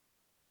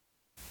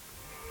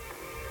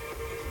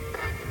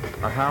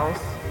A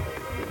house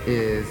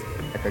is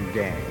like a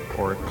gang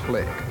or a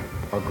clique,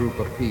 a group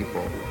of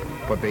people.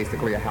 But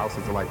basically a house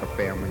is like a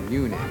family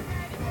unit.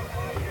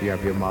 You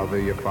have your mother,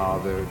 your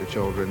father, the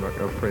children, a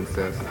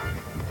princess.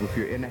 If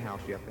you're in the house,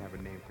 you have to have a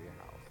name for your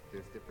house.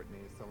 There's different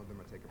names. Some of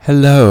them are taken.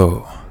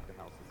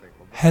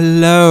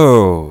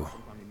 Hello.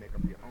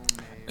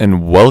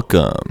 And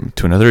welcome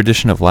to another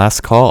edition of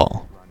Last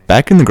Call.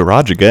 Back in the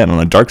garage again on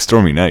a dark,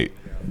 stormy night.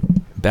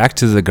 Back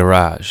to the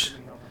garage.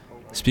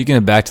 Speaking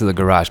of Back to the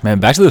Garage, man,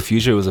 Back to the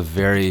Future was a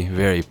very,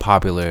 very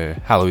popular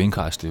Halloween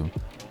costume.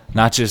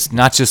 Not just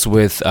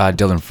with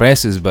Dylan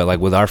Francis, but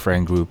like with our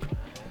friend group.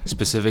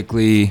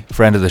 Specifically,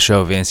 friend of the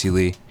show, Vancy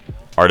Lee.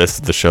 Artist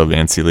of the show,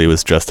 Vancy Lee,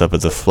 was dressed up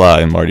as a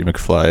fly, Marty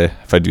McFly,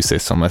 if I do say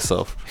so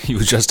myself. He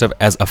was dressed up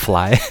as a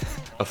fly?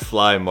 A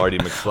fly, Marty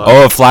McFly.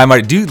 Oh, a fly,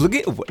 Marty. Dude, look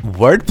at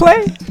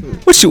wordplay?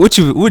 What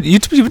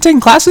you been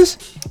taking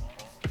classes?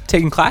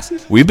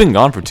 We've been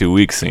gone for 2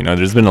 weeks, so,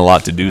 there's been a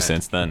lot to do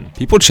since then.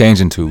 People change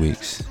in 2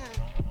 weeks.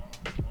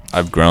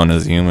 I've grown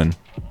as a human.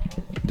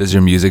 Does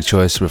your music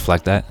choice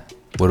reflect that?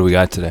 What do we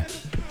got today?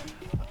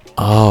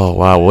 Oh,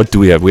 wow. What do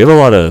we have? We have a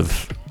lot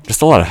of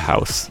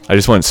house. I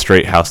just went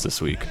straight house this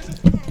week.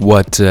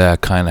 What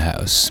kind of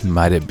house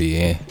might it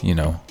be?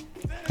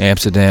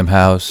 Amsterdam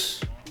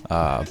house,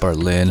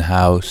 Berlin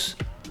house.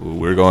 Ooh,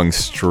 we're going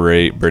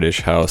straight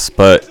British house,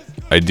 but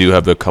I do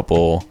have a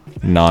couple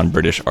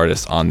non-British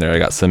artists on there. I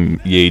got some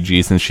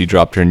Yeji since she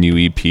dropped her new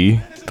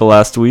EP the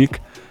last week.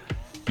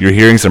 You're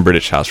hearing some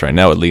British house right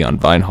now with Leon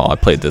Vinehall. I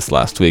played this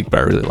last week, but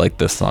I really like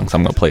this song, so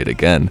I'm gonna play it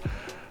again.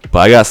 But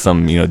I got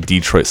some,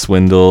 Detroit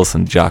Swindle,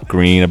 some Jock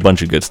Green, a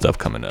bunch of good stuff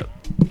coming up.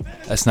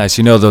 That's nice.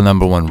 You know the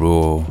number one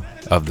rule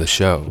of the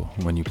show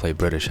when you play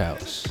British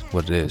house,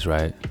 what it is,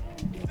 right?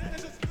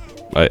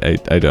 I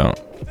don't.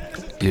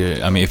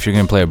 Yeah, I mean, if you're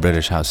gonna play a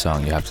British house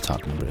song, you have to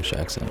talk in a British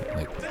accent.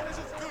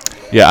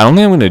 Yeah, I don't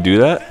think I'm gonna do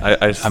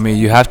that. I mean,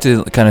 you have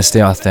to kind of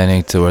stay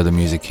authentic to where the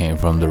music came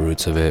from, the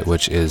roots of it,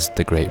 which is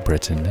the Great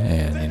Britain,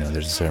 and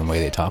there's a certain way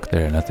they talk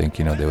there, and I think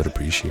they would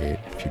appreciate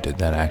if you did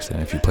that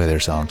accent, if you play their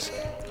songs.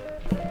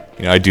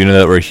 I do know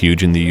that we're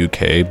huge in the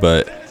UK,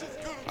 but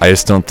I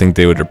just don't think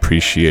they would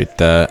appreciate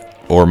that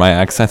or my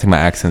accent. I think my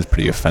accent's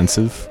pretty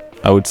offensive,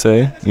 I would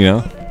say.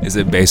 Is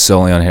it based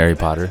solely on Harry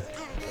Potter?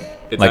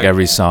 It's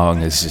every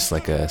song is just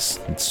like a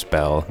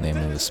spell, name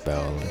of a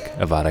spell. Like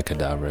Avada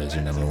Kedavra is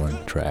your number one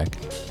track.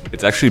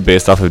 It's actually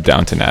based off of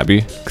Downton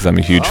Abbey, because I'm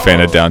a huge fan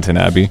of Downton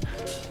Abbey.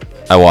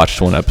 I watched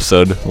one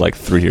episode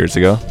 3 years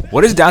ago.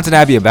 What is Downton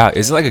Abbey about?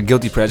 Is it like a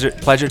guilty pleasure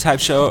type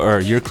show, or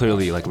you're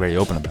clearly very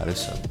open about it?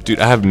 So. Dude,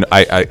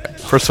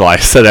 first of all, I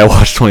said I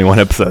watched only one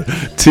episode.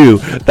 2,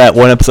 that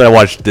one episode I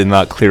watched did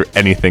not clear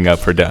anything up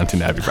for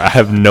Downton Abbey. I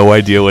have no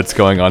idea what's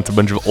going on. It's a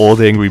bunch of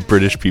old, angry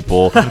British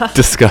people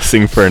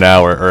discussing for an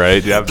hour. All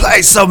right,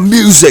 play some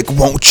music,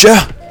 won't you?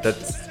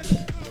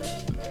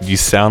 You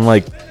sound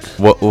like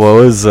what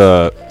was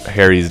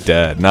Harry's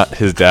dad? Not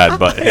his dad,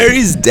 but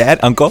Harry's dad,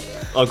 uncle.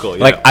 Uncle,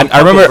 yeah. I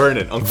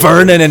remember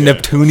Vernon and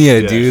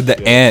Neptunia, dude, the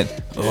aunt.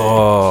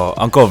 Oh,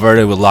 Uncle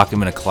Vernon would lock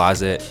him in a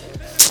closet.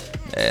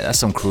 That's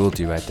some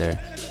cruelty right there.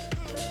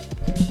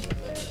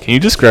 Can you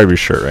describe your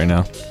shirt right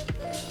now?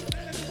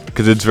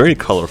 Because it's very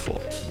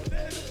colorful.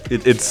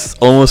 It's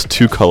almost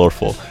too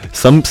colorful.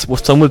 Some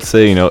would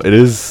say, it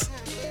is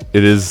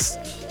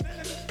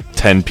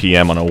 10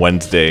 p.m. on a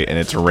Wednesday and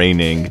it's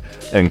raining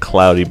and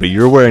cloudy, but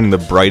you're wearing the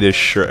brightest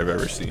shirt I've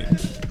ever seen.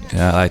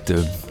 Yeah, I like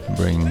to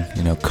bring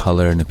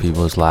color into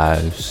people's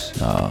lives,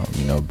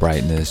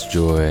 brightness,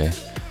 joy,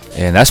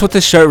 and that's what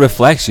this shirt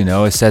reflects.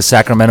 It says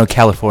Sacramento,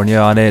 California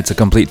on it. It's a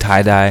complete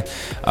tie-dye,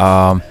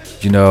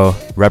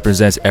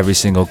 represents every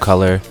single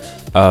color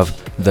of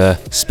the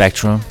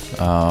spectrum,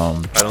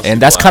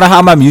 and that's kind of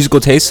how my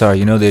musical tastes are.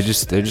 They're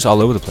just all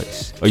over the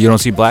place. Oh, you don't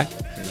see black?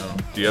 No.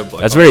 Do you have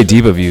black? That's very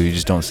deep of you. You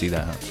just don't see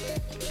that, huh?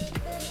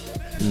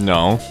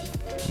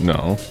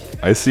 No,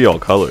 I see all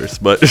colors,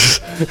 but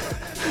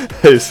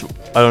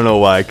I don't know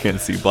why I can't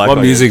see black. What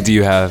music do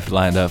you have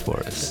lined up for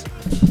us?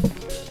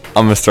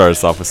 I'm gonna start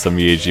us off with some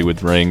Yeji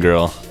with Rain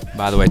Girl.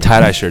 By the way,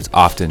 tie-dye shirts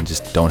often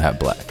just don't have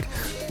black.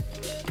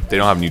 They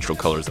don't have neutral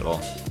colors at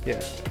all.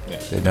 Yeah.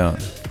 They don't.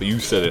 But you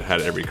said it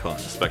had every color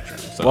in the spectrum.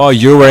 So. Well,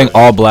 you're wearing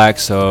all black,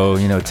 so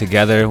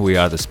together we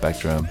are the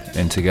spectrum,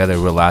 and together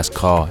we're Last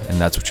Call, and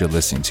that's what you're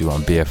listening to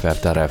on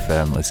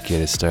BFF.FM. Let's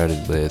get it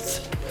started with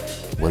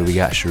what do we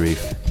got,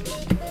 Sharif?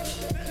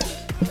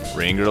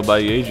 Rain Girl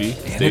by Yeji.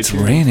 And it's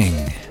raining.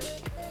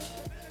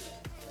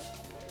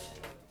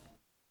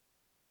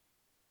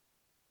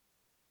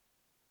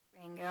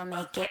 Rain Girl,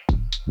 make it.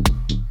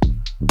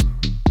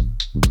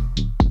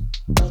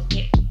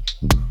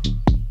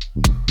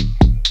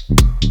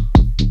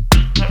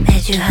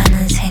 매주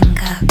하는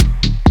생각.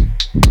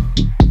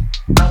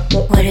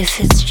 What if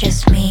it's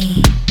just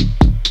me?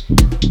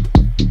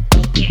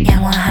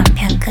 영화 한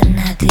편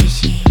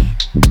끝나듯이.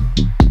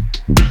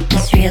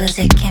 As real as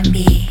it can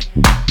be.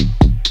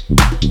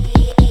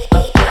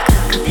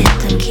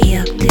 갑갑했던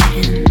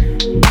기억들은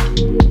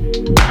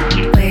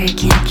where you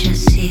can't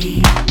just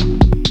see.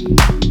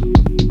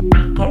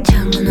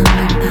 창문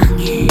없는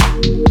방에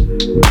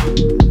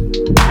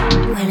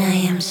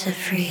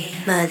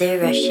Mother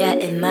Russia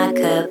in my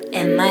cup,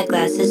 and my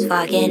glass is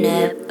fogging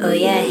up. Oh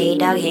yeah, hey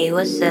dog, hey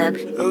what's up?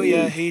 Oh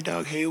yeah, hey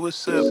dog, hey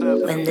what's up?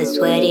 When the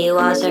sweaty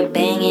walls are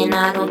banging,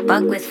 I don't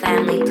fuck with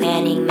family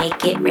planning.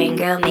 Make it rain,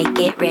 girl, make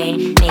it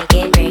rain. Make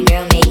it rain,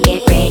 girl, make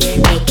it rain.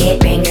 Make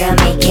it rain, girl,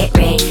 make it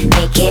rain.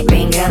 Make it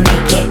rain, girl,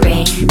 make it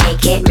rain.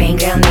 Make it rain,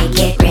 girl, make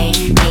it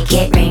rain. Make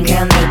it rain,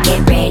 girl, make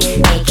it rain.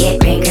 Make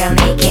it rain, girl,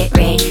 make it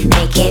rain.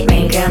 Make it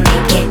rain, girl,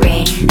 make it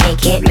rain.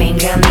 Make it rain,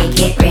 girl,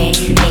 make it rain.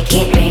 Make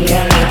it rain,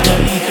 girl, make it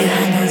rain.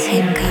 Johannes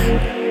Hinka.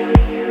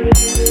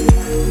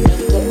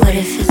 What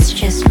if it's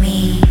just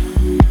me?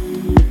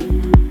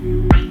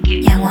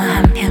 영화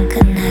한 편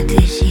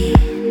끝나듯이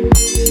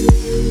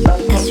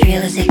As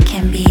real as it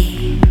can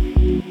be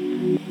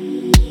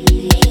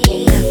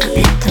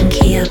깝깝했던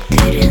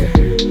기억들은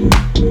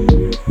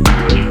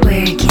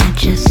Where I can't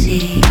just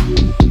see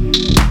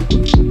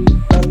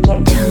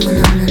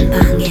창문 없는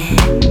방에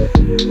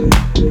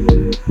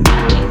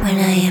When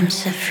I am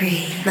so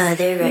free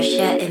Mother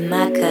Russia in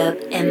my cup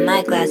And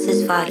my glass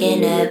is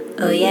fogging up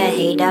Oh yeah,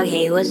 hey dog,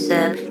 hey what's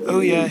up? Oh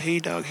yeah, hey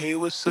dog, hey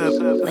what's up?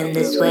 When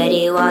the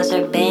sweaty walls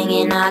are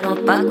banging I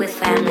don't fuck with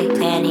family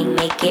planning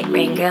Make it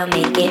rain, girl,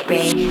 make it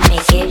rain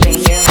Make it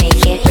rain, girl,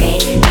 make it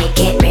rain Make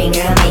it rain,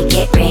 girl, make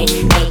it rain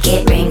Make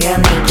it rain, girl,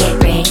 make it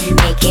rain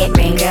Make it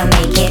rain, girl,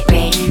 make it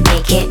rain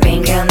Make it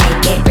rain, girl,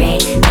 make it rain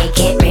Make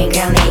it rain,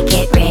 girl, make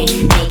it rain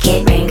Make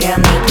it rain, girl,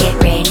 make it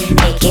rain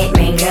Make it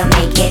rain, girl,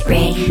 make it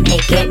rain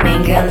Make it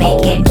rain, girl,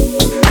 make it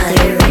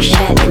Mother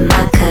Russia in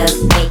my cup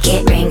Make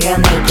it rain, girl,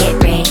 make it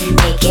rain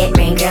Make it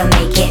rain, girl,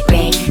 make it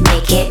rain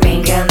Make it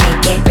rain, girl,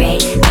 make it rain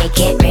Make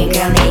it rain,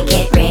 girl, make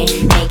it rain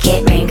Make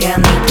it rain, girl,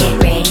 make it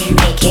rain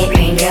Make it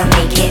rain, girl,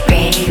 make it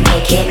rain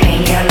Make it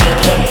rain, girl,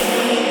 make it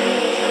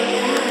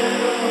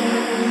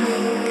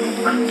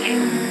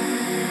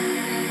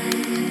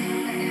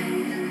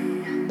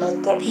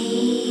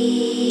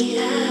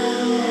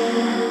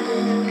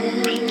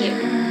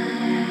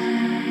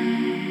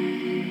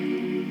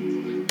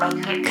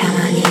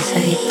가만히 서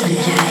있던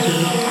자리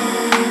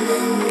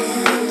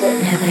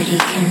Nobody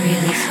can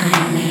really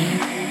find me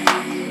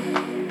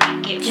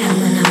창문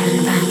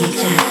없는 방이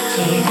작지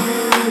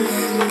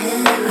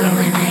Or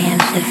when I am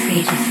so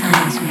free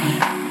defines me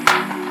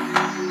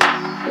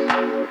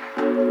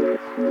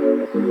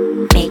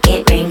Make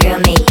it rain, girl,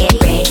 make it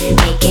rain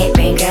Make it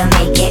rain, girl,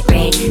 make it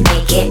rain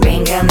Make it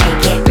rain, girl,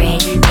 make it rain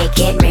Make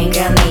it rain,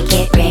 girl, make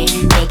it rain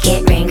Make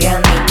it rain, girl,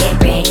 make it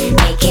rain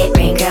Make it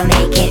rain, girl,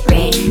 make it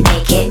rain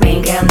Make it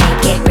rain, girl,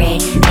 make it rain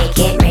Make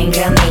it rain,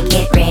 girl, make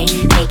it rain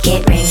Make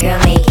it rain, girl,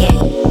 make it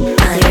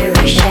Mother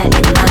Russia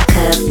in my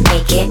cup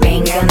Make it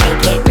rain, girl,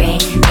 make it rain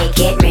Make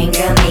it rain,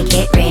 girl, make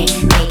it rain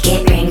Make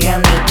it rain, girl,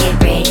 make it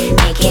rain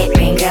Make it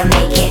rain, girl,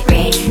 make it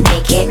rain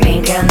Make it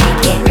rain, girl,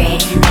 make it rain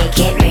Make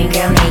it rain,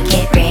 girl, make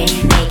it rain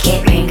Make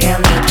it rain, girl,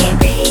 make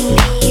it rain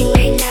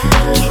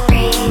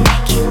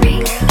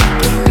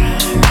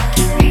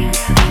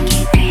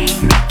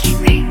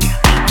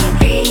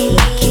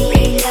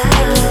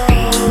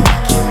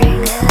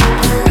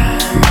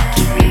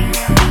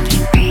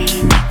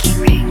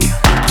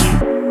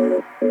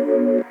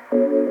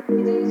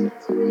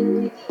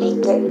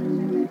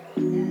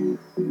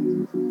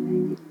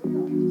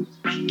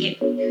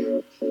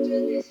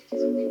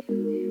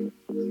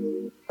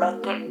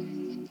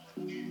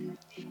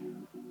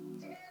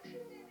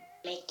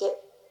Make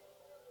it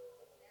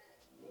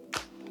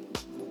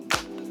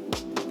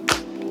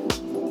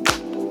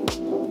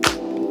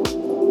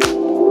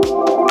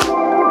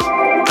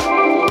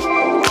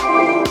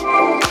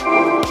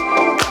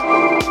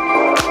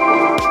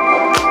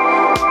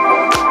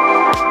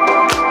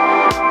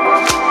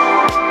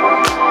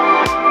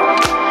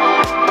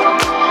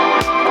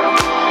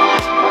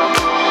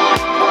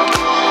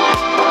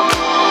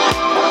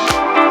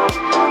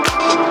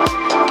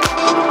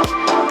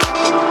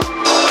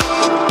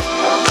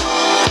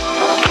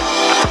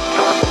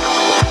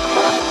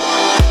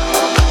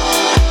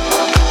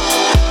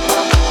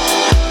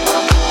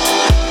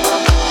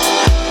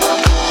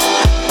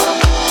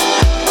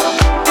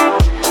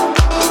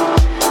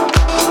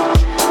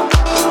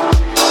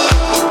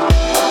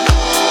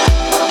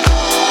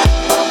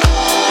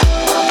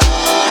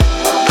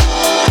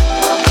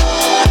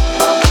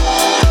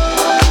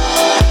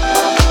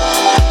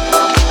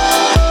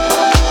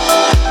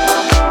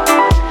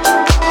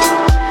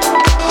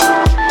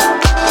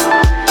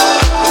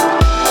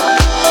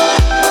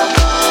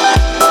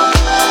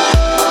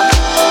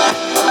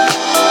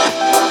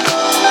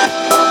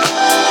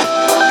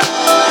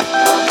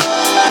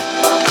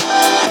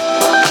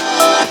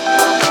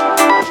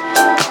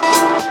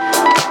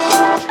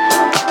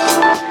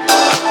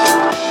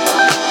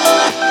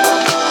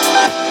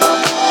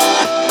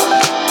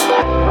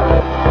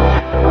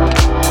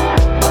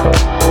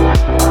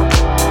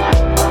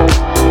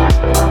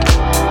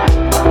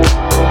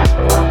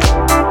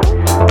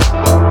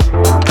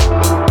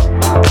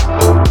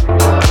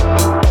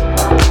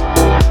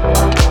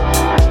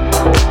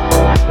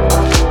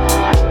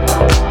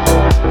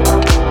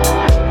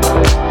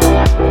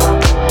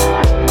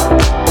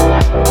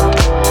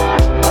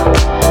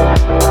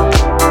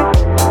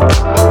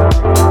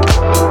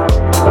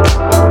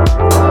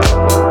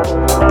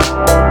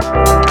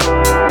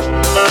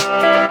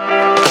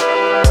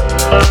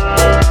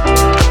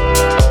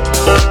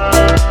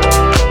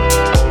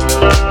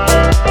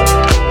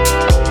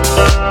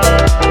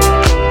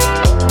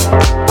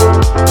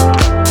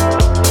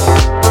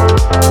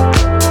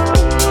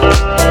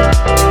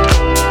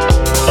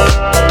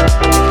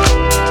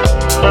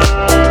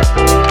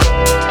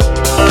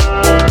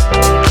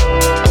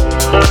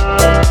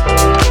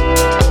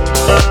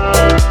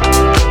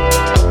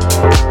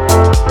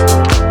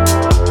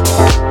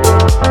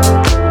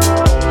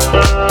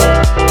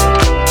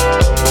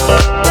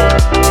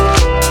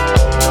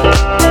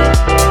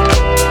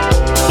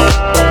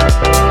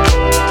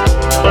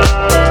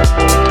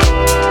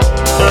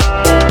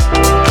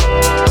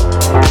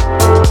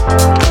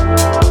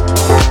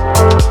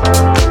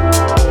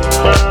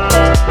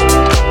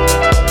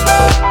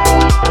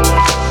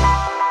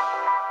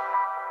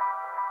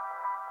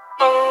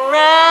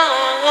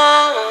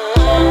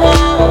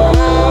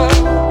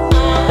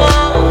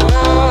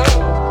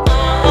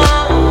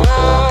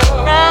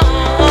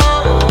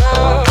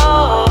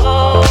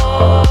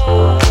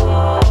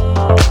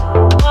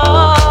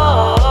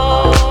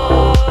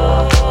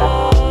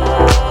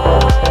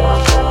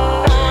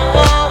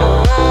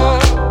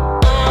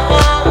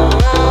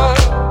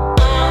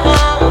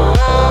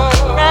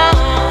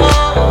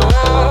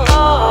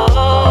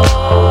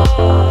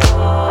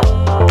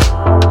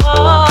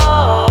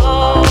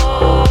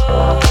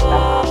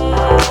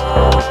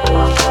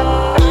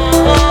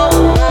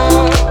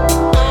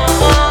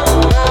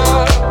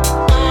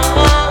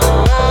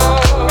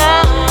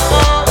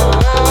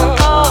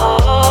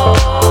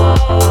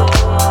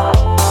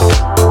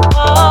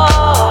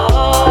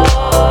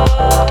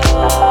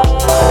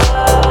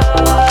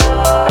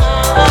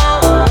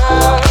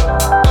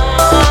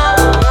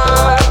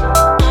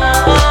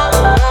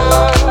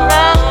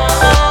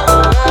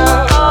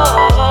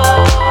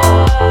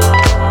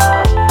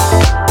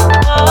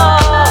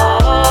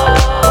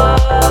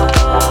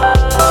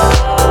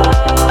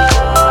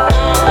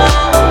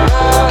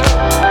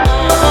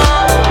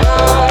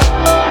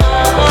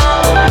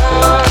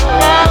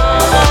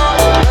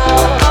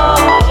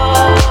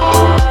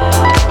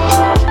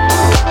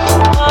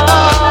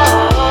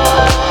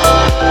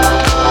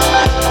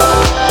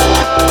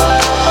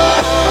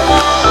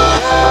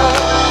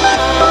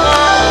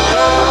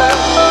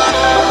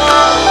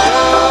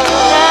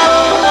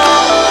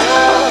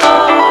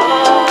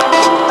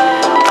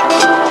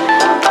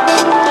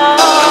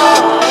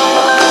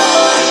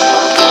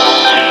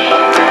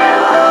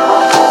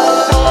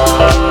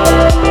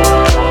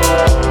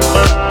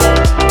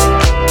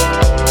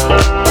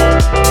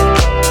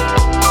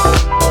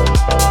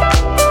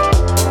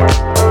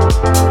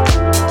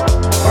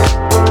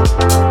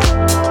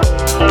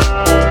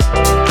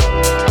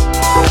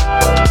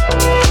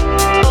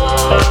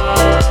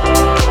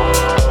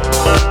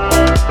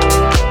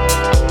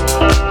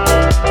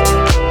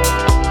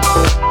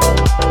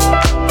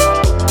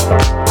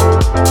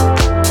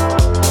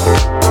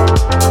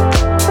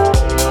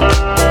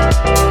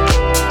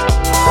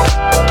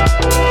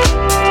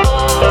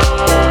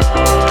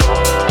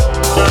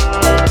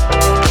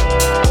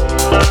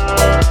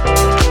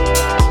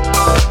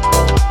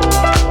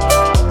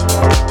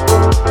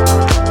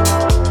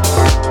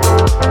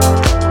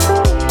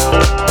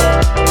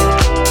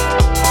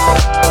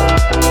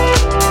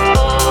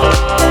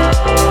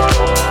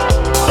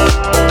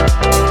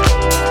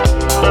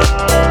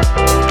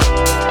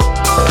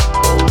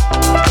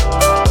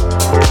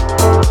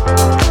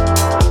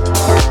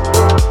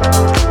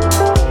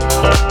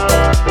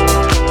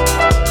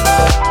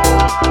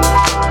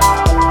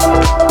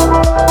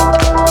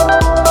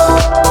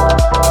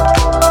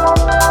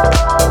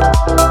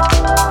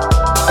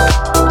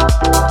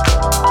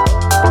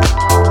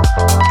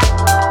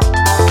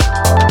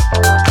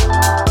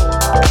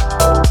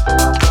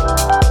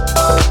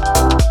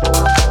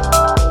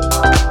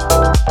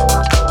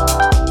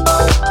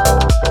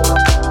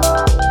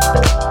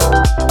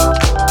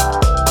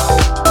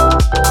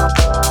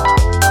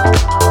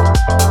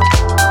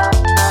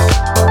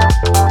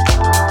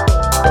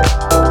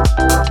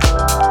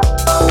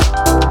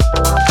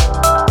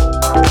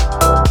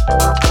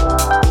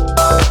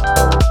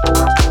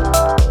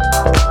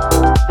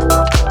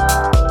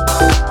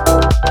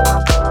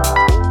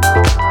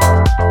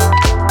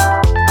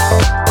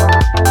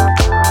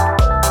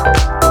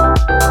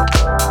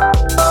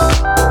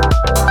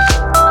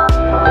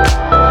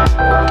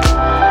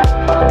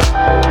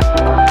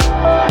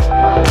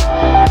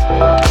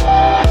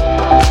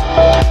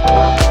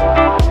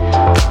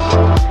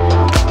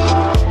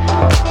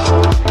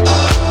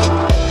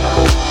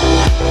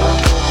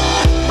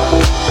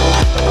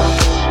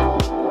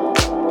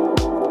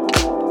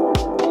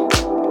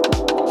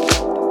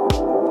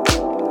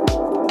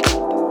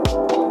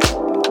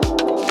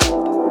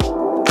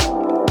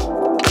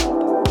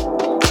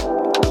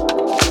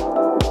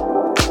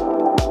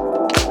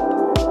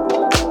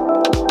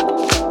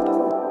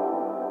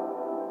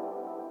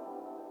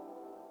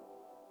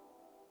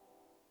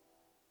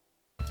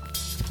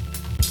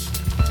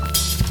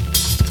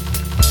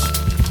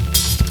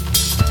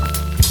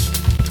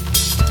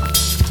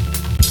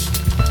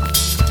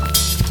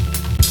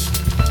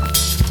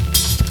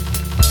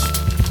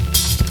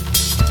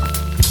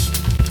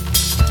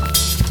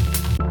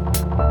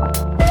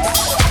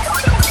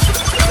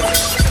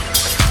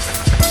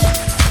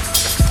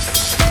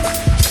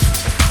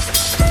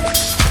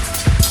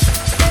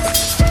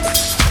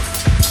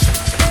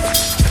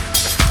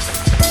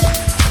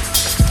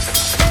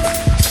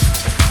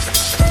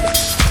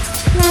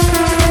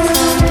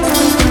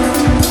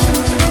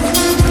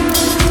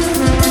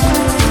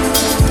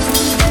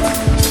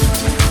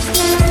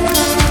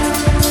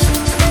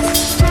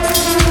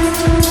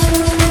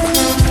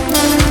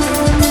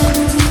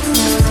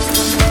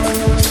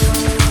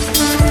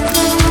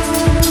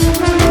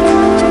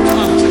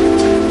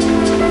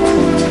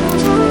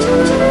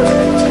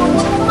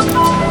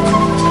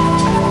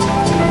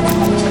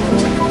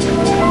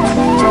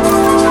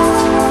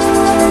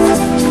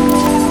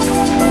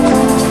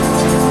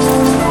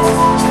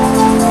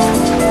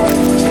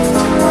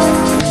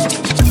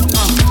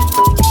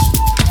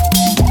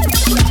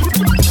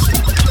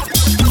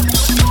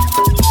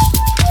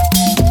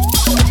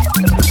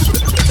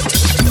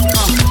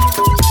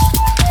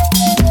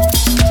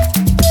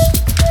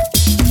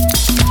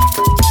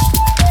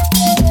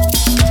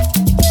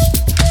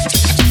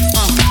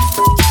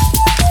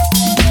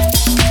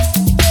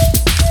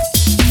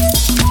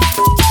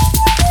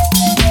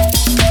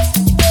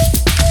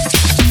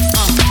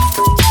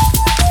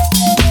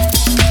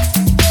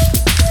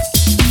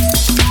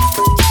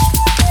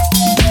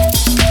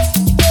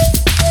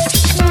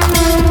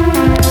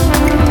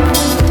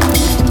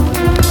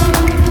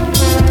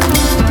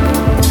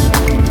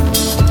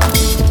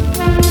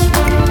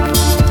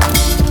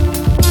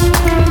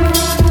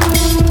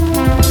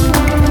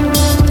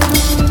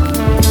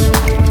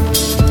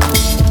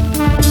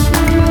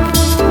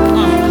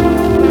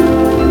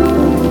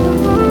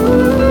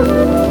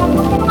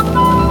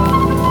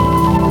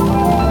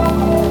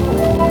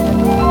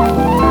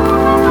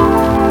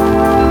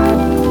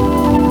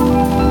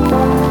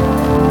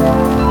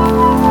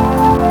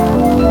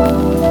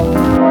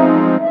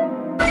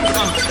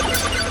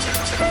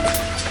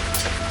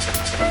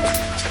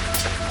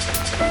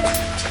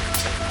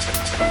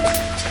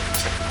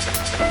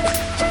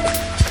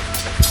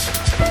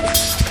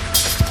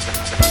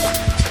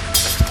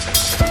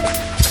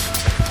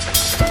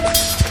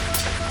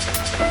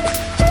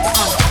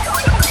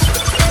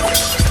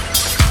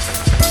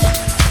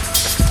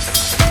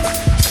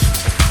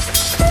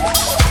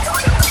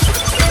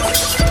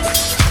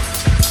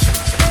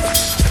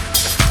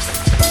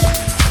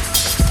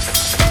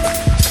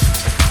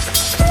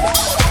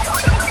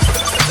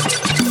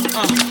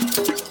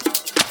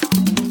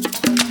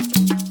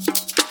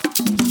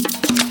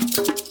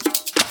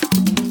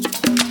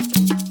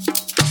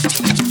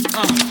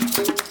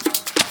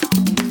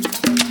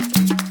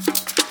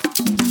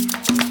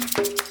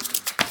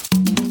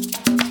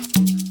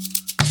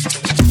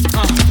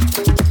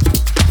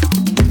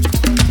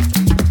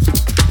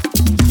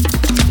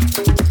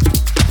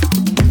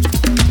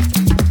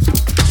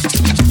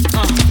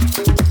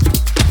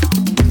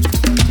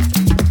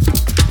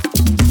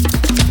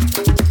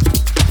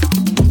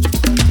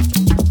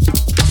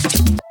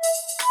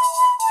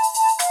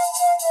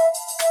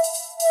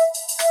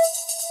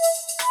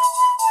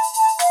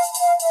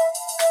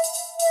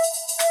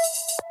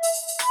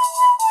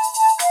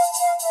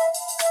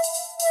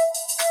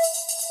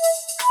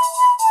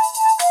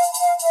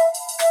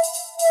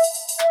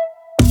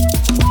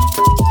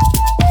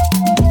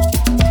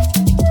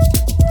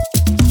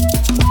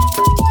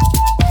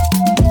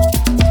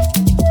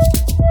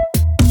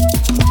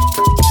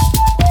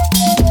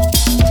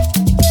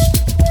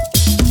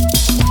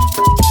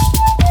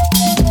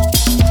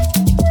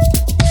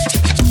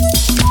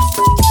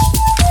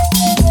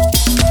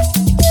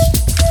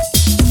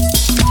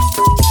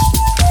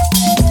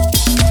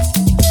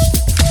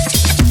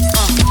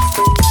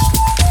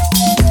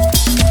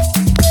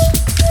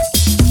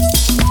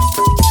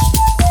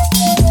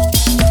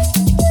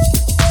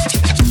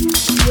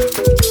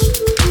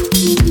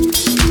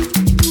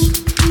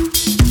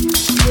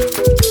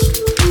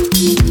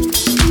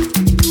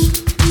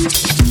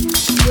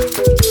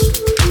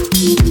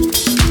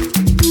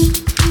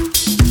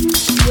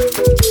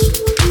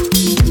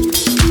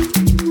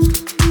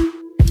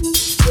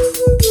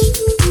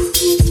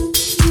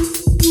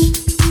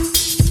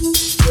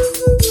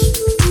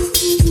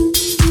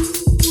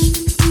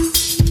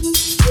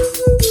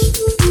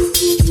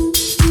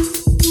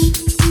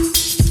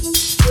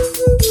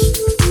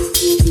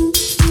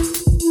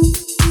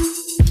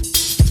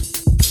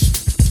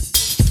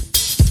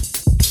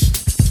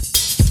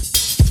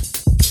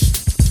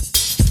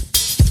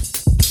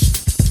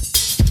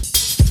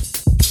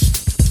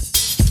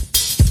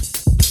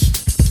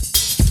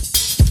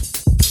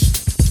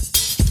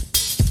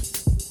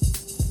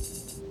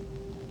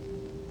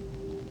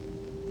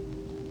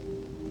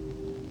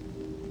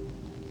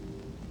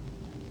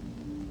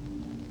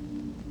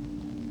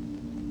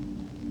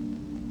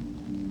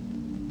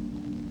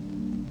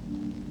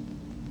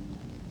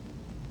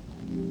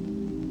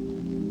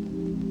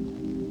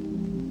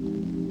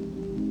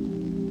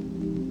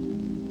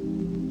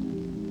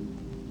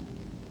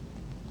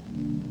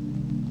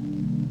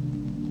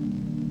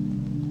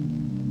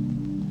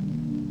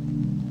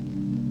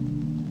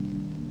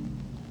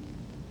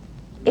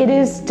It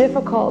is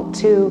difficult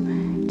to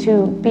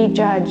be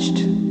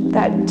judged,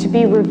 that to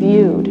be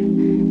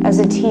reviewed. As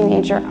a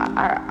teenager,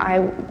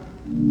 I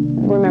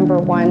remember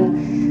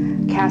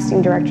one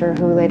casting director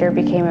who later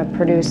became a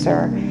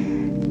producer.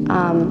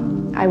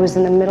 I was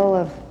in the middle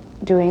of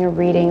doing a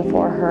reading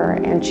for her,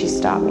 and she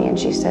stopped me and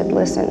she said,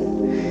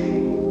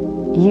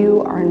 "Listen,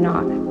 you are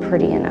not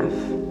pretty enough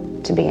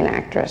to be an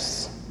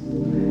actress.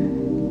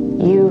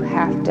 You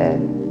have to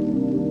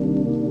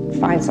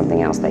find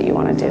something else that you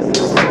want to do."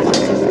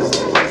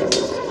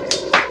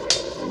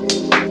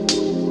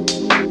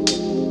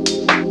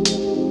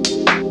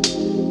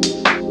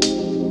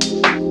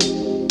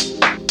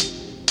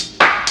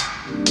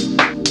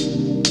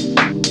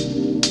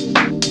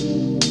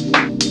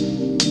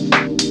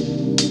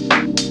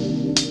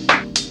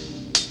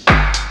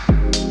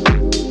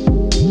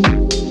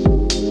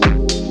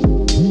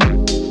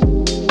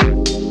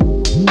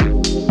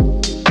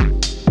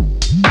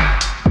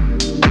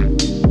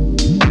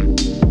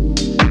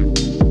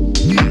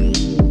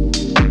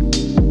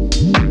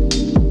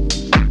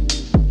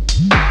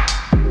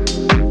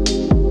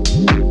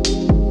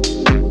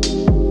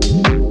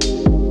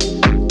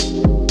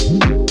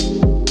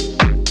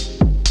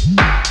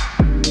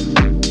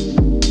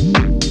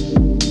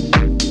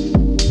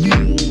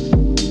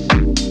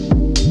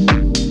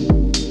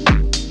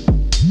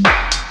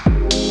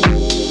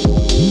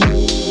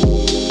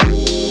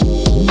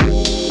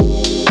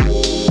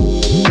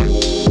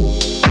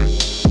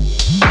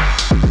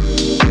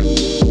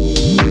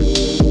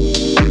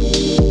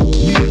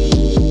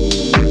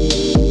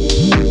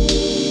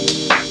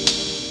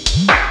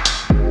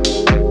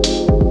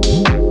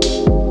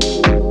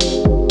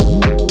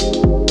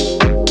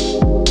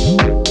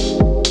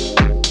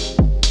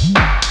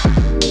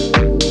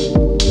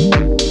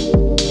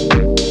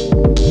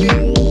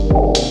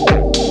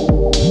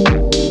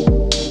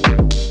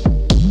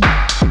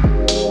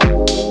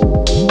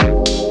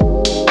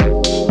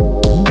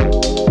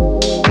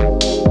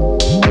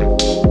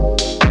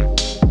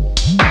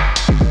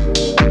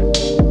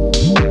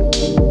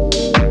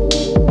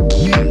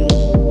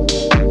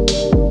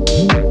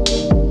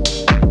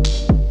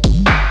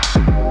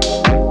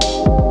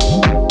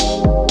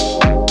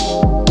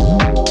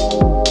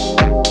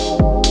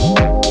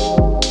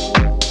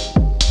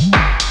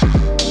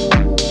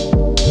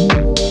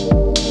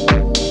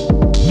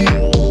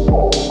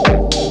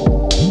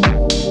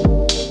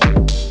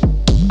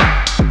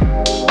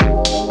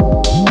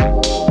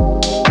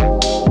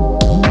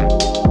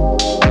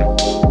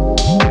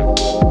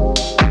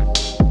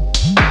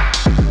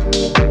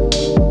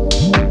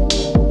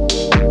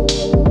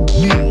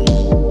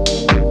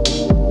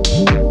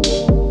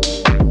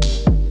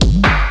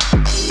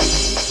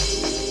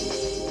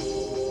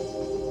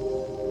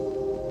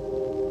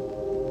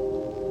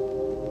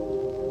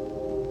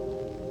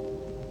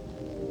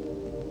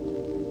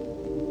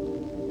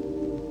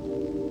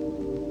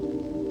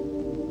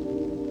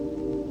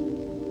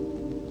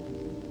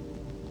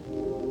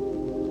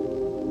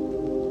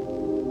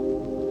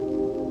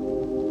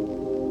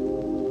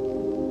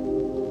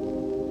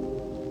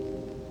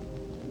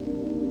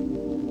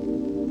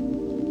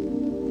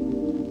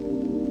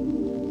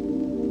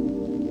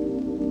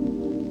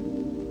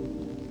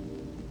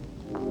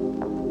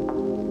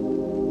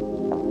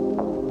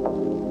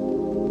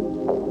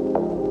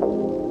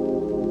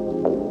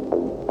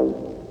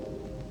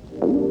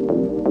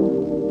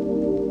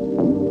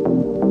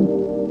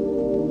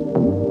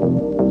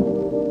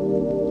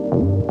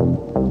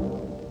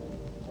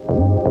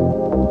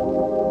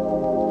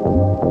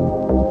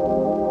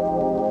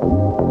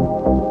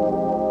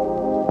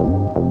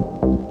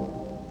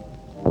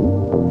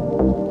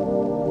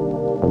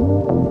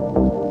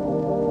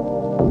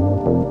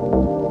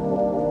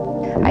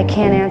 I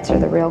can't answer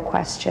the real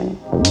question.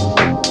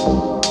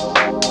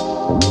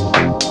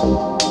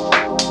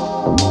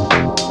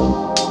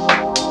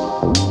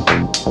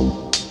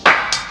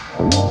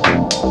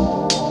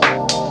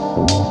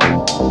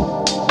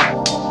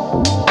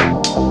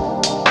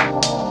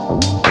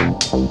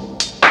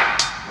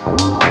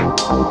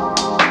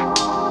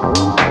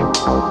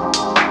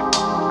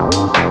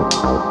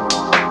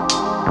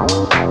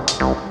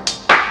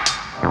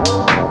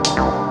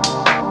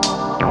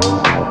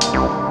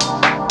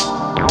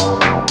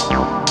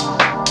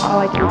 All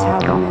I can tell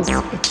them is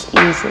it's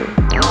easy.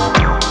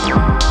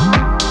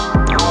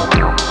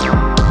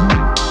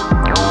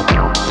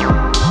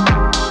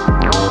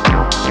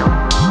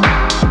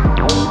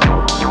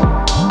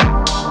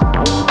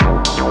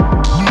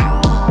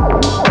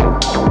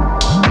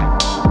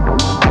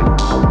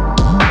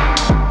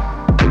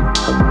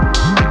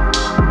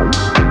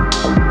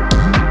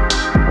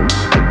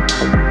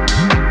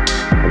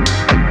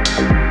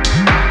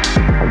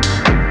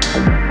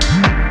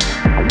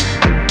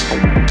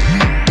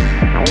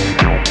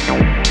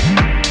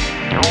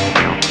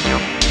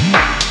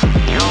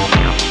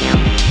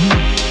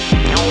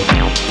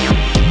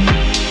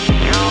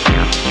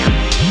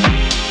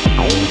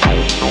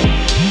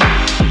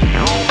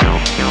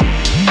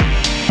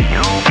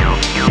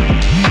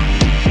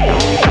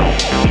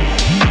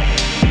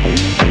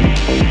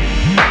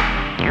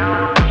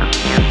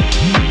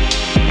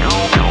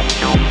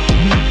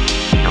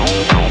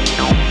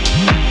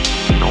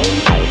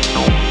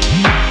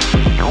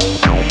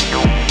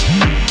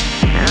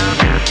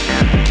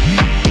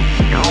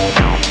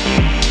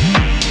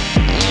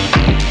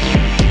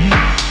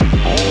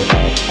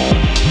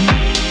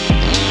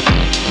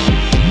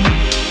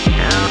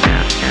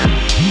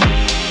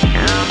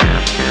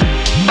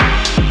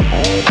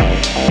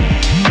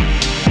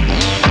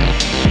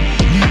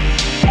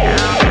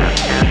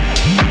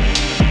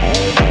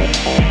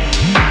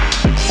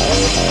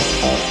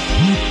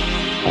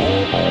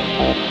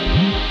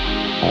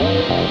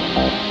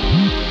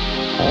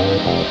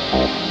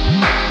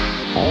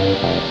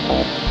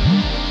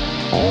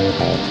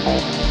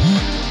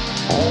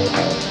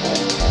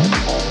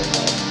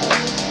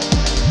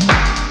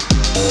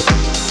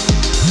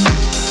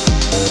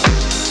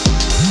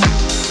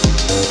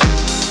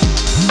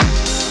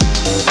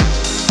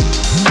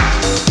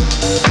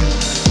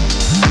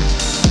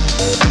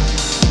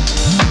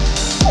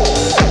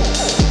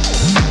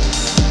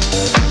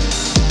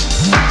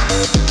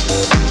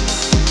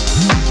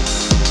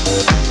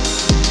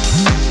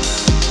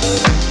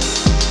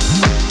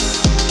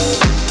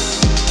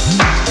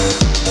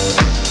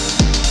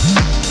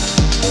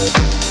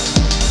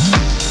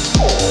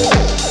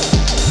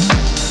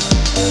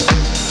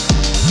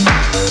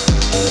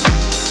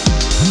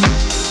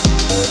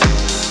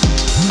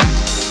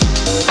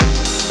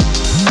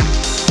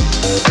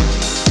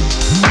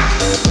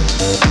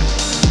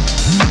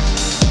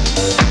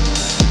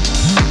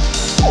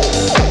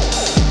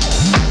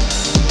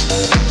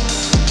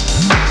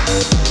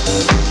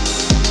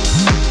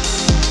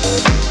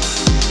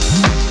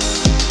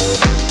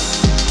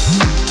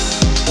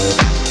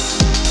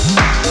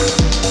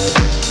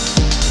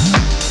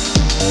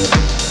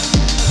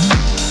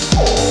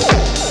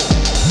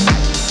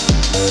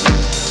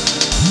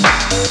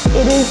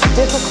 It is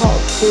difficult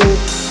to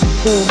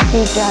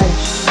be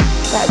judged,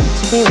 that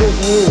to be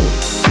reviewed.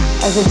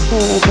 As a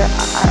teenager,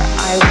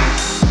 I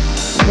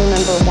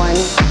remember one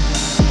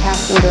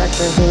casting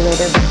director who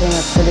later became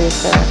a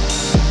producer.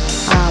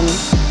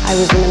 I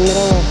was in the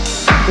middle of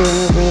doing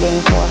a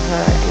reading for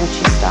her, and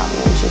she stopped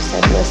me and she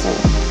said, "Listen,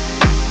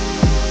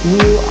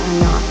 you are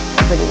not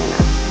pretty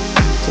enough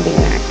to be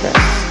an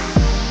actress.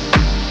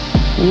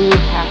 You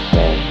have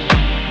to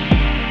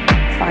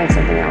find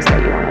something else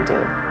that you want to do."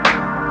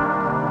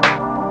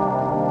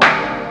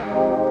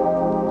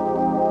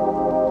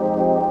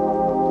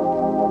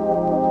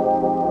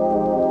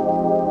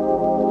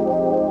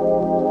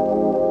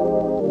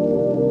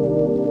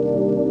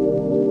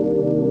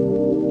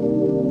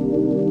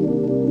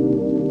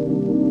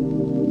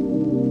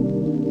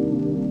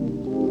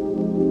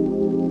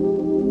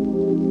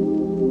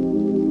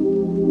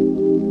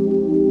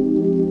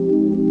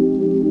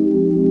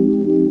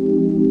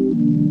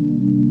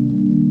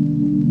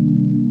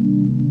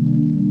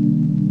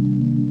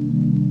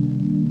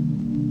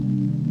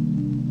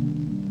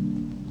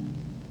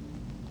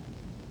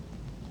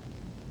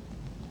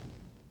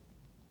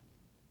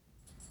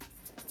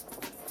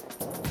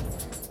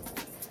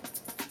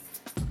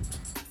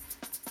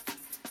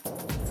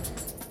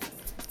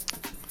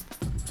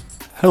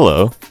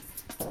 Hello.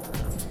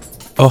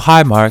 Oh,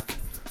 hi, Mark.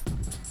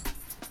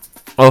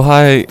 Oh,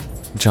 hi,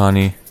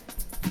 Johnny.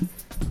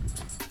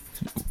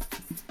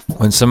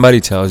 When somebody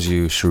tells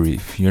you,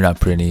 Sharif, you're not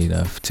pretty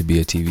enough to be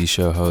a TV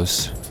show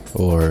host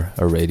or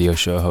a radio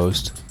show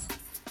host,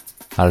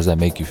 how does that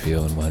make you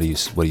feel, and what do you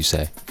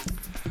say?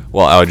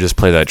 Well, I would just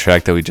play that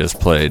track that we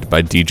just played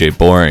by DJ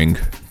Boring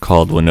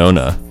called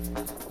Winona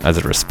as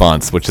a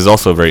response, which is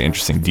also a very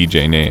interesting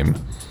DJ name.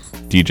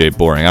 DJ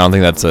Boring. I don't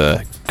think that's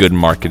a good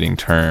marketing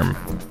term.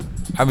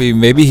 I mean,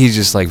 maybe he's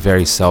just like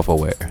very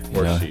self-aware.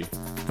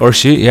 Or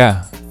she,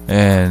 yeah.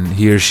 And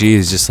he or she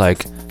is just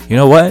like, you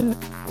know what?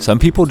 Some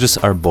people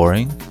just are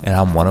boring, and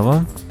I'm one of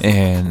them,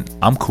 and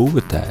I'm cool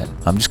with that.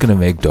 I'm just gonna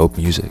make dope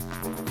music.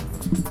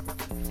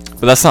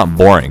 But that's not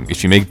boring.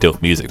 If you make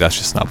dope music, that's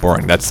just not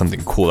boring. That's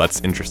something cool.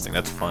 That's interesting.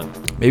 That's fun.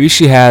 Maybe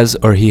she has,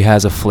 or he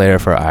has, a flair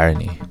for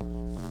irony.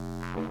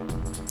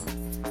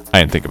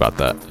 I didn't think about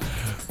that.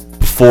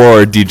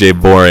 Before DJ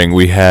Boring,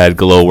 we had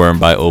Glowworm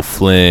by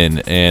O'Flynn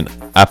and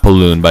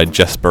Apolloon by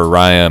Jesper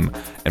Ryam.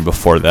 And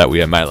before that, we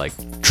had my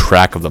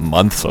track of the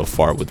month so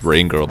far with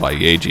Rain Girl by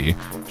Yeji.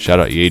 Shout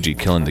out Yeji,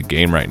 killing the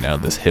game right now,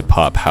 this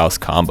hip-hop house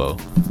combo.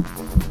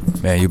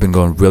 Man, you've been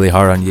going really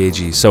hard on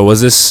Yeji.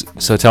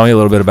 So tell me a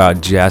little bit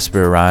about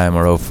Jesper Ryam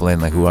or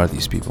O'Flynn. Like, who are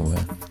these people,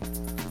 man?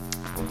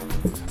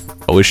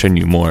 I wish I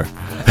knew more.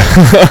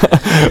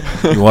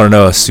 You want to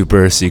know a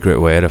super secret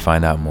way to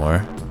find out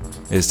more?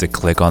 Is to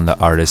click on the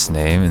artist's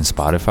name in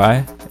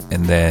Spotify,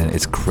 and then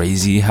it's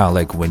crazy how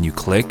when you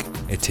click,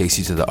 it takes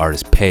you to the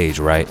artist page,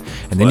 right?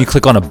 And then you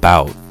click on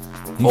About.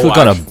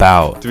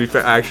 To be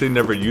fair, I actually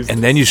never used it.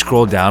 And then you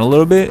scroll down a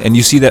little bit, and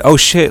you see that, oh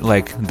shit,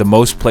 the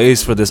most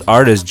plays for this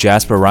artist,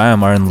 Jesper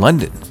Ryam, are in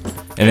London.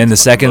 And then the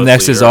second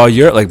next is all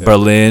Europe,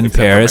 Berlin,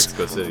 Paris,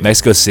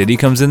 Mexico City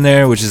comes in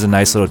there, which is a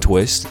nice little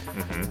twist.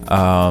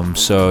 Mm-hmm.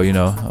 So,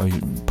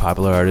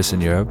 popular artists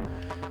in Europe.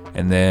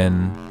 And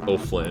then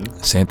O'Flynn.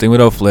 Same thing with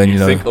O'Flynn. You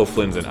think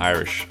O'Flynn's an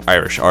Irish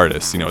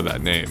artist,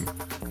 that name.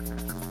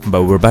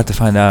 But we're about to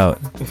find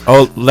out.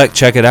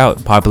 Check it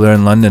out. Popular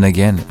in London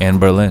again and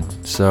Berlin.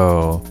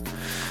 So,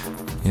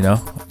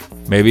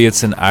 maybe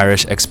it's an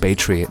Irish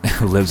expatriate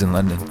who lives in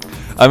London.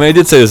 I mean, I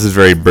did say this is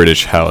very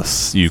British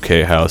house,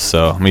 UK house,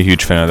 so I'm a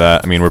huge fan of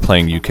that. I mean, we're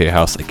playing UK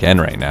house again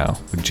right now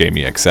with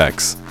Jamie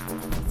XX.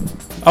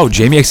 Oh,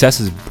 Jamie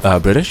XX is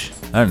British?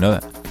 I didn't know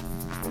that.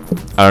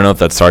 I don't know if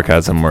that's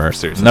sarcasm or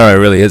seriously. No, it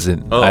really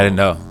isn't. I didn't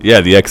know.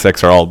 Yeah, the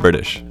XX are all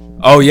British.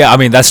 Oh, yeah. I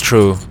mean, that's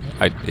true.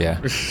 Yeah,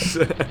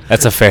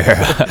 that's a fair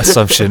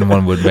assumption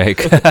one would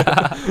make.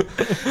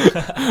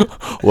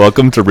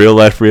 Welcome to Real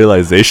Life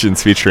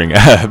Realizations featuring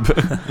Ab.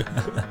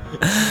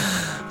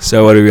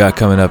 So what do we got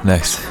coming up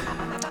next?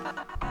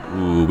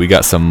 Ooh, we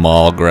got some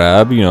mall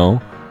grab. You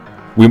know,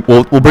 we'll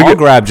bring Mall it.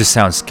 grab just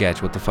sounds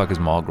sketch. What the fuck is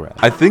mall grab?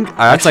 I think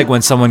That's like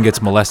when someone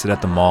gets molested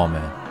at the mall,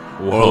 man.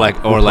 Or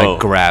like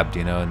grabbed,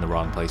 you know, in the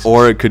wrong place.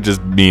 Or it could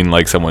just mean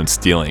like someone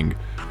stealing.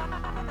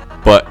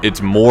 But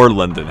it's more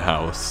London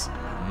House.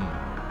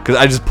 Because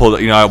I just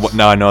pulled, you know,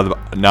 now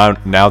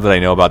that I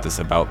know about this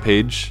About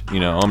page, you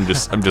know, I'm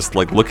just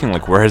like looking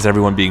like, where is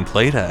everyone being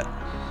played at?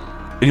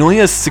 And he only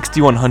has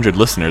 6,100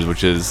 listeners,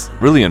 which is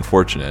really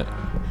unfortunate.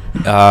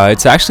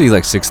 It's actually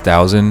like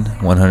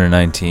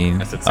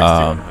 6,119. I said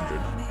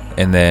 6,100.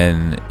 And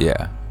then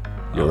yeah,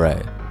 you're right.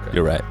 Okay.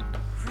 You're right.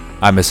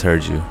 I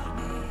misheard you.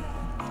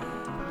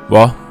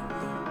 Well,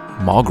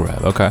 mall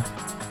grab, okay.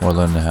 Or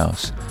London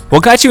House.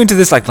 What got you into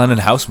this like London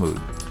House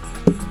mood?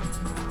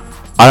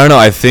 I don't know.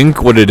 I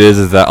think what it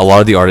is that a lot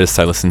of the artists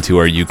I listen to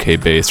are UK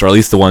based, or at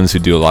least the ones who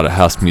do a lot of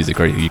house music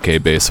are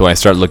UK based. So I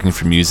start looking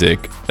for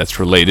music that's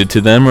related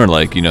to them, or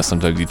like, you know,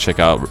 sometimes you check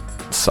out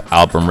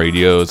album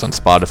radios on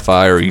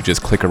Spotify, or you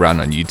just click around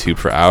on YouTube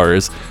for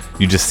hours.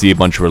 You just see a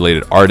bunch of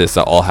related artists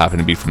that all happen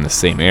to be from the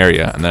same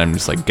area, and then I'm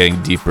just like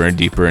getting deeper and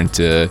deeper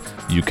into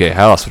UK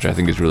house, which I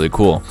think is really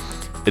cool.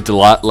 It's a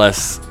lot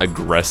less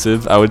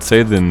aggressive, I would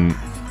say, than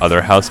other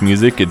house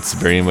music. It's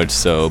very much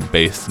so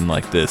based in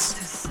like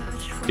this,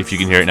 if you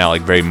can hear it now,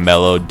 like very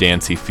mellow,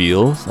 dancey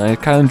feels. I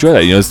kind of enjoy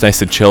that. You know, it's nice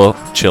to chill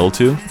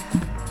to.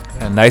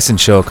 And nice and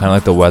chill, kind of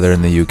like the weather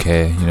in the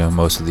UK, you know,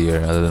 most of the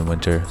year other than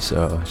winter.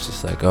 So it's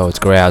just like, oh, it's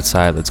gray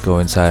outside. Let's go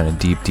inside in a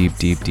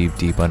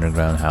deep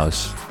underground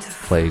house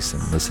place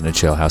and listen to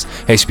chill house.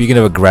 Hey, speaking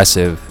of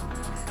aggressive,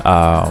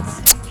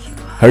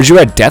 heard you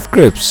at Death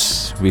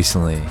Grips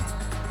recently.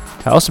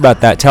 Tell us about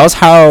that. Tell us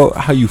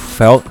how you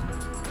felt,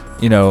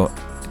 you know,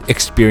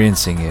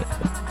 experiencing it.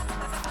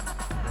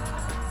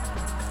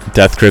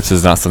 Death Grips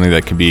is not something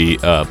that can be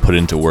put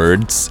into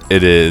words.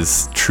 It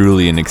is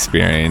truly an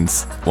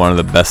experience. One of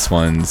the best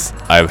ones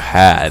I've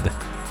had.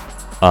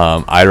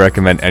 I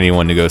recommend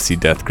anyone to go see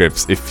Death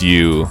Grips. If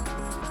you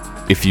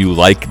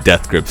like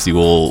Death Grips, you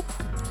will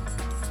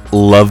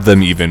love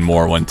them even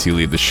more once you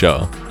leave the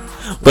show.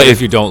 But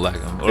if you don't like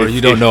them, or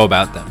you don't know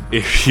about them.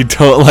 If you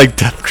don't like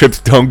Death Grips,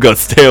 don't go.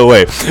 Stay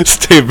away.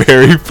 Stay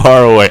very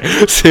far away.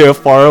 Stay as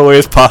far away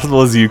as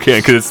possible as you can,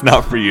 because it's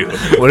not for you.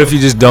 What if you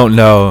just don't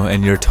know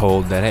and you're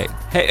told that,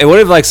 hey, what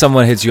if like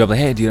someone hits you up like,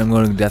 hey, dude, I'm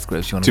going to Death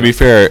Grips. You want to be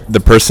fair,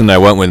 the person I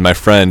went with, my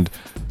friend,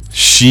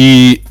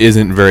 she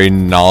isn't very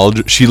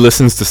knowledgeable. She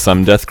listens to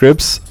some Death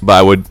Grips, but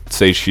I would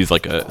say she's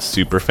like a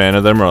super fan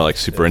of them, or like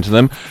super into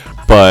them.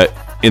 But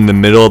in the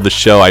middle of the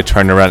show, I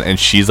turned around and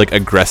she's like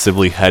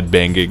aggressively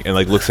headbanging and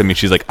like looks at me.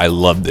 She's like, "I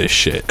love this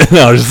shit." And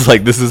I was just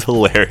like, "This is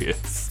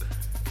hilarious."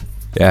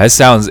 Yeah, it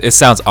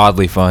sounds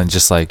oddly fun.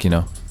 Just like, you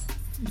know,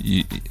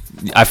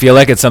 I feel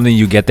like it's something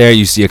you get there,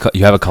 you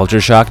have a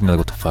culture shock, and you're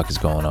like, "What the fuck is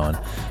going on?"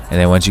 And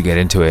then once you get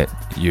into it,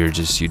 you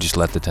just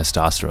let the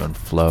testosterone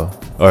flow,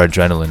 or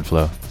adrenaline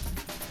flow.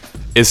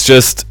 It's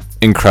just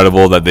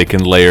incredible that they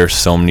can layer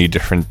so many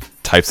different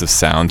types of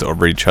sound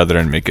over each other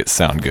and make it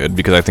sound good,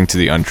 because I think to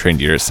the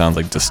untrained ear it sounds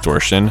like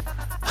distortion,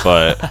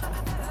 but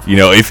you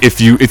know, if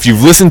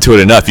you've listened to it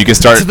enough, you can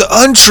start. To the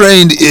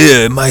untrained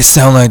ear it might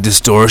sound like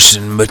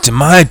distortion, but to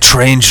my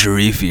trained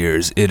Sharif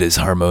ears it is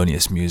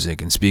harmonious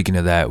music. And speaking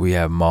of that, we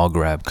have Mall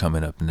Grab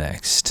coming up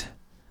next.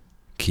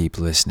 Keep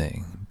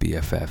listening.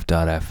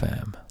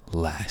 BFF.FM.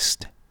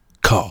 Last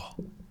call.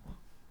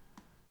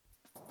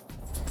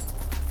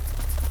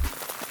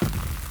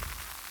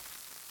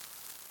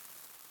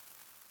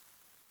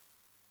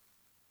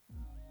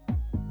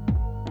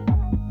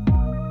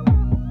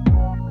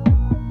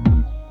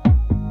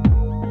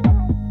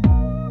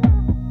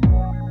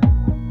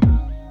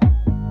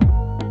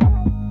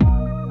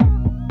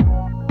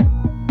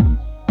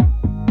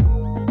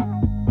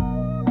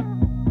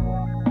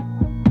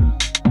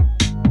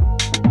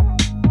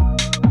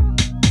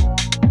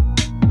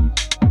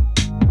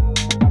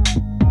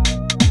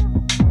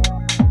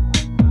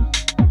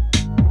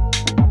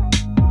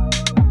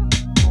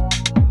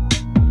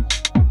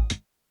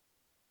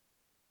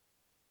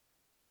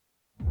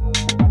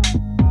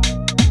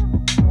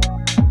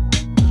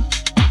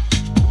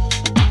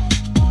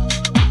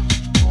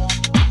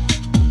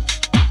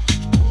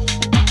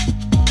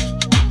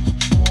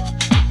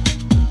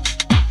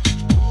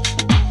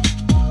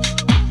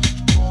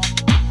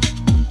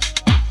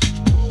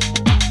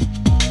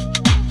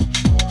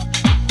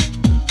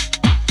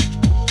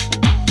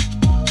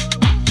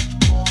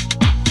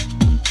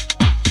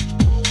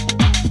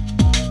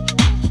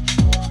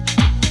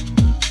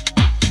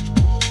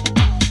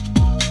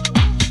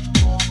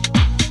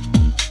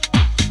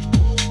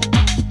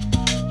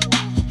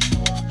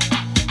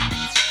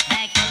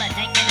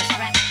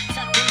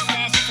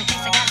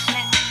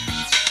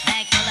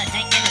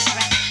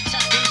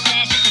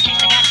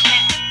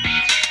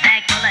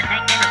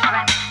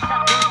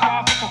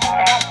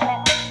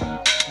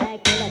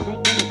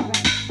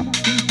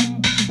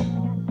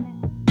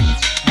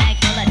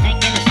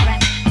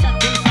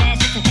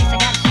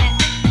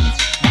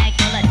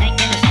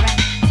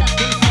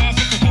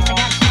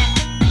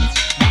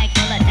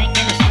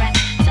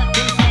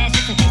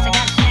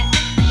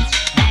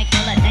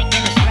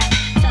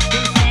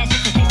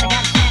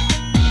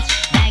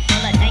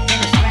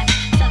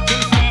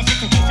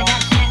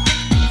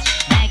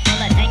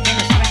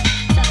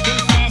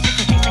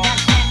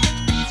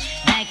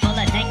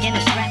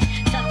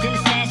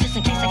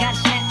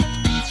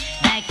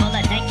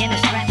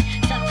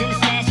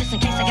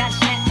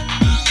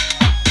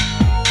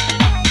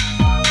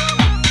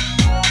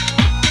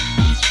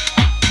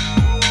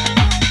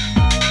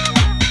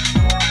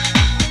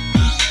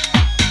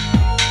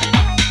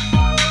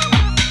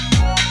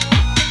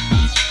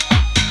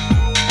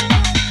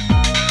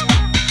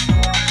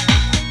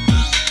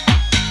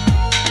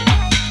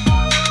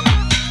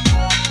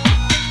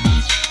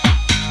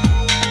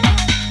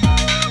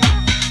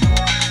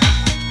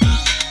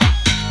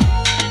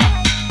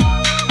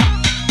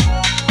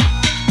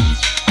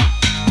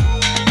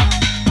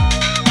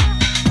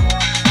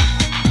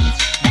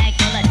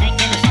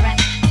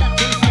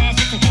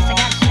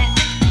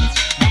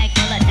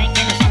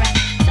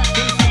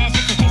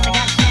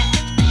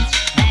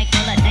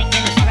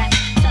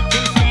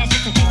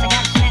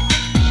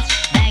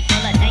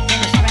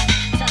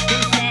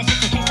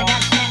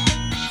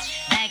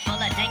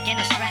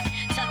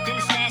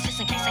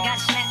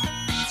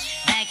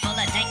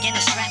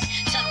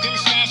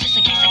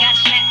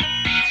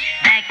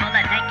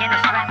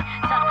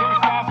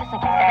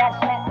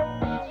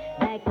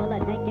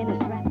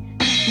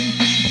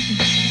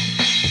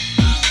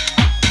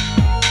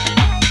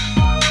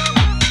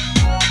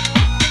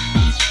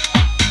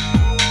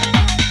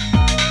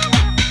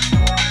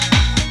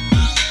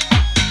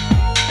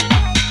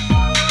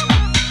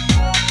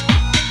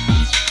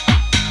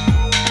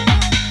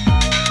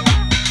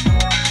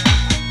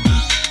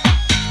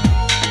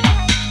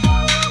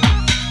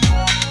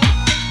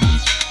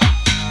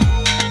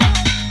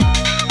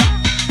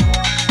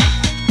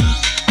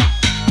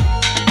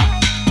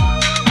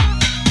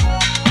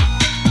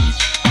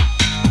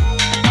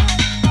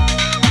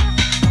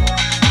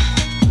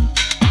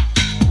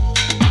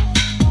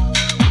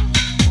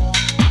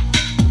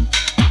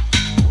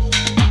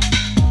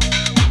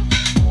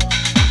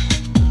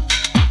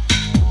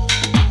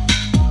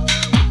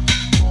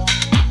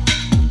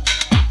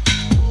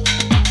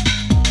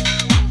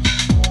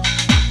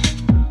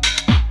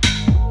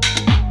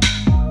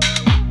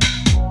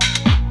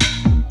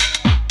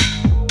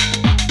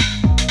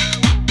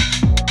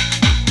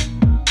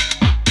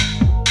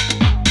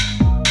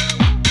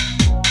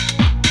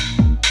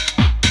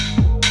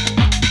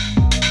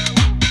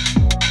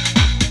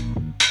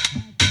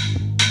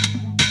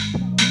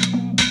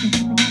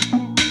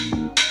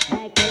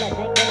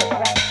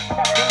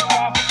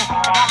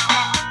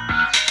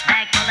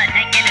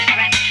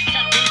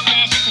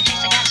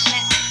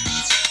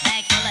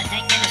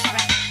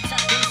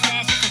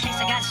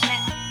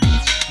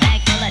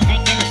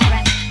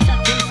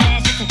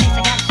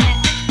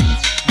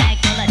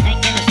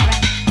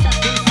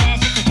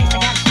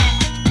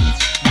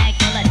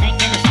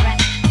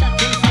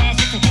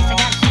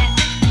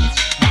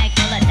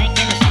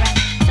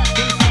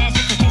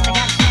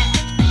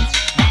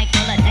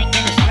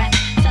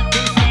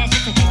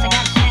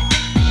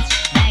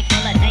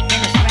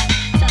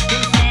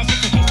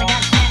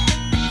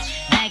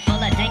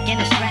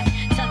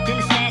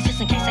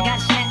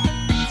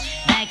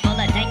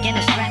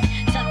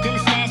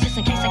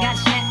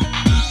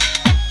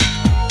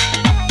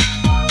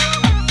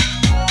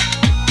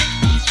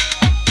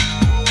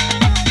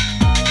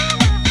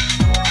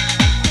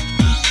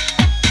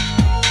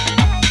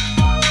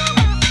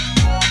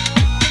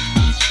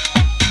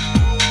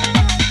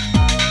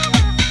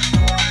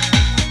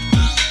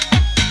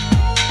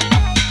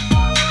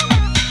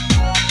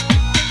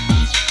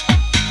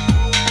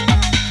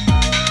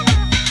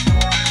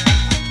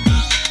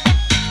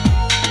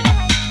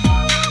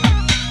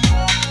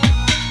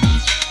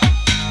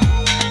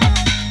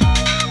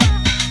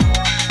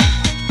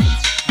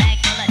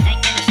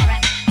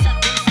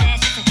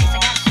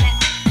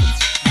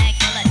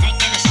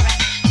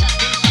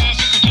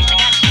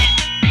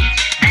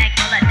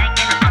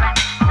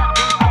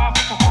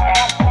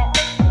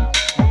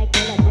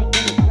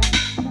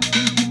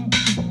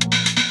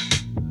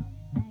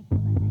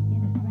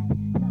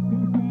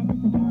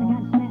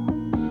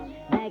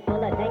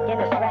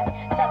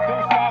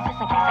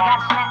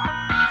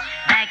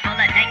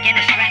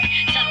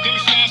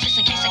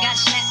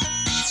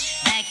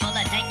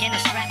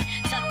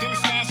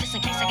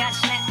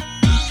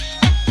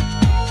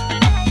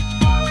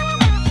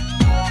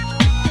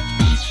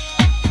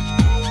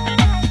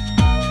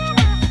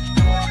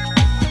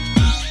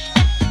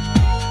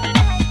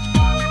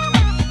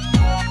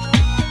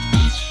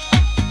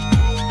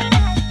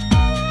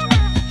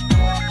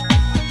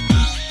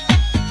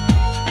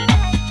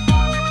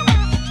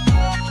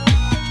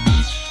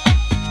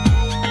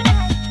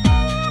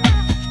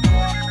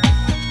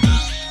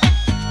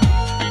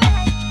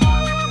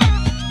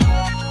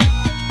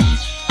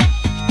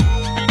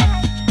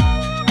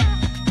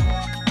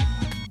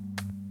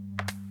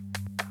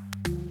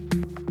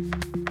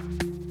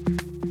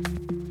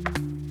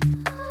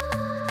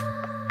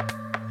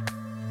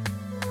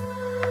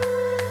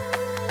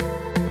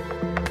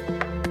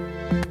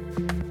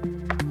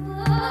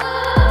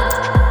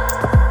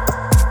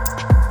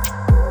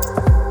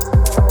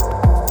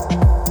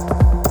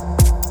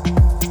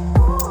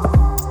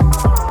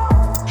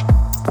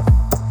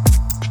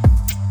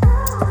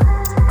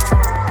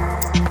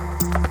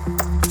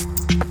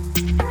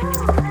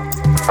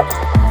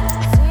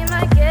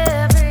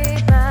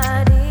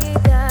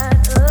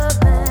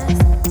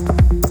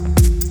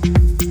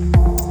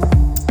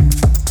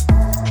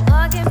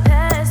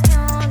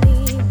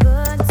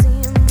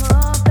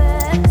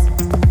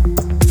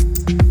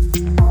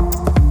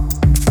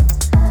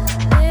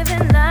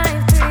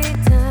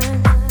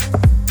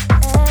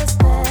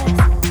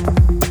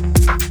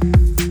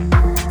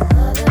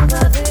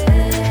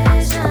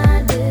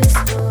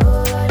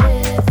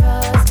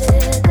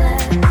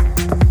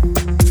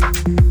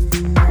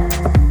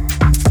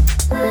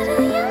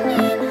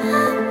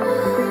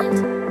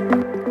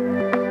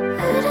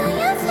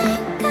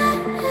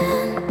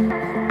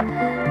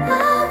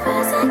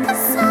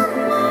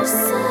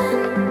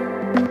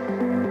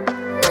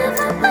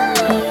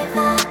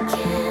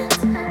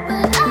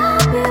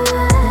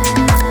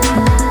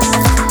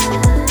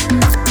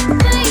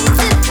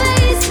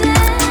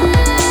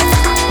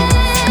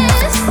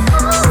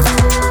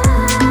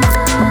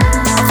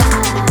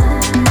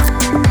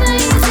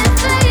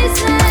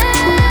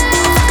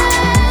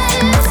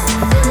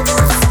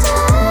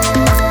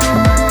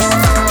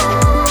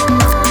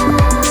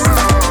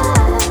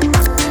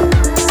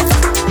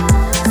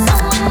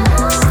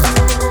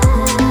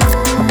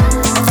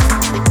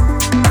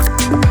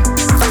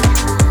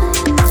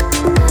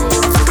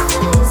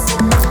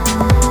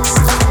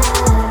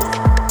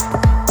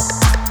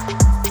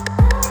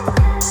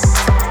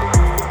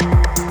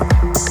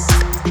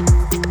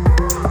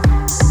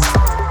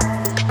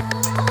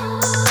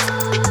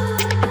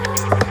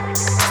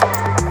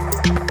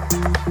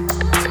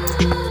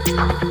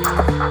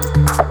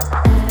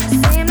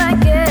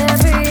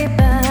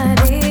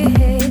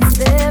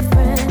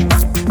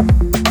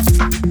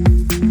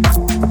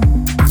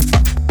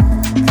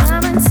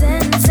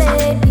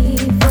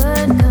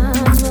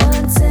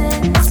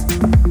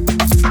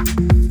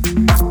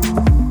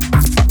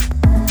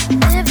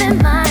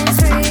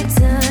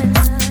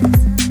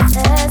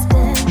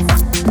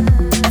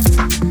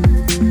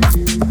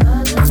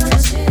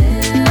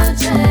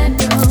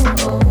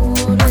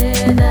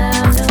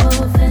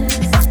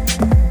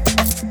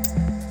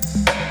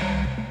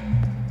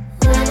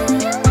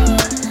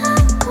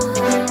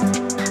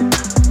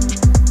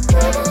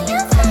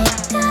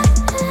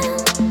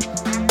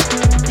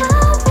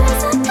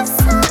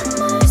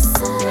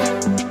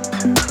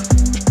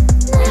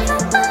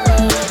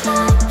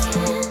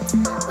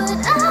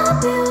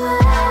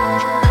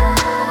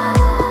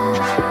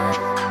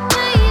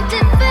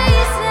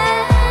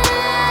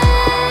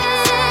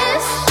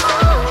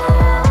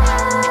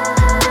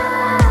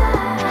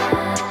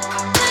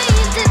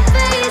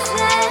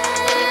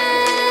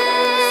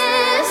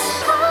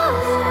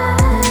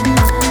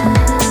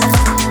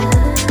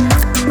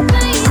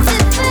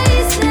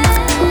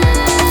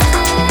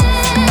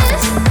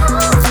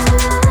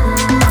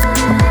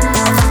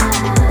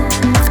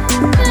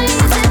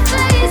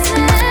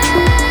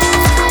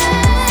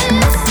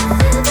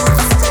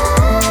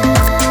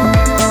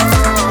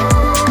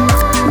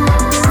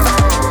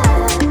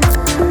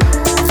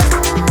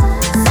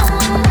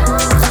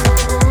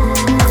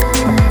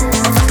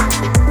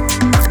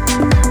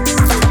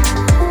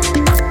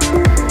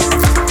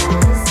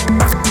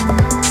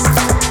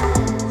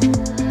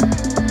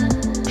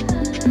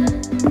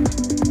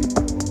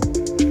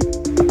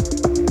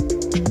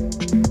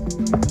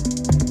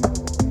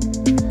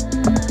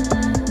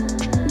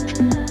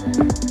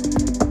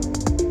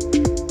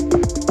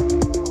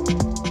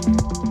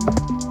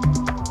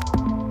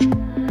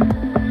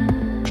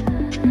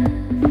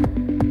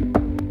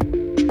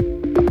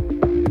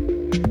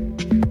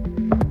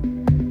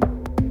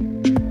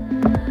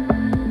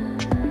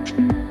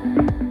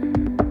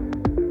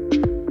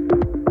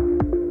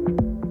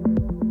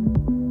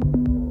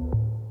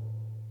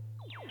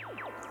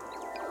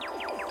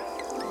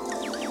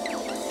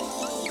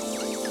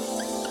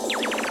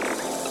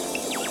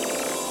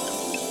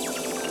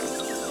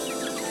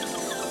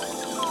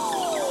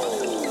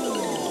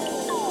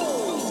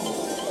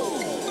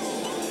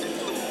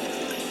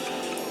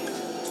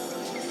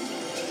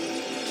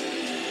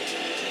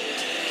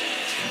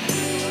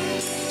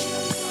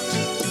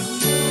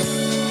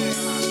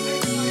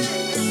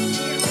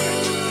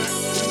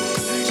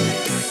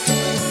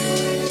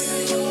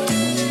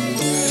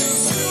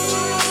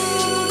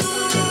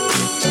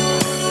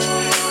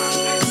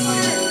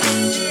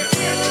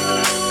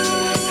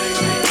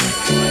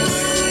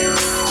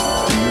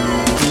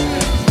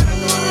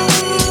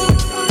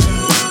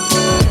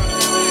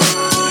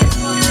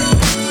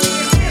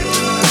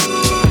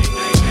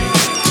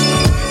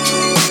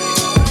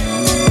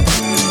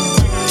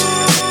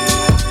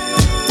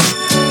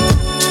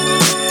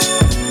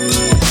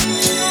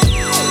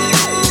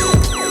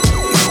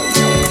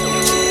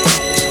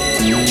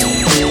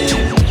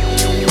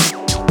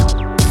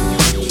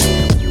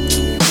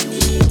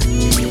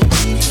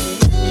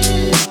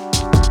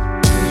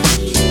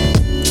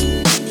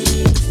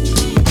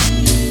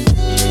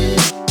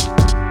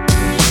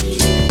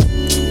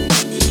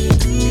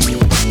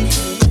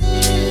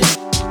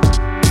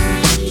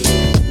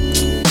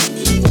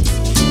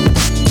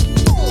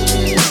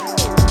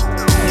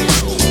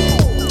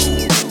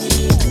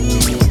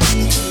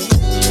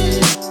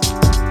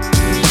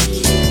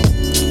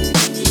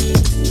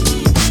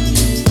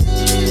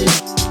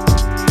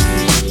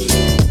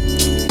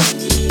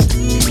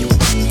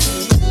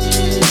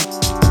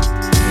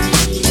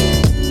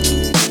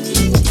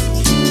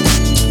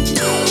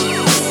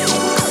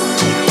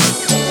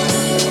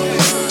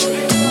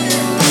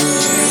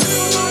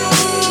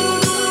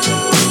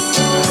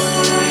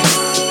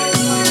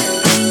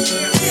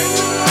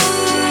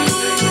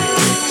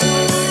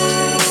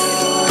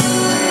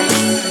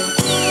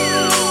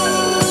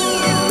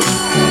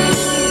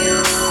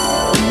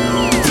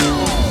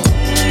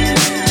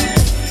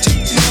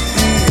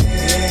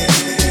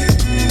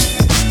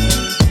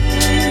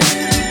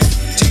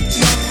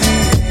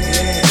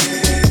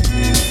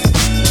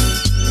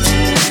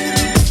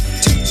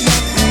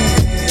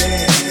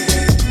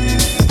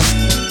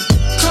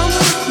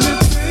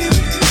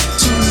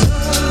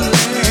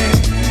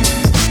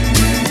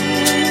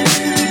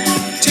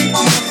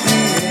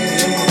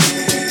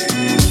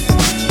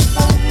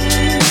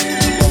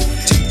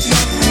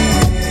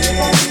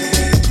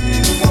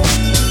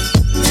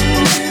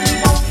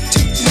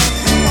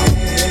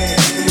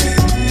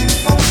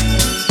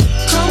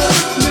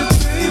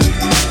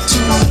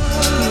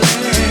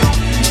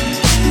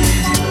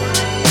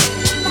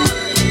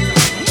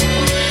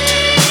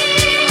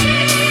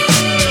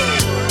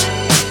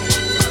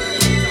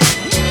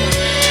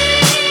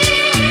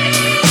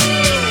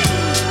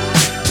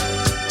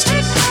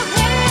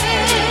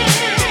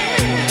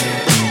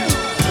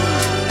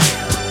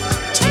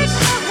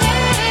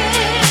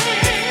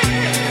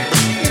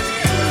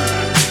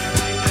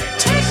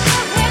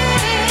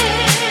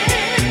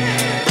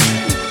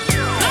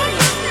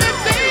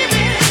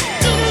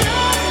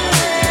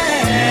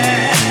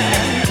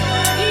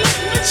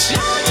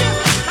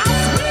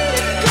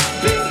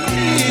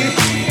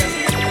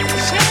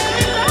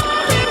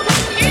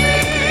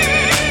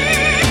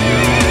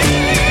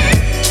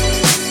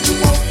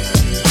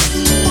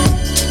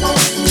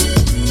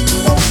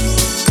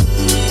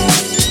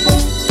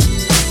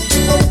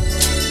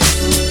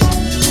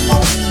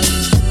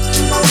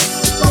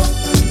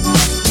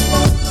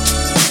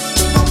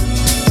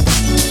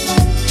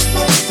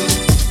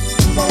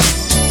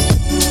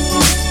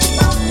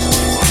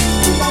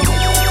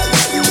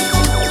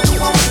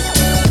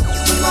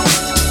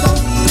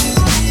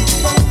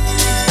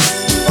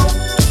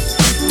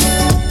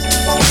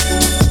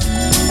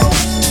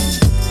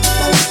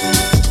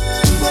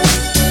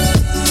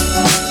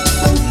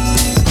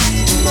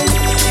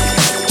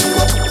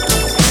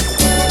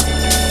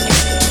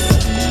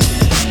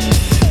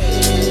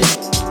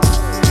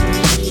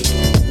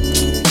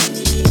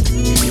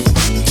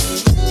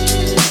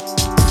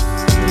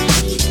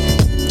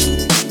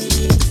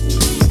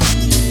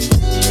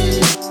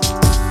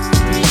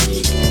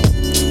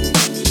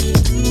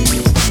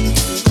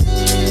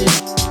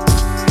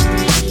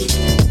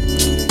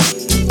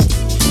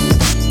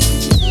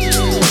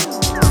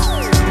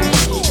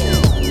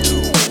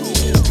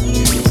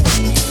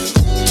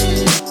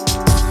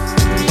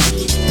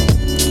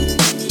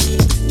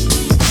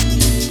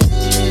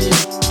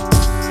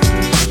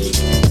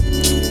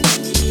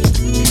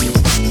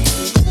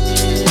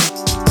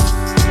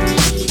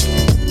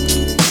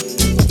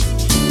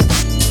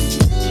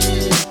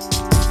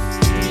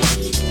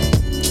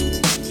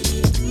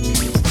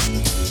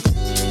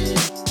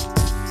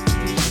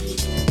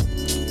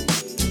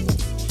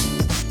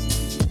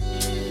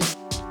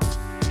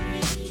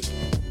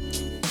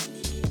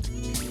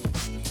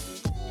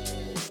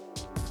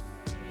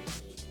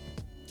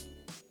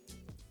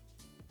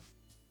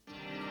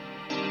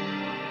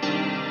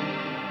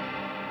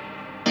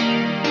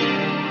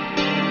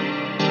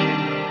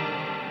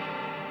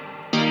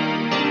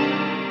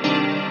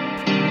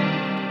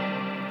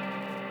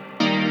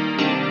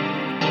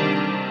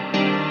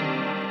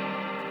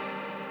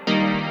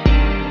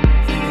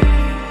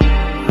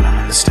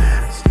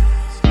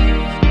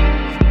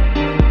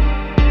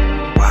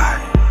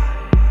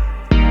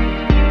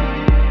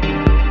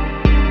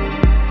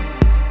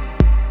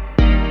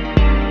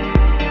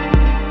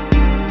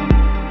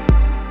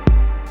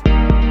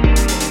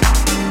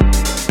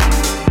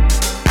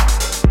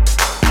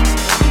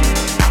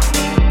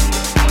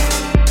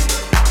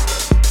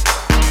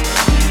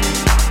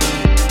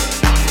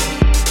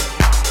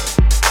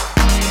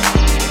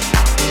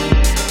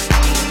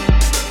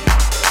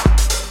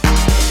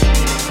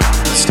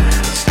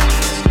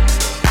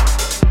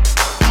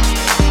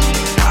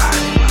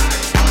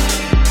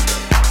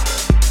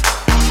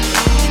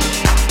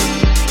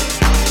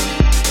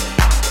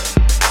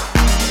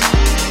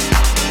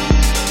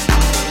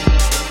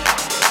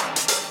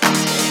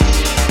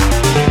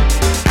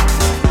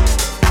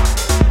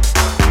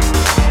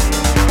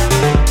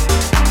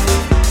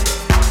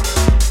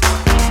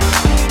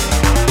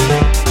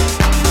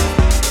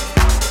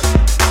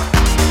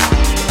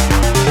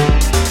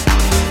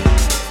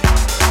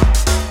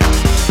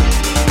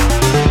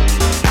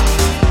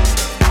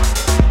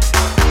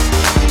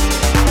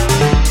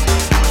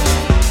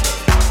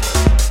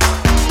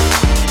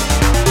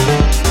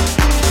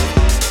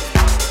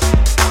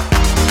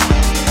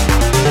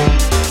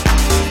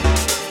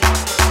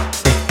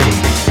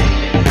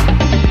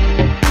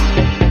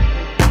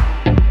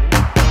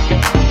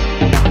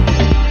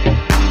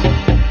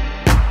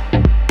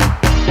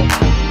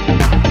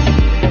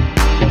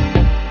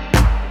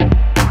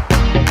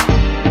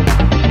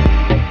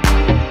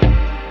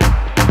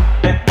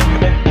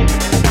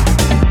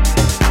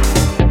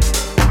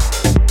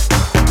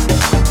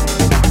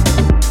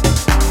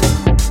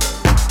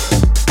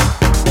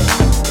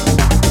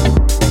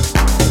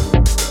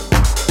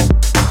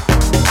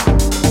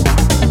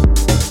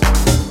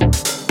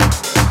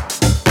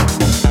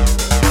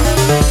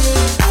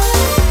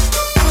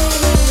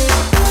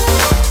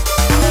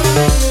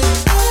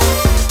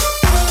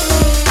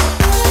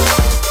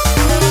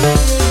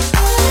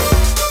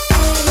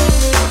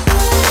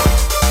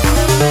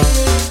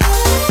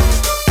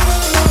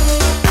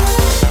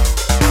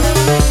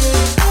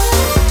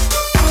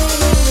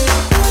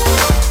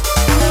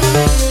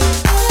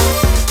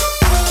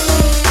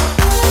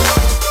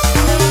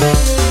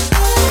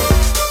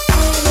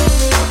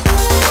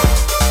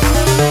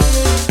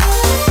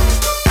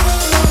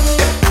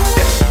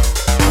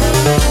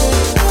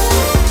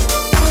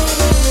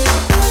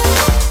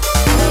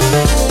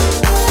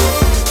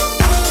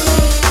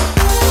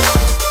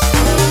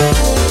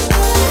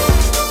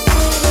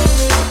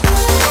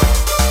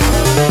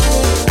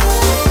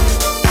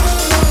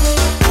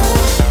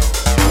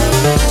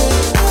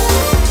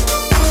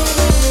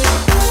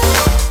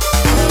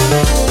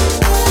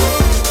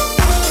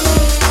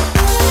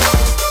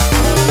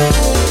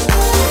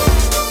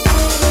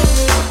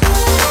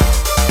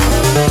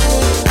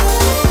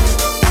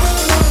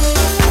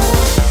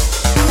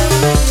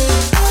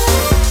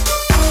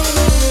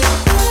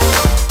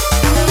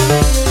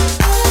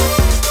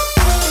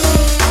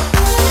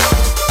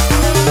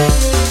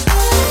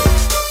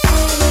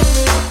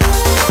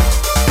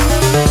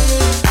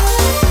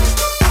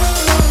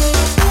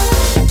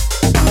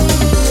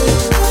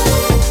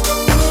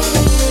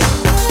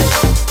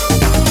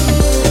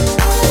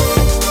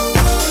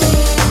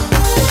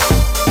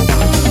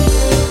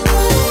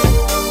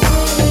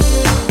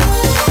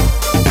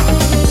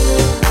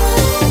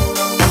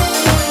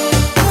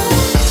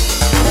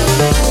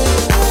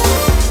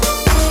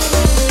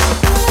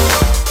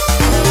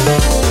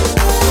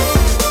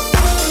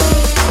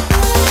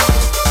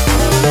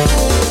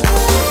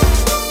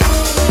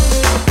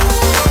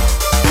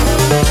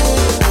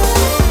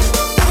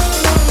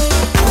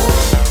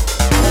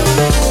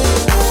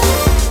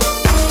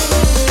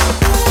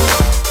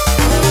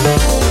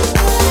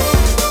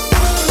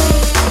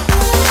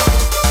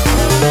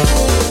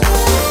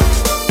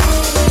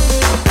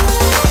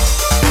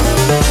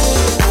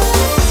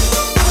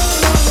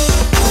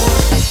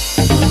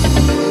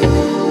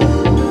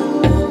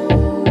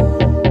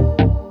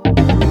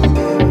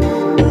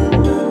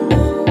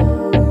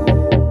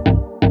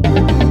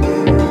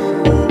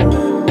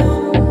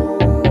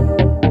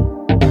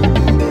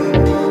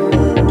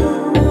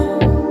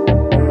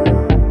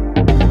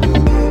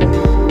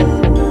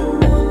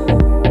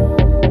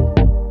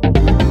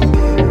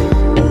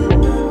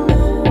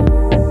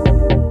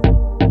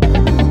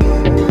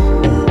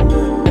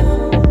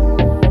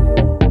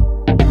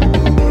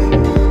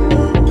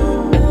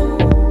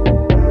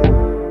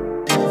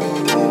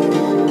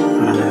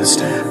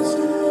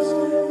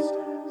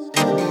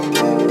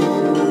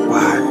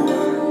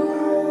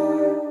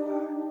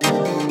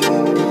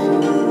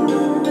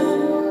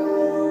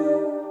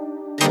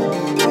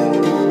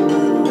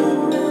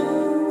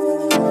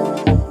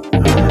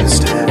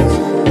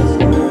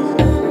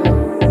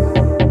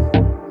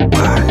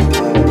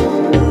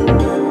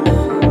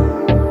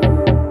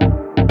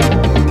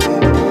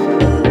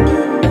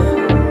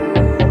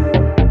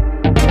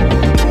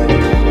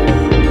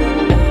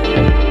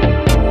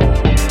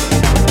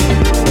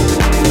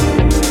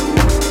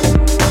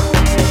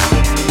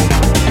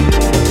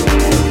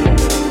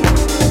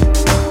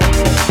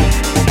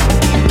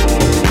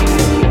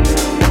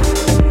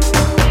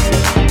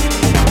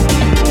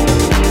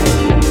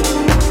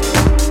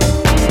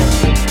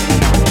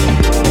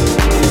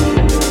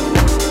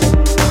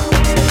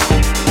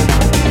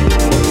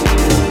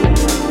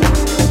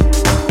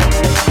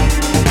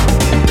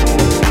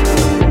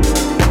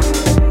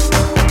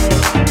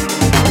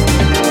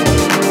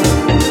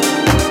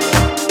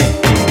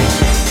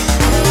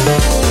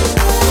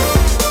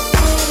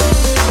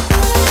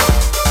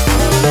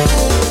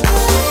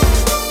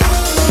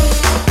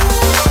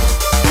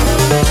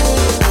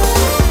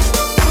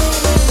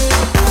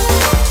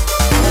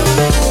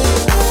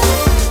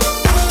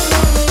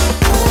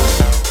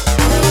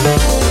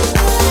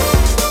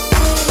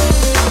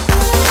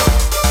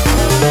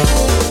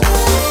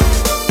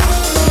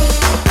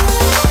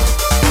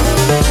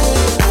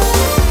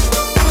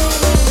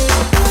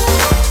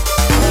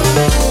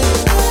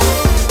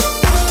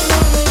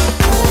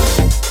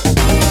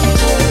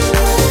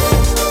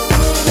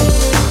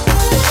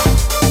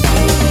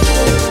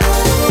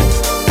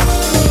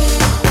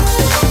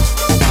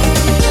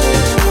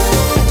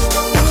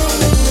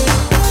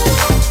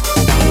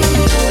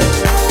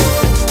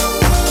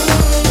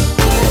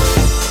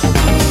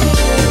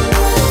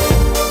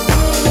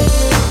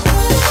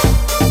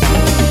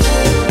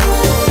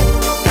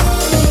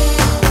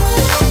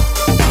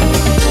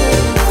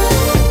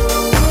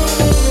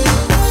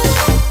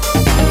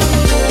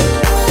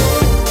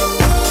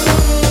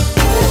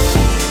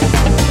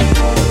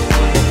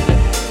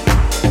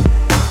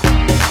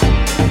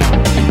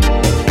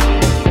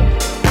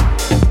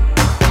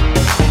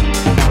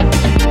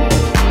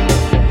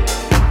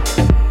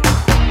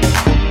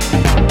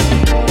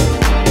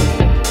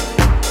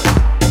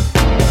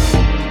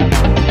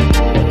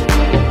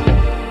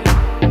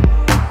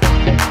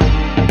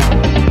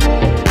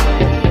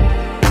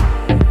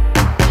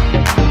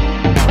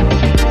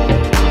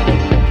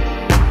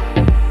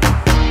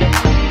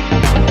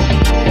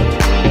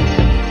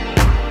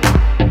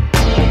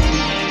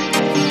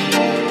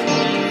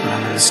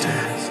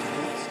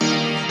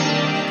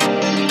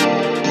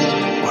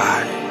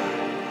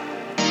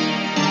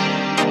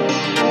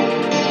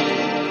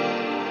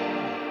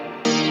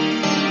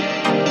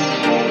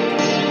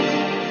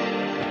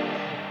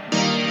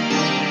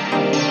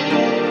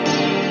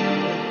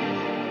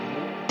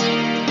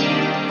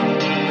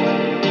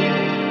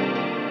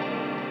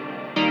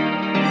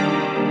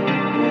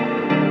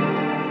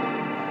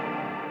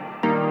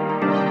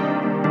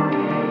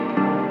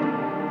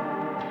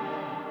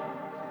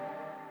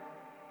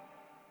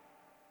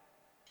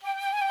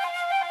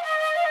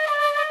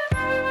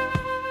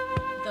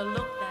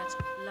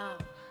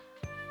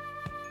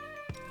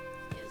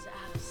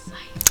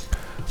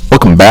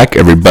 Welcome back,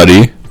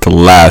 everybody, to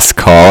Last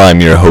Call. I'm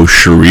your host,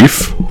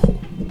 Sharif.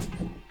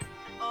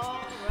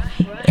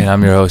 And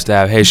I'm your host,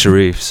 Ab. Hey,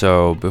 Sharif.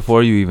 So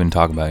before you even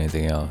talk about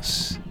anything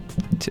else,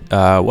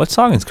 what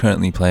song is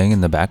currently playing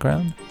in the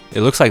background?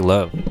 It looks like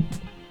Love.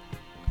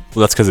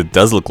 Well, that's because it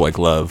does look like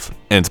Love,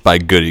 and it's by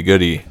Goody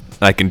Goody.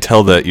 And I can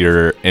tell that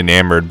you're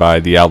enamored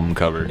by the album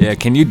cover. Yeah,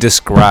 can you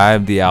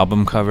describe the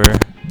album cover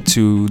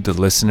to the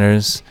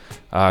listeners?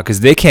 Because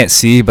they can't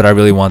see, but I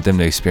really want them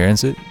to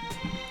experience it.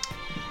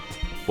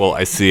 Well,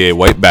 I see a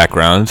white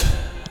background,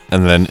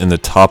 and then in the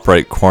top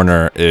right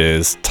corner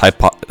is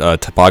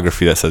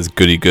typography that says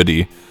Goody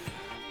Goody.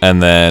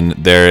 And then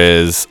there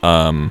is,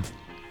 I don't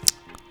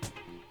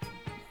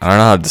know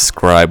how to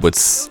describe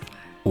what's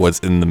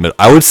in the middle.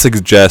 I would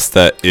suggest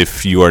that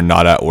if you are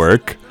not at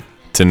work,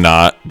 to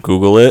not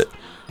Google it.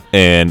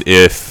 And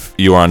if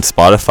you are on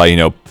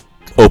Spotify,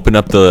 open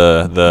up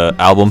the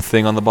album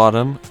thing on the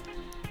bottom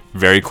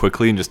very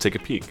quickly and just take a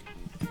peek.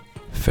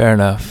 Fair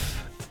enough.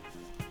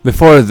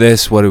 Before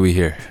this, what do we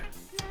hear?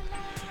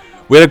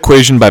 We had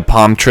Equation by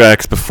Palm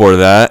Tracks before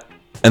that.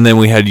 And then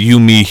we had You,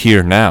 Me,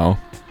 Here, Now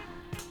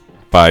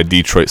by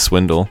Detroit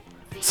Swindle.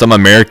 Some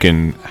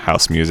American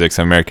house music,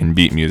 some American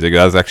beat music.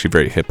 That was actually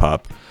very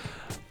hip-hop.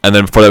 And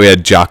then before that, we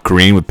had Jock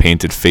Green with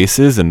Painted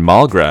Faces and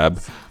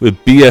Malgrab with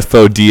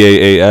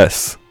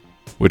BFODAAS,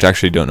 which I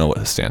actually don't know what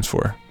it stands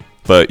for.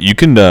 But you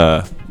can...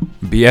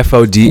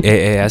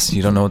 BFODAAS,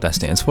 you don't know what that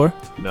stands for?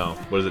 No.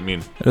 What does it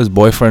mean? It was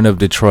Boyfriend of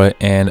Detroit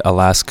and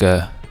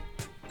Alaska,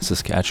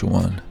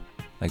 Saskatchewan.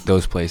 Like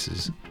those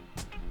places.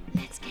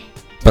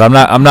 But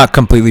I'm not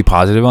completely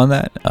positive on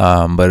that.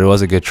 But it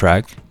was a good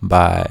track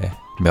by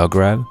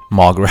Malgrab.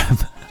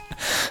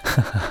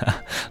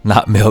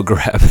 Not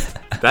Malgrab.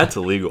 That's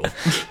illegal.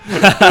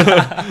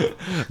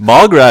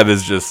 Malgrab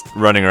is just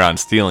running around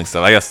stealing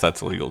stuff. I guess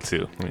that's illegal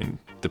too. I mean,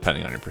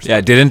 depending on your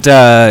perspective.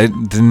 Yeah,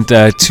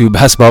 didn't two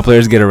basketball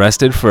players get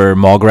arrested for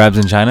mall grabs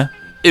in China?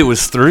 It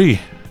was 3.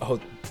 Oh,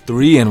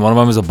 3, and one of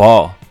them is a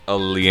ball. A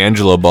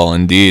LiAngelo ball,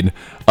 indeed.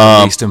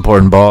 Least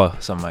important ball,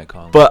 some might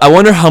call it. But I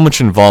wonder how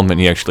much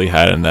involvement he actually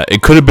had in that.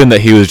 It could have been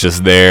that he was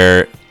just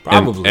there,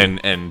 Probably.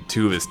 and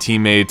 2 of his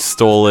teammates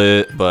stole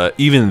it. But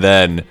even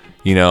then,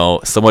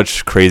 so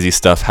much crazy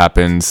stuff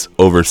happens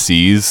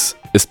overseas,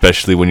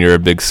 especially when you're a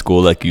big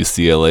school like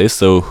UCLA.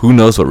 So who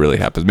knows what really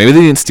happens? Maybe they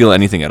didn't steal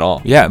anything at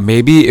all. Yeah,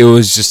 maybe it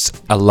was just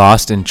a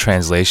lost in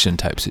translation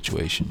type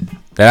situation.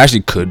 That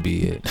actually could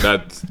be it.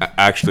 That's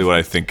actually what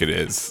I think it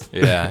is.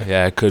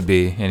 Yeah, it could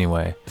be.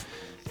 Anyway,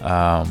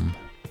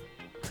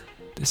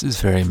 this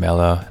is very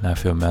mellow, and I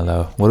feel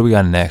mellow. What do we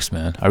got next,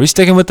 man? Are we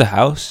sticking with the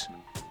house?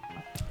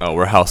 Oh,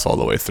 we're house all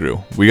the way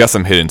through. We got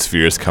some Hidden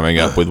Spheres coming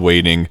up with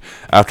Waiting.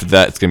 After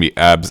that, it's going to be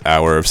Ab's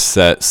Hour of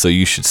Set, so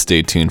you should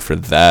stay tuned for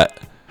that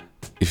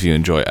if you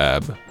enjoy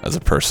Ab as a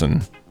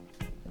person.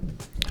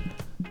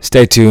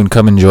 Stay tuned.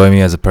 Come enjoy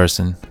me as a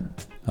person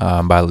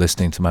by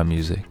listening to my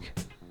music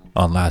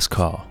on Last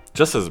Call.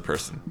 Just as a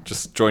person.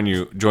 Just join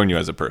you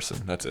as a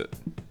person. That's it.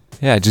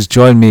 Yeah, just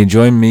join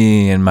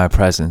me in my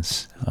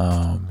presence,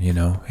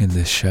 in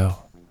this show.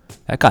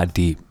 That got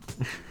deep.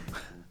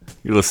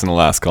 You listen to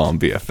Last Call on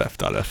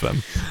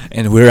BFF.FM.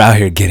 And we're out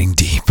here getting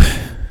deep.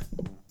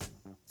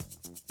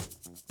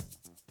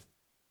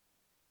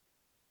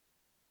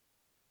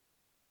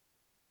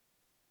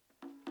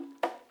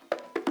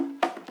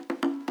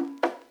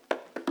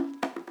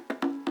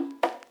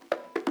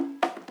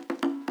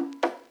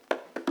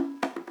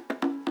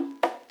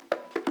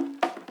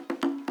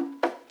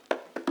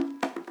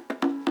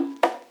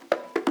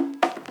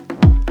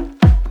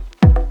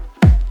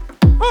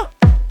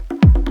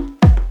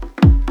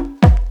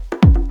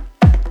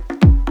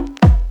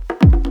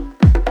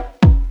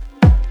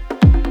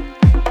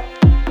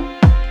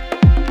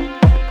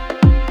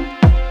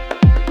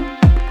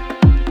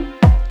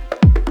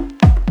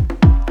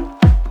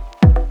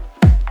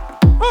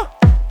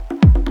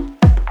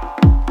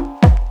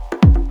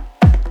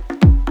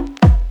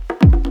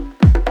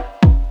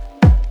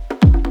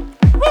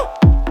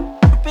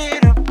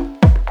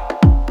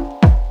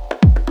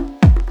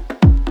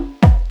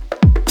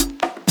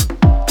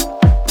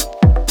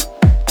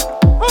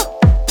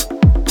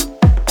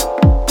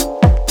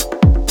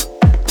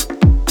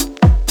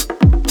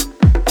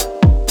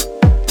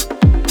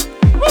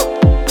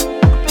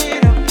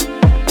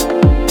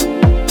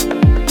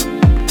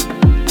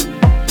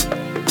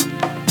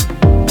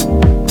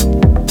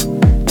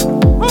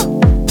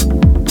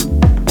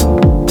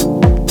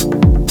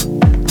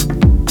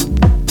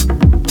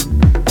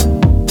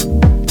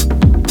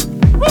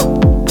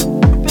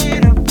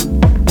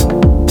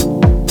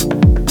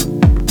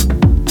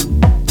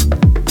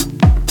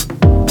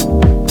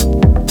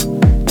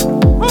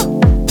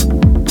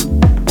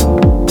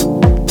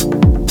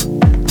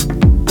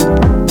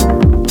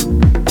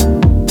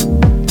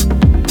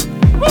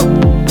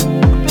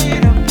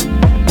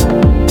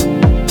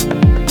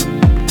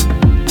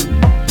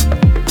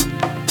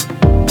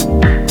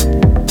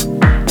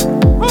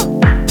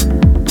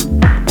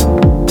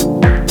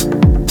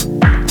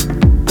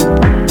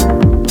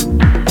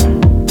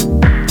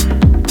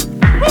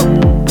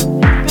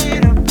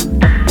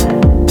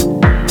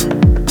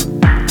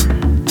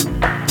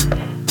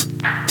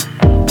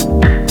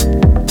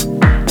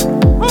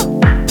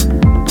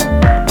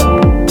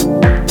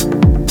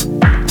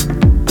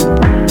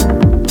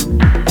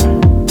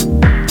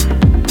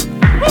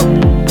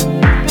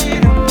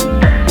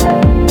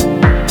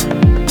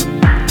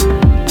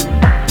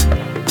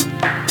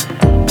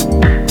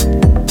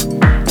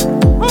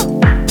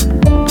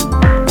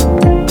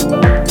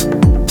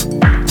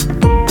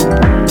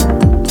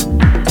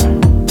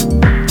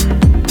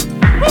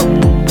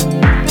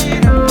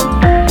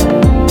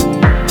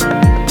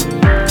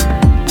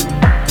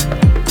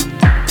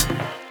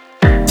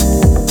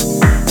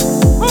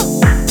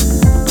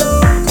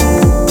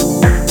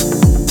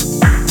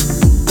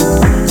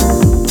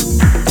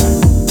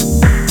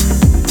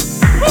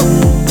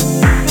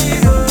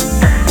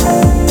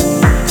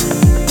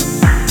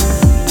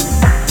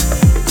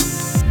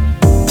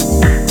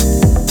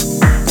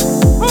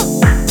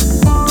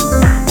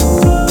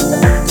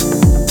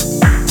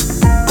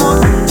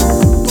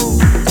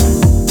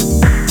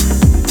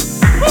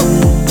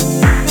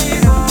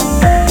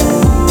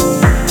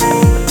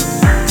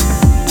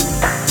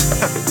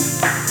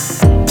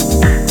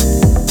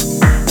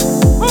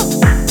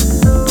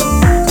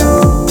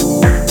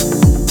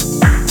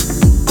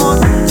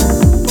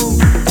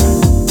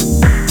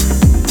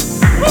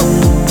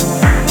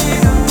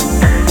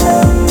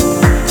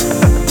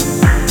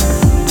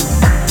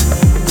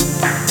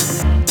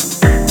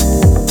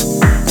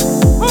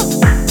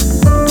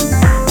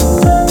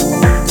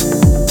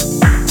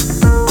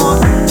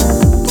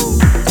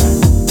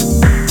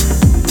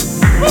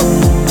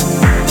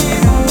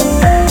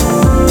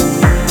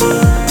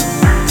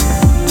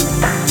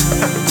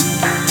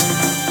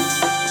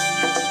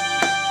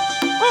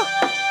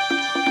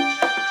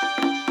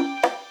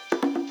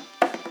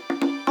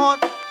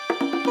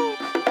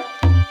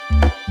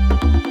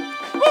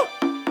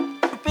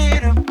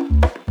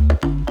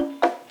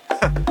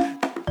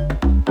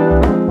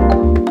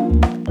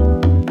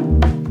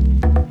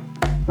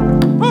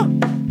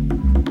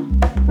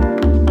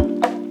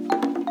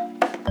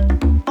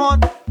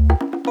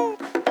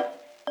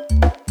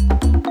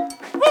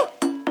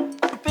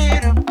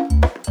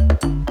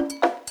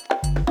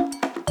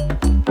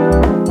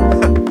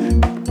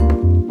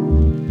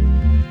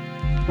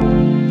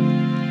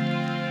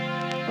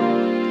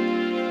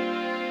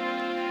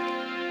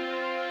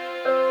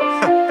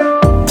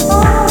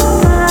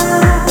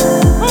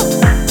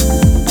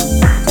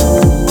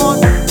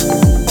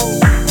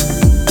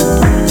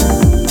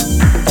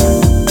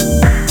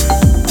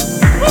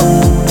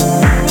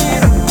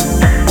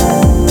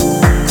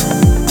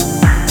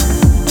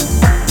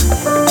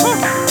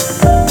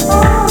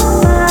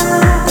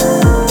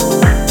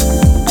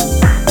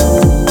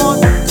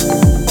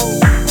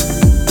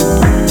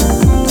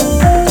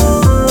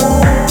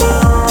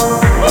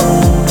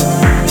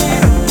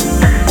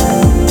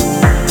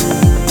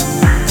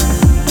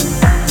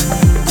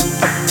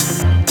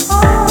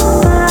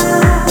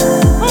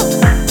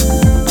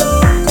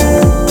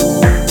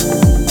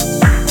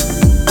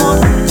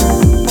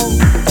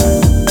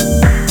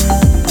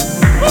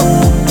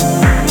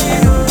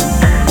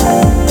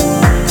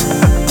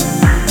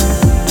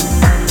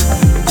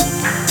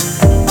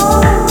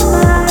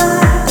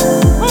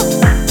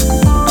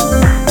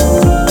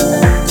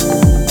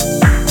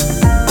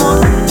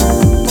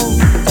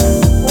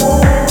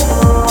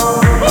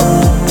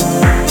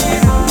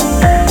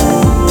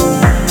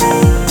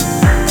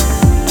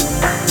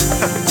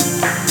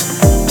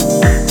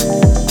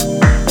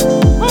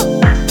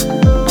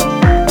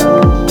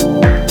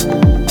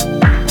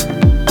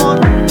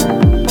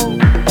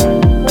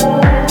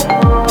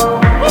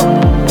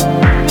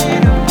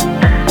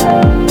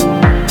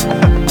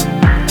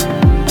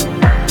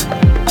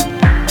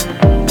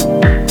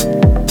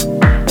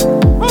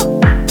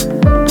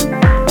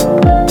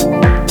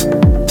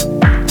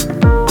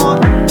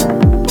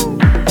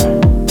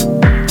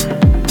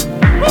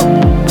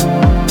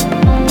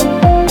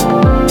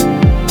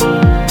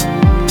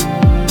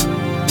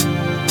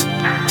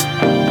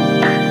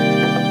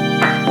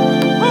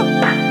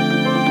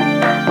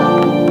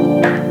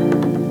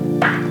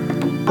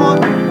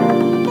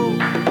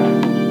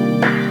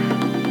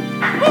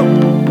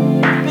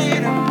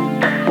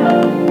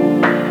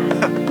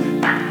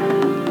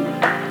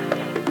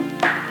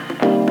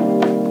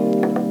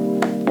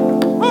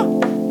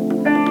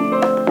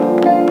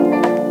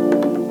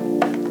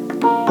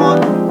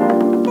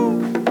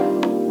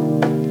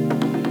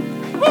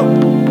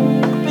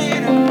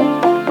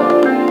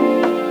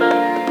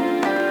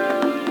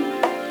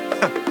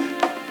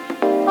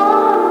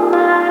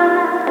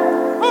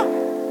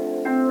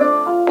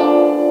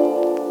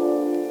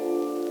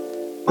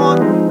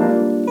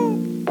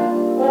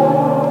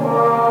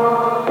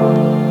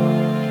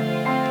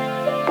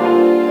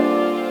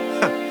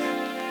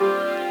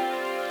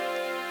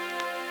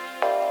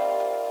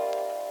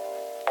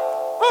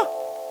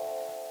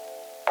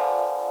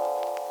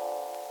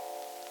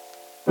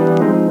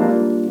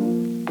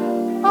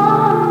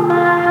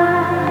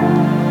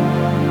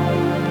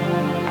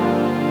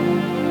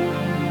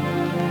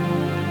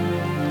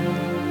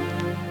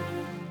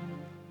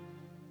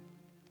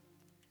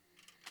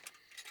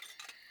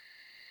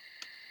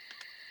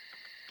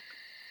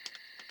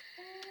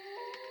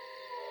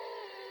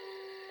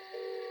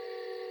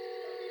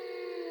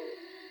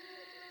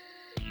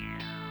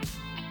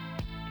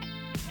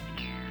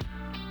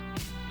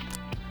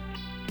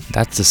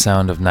 That's the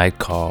sound of Night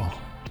Call.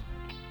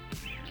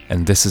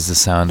 And this is the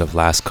sound of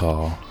Last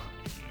Call,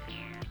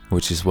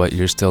 which is what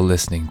you're still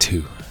listening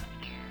to.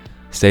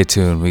 Stay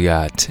tuned. We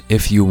got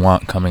If You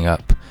Want coming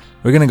up.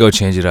 We're going to go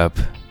change it up.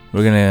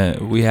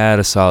 We had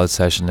a solid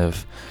session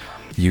of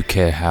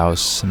UK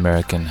house,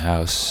 American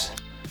house,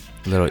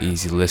 a little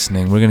easy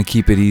listening. We're going to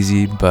keep it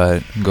easy,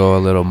 but go a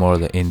little more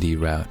the indie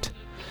route.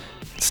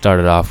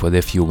 Started off with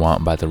If You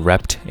Want by the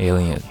Rept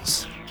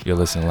Aliens. You're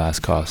listening to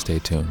Last Call. Stay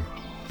tuned.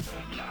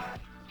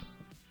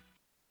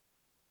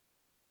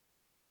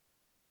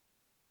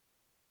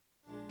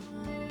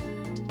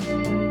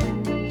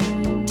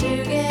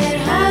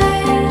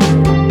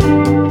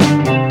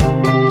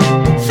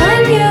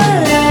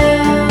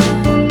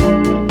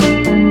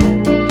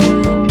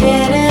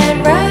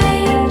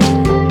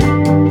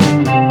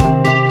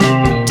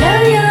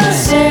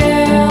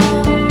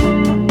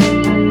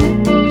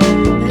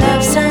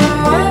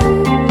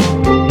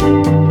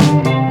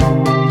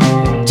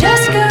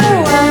 Just go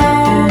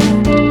out.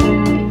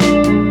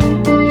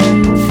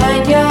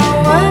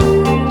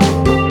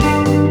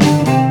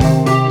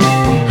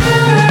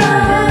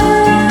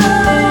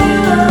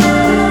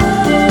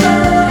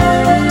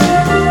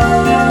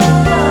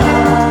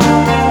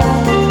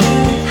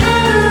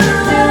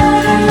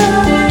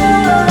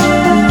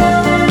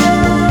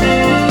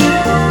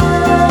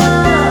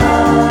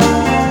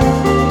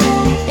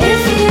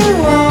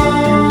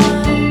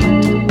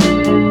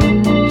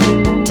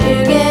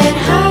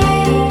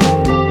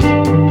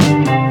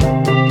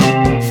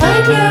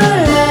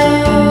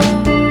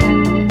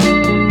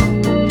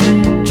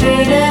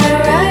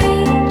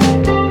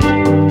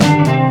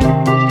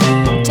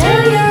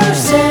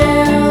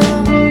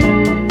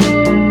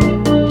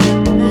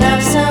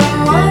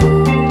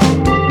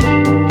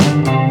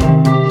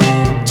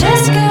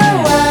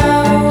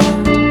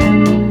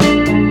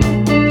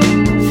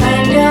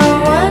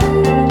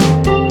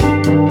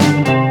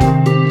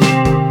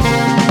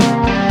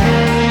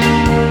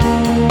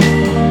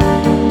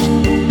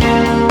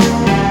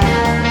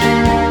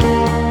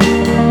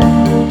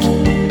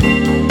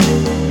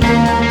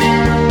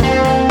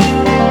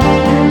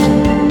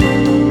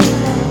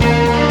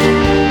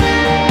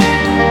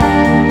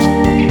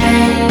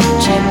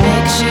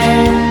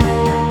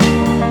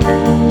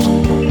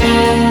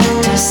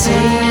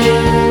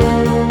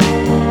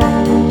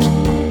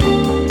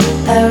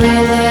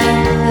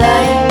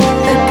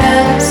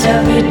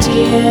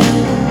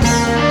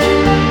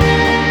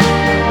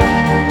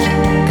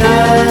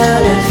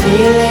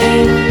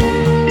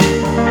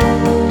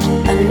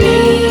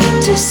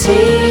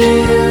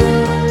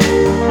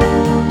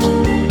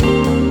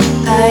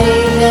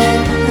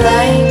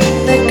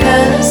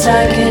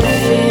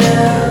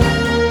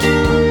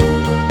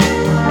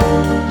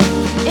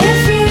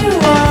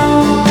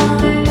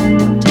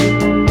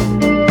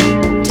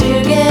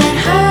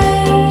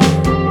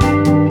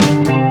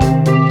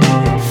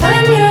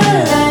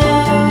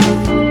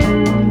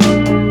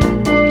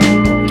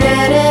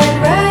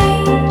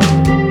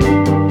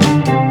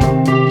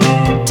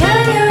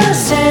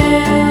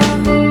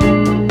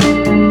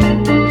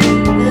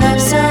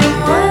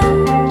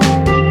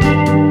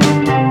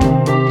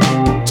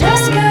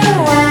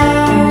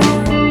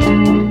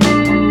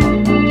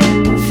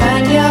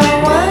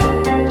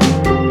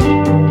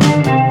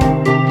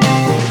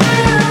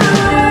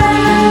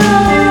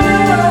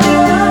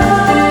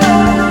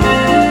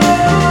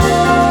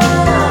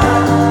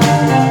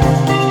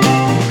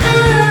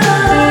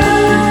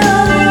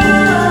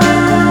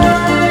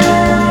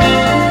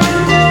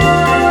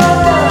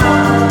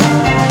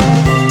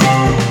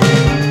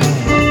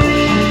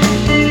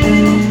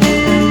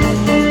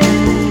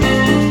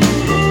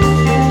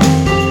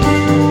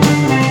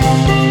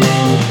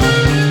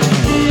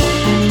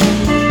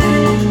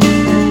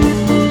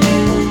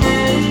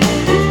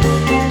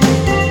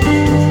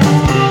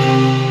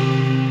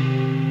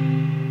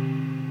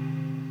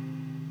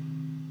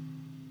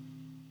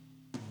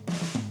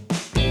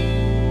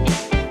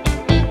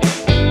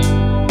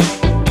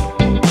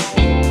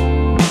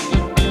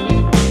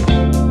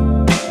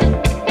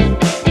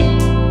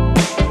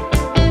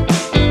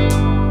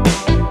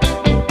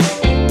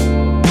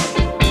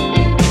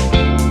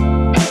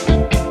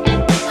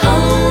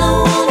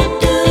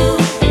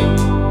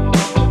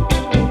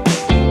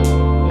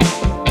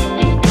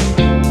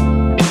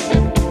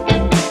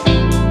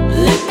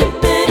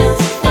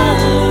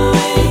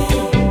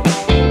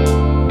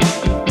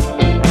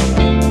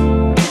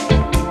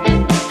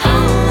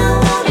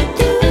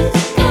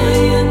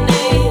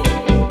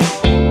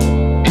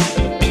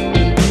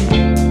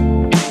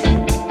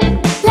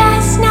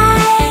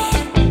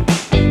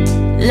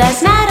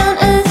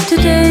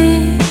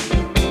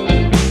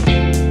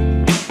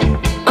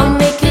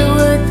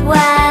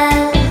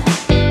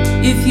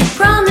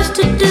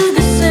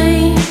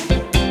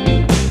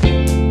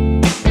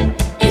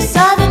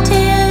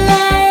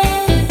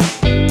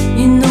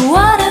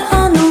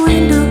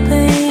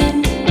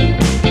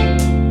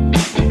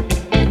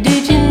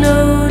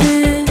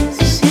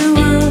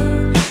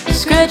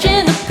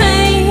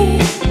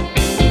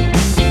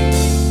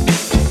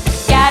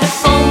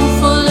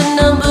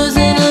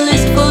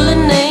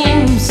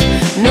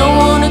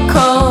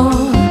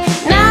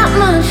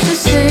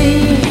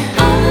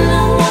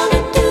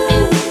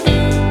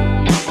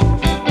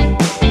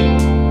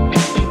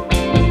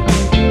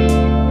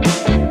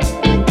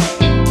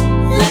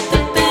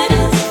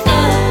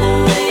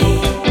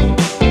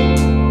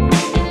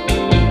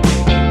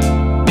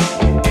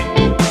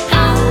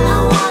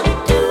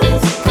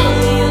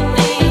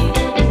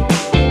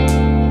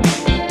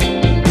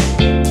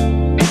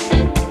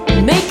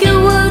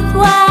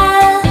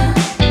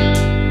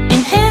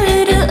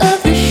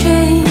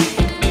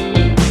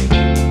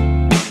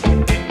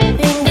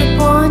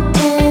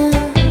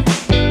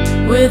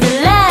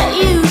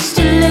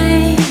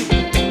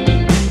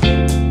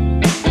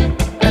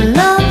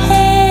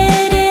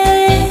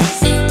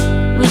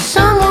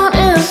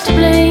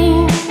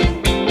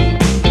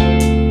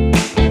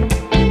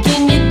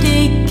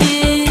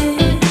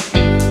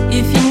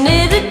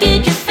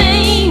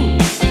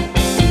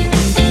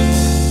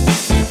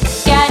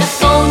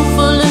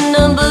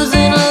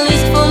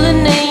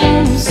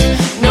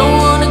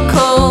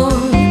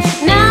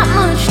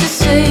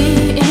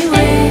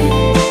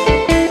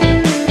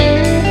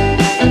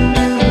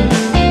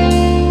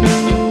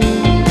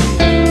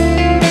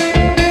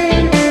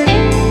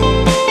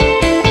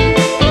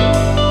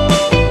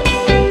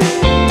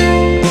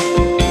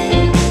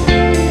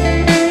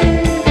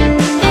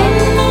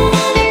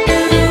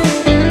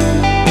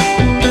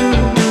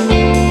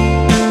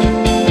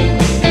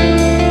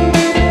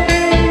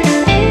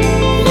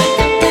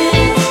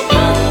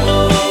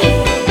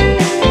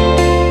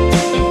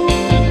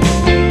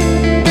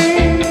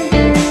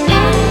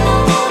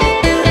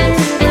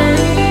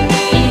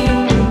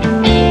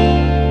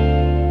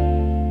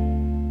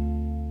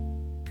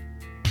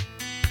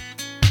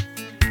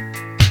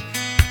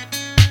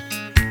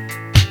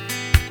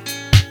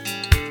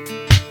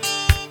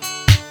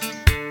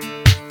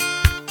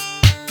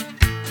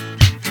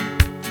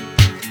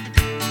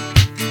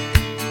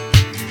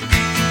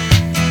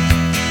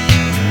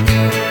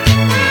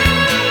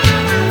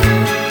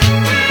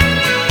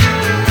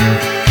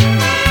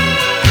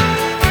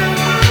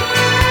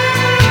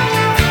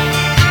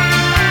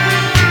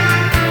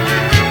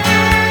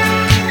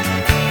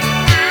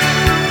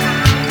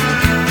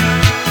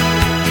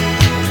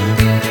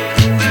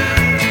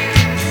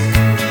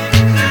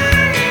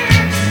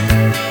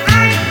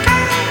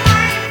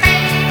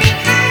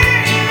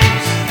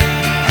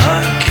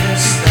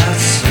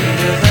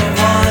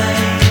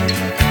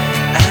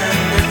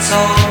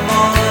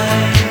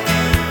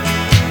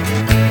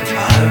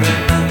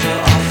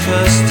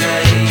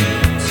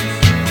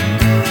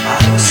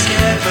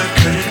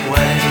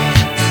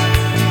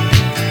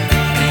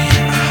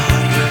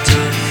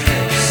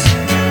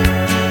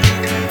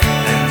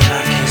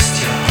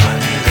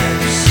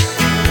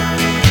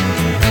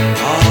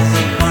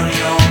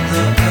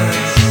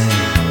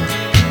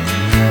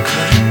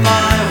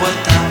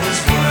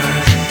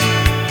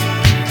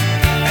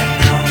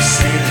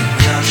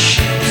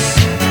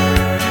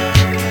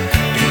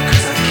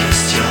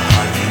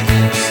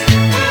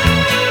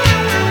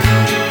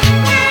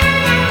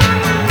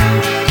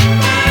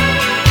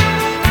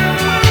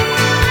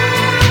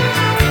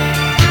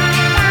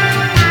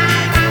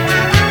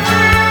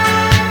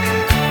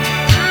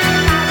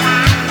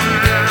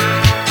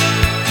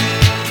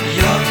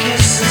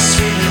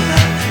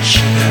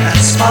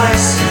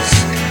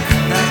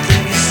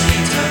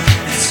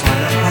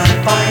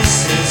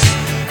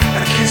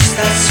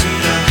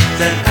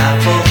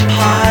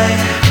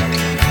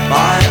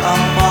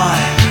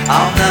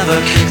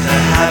 never kick the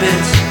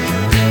habit.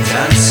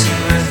 Dancing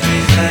with me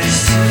face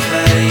to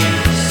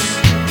face.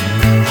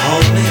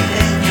 Hold me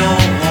in your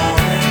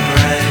warm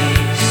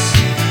embrace.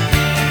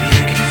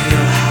 You can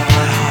feel how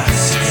my heart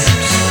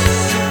skips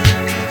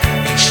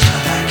each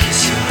time I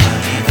kiss your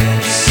honey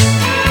lips.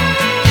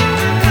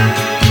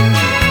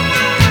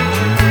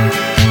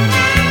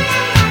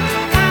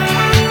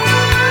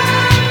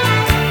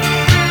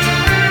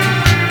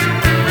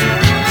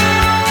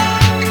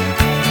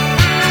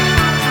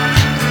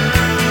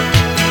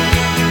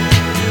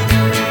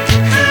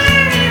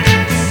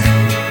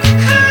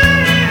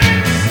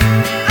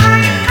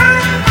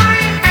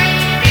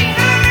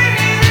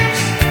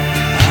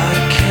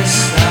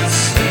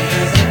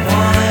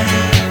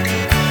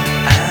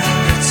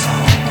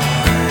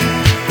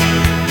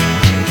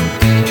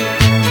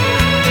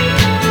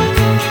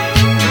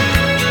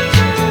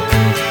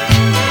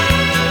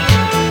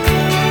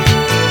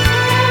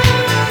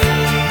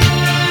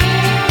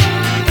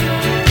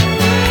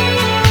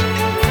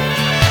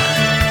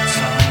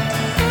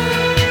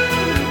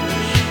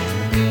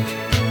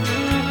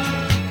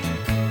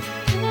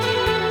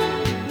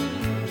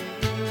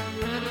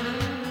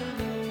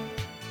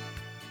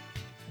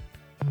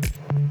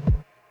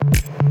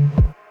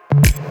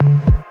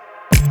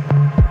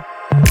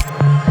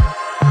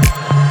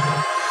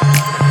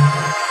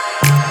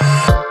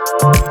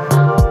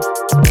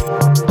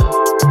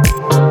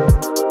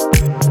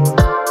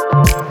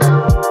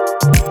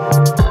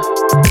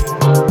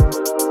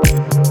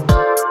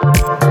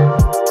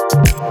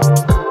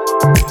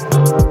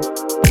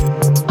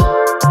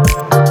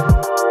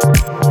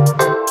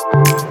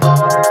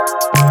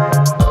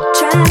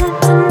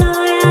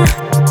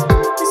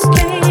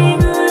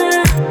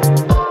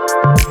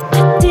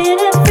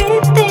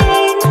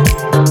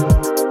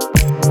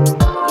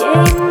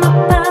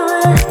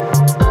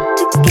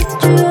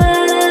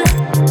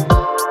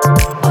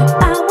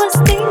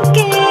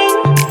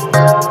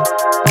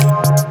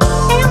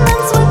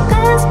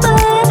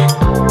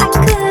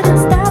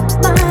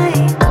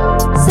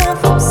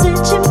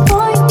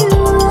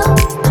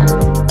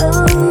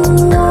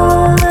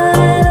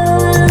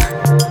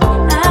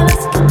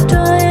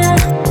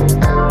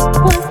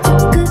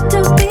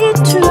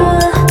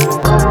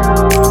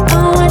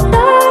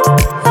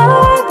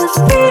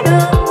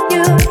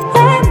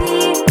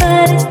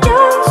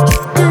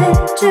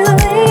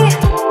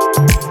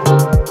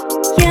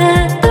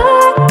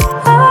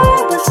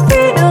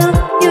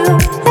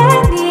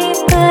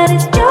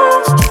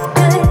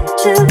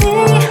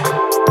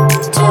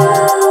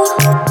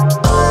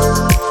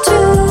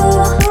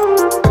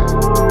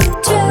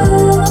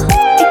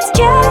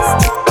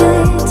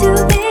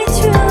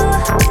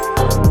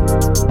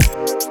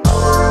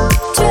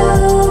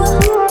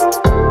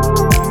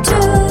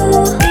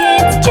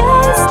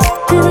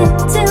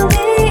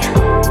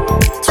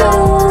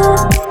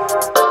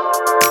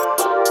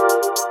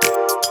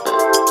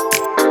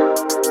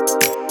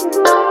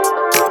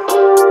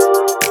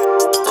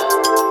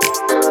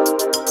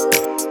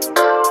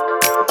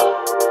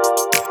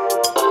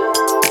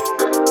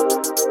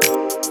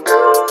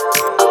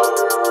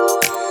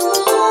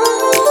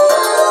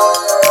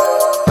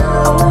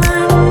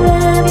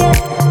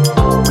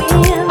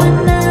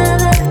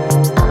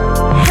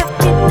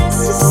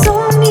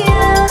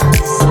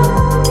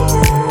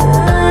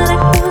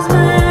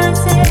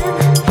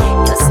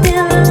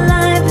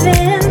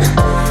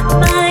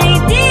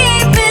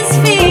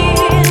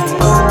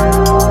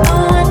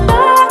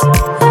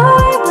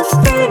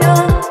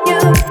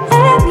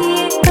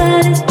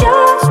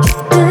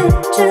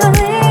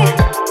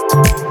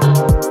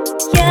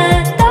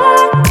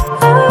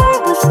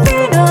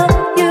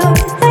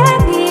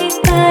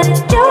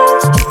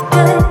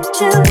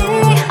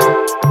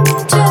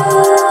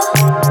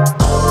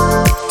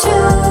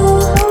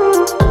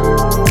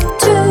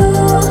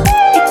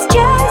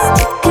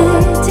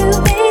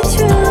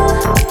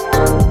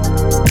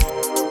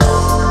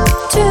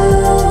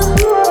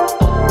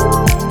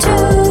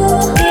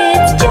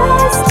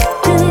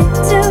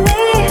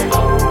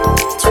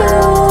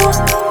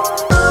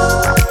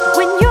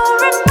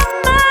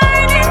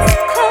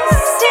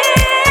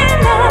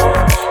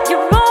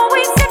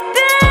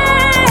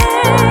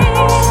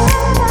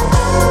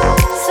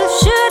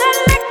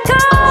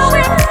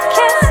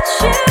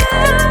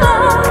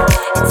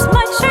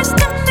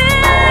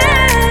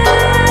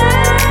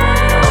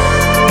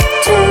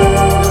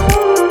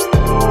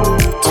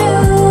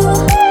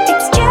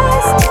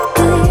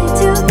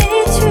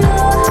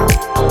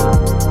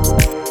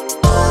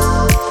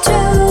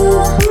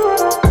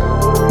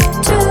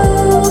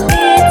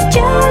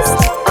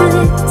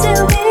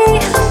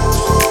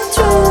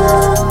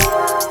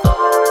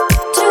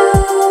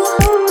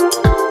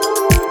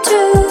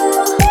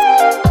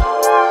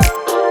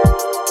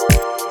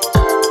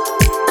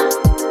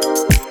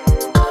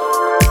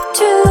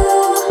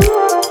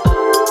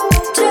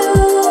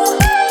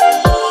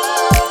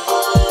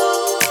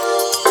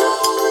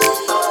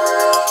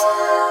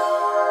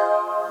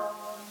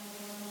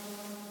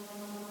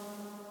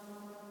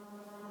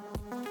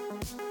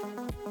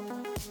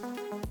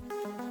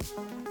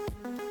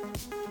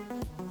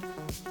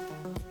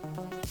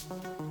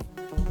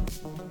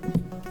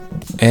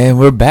 And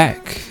we're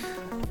back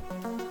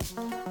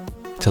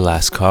to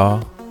Last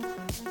Call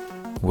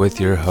with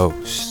your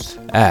host,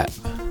 Ab.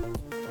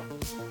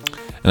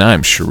 And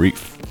I'm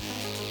Sharif.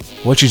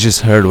 What you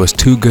just heard was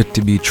Too Good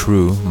to Be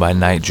True by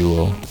Night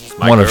Jewel.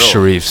 my One of girl.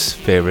 Sharif's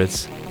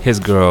favorites. His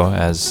girl,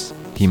 as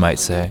he might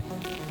say.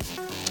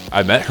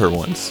 I met her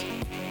once.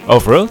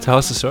 Oh, for real? Tell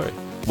us the story.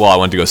 Well, I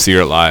went to go see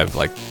her live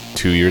like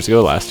 2 years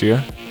ago, last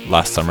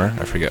summer.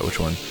 I forget which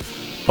one.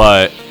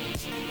 But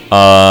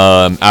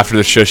after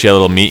the show, she had a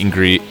little meet and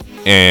greet,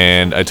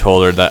 and I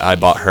told her that I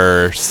bought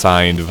her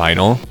signed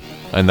vinyl,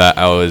 and that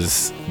I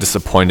was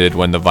disappointed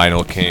when the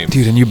vinyl came.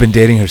 Dude, and you've been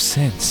dating her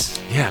since.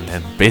 Yeah,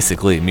 man.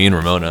 Basically, me and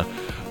Ramona.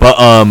 But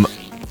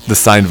the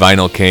signed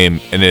vinyl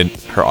came, and then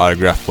her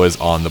autograph was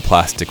on the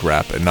plastic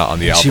wrap and not on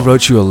the album. She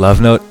wrote you a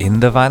love note in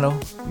the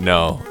vinyl?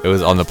 No, it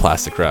was on the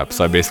plastic wrap.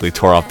 So I basically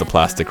tore off the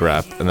plastic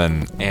wrap, and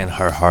then And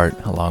her heart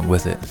along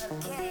with it.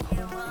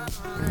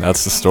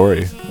 that's the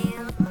story.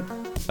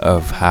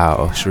 Of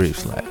how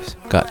Sharif's life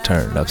got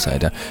turned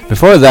upside down.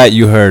 Before that,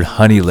 you heard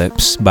Honey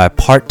Lips by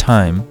Part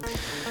Time.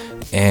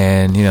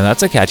 And, you know,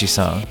 that's a catchy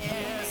song.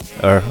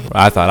 Or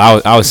I thought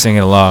I was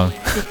singing along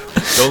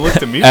Don't look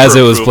to me as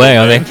it was playing.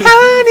 I was like,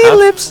 Honey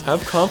Lips.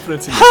 Have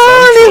confidence in your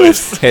Honey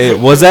Lips. Hey,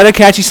 was that a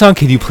catchy song?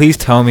 Can you please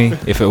tell me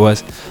if it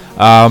was?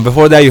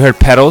 Before that, you heard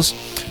Petals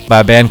by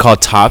a band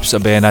called Tops,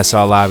 a band I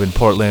saw live in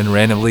Portland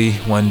randomly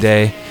one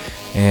day.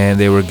 And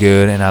they were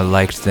good, and I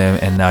liked them,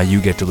 and now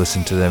you get to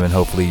listen to them, and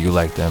hopefully you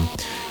like them.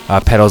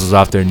 Petals is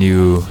off their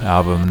new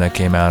album that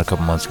came out a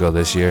couple months ago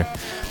this year.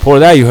 Before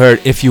that, you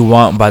heard If You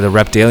Want by the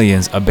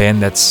Reptalians, a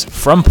band that's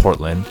from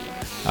Portland.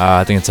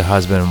 I think it's a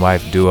husband and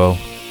wife duo,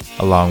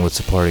 along with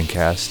supporting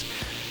cast.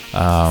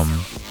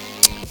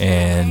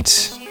 And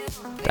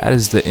that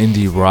is the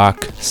indie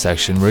rock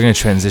section. We're going to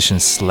transition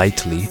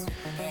slightly.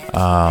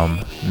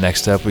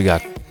 Next up, we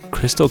got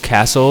Crystal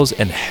Castles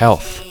and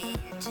Health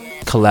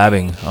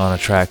collabing on a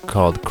track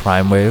called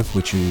Crime Wave,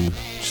 which is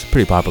a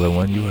pretty popular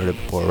one. You heard it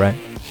before, right?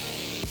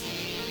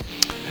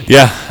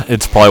 Yeah,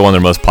 it's probably one of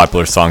their most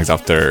popular songs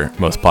off their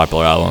most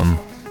popular album.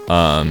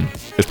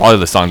 It's probably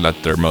the song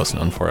that they're most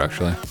known for,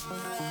 actually.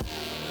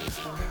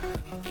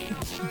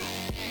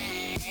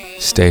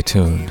 Stay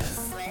tuned.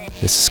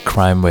 This is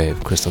Crime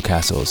Wave, Crystal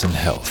Castles and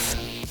Health.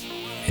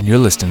 And you're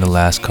listening to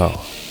Last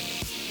Call.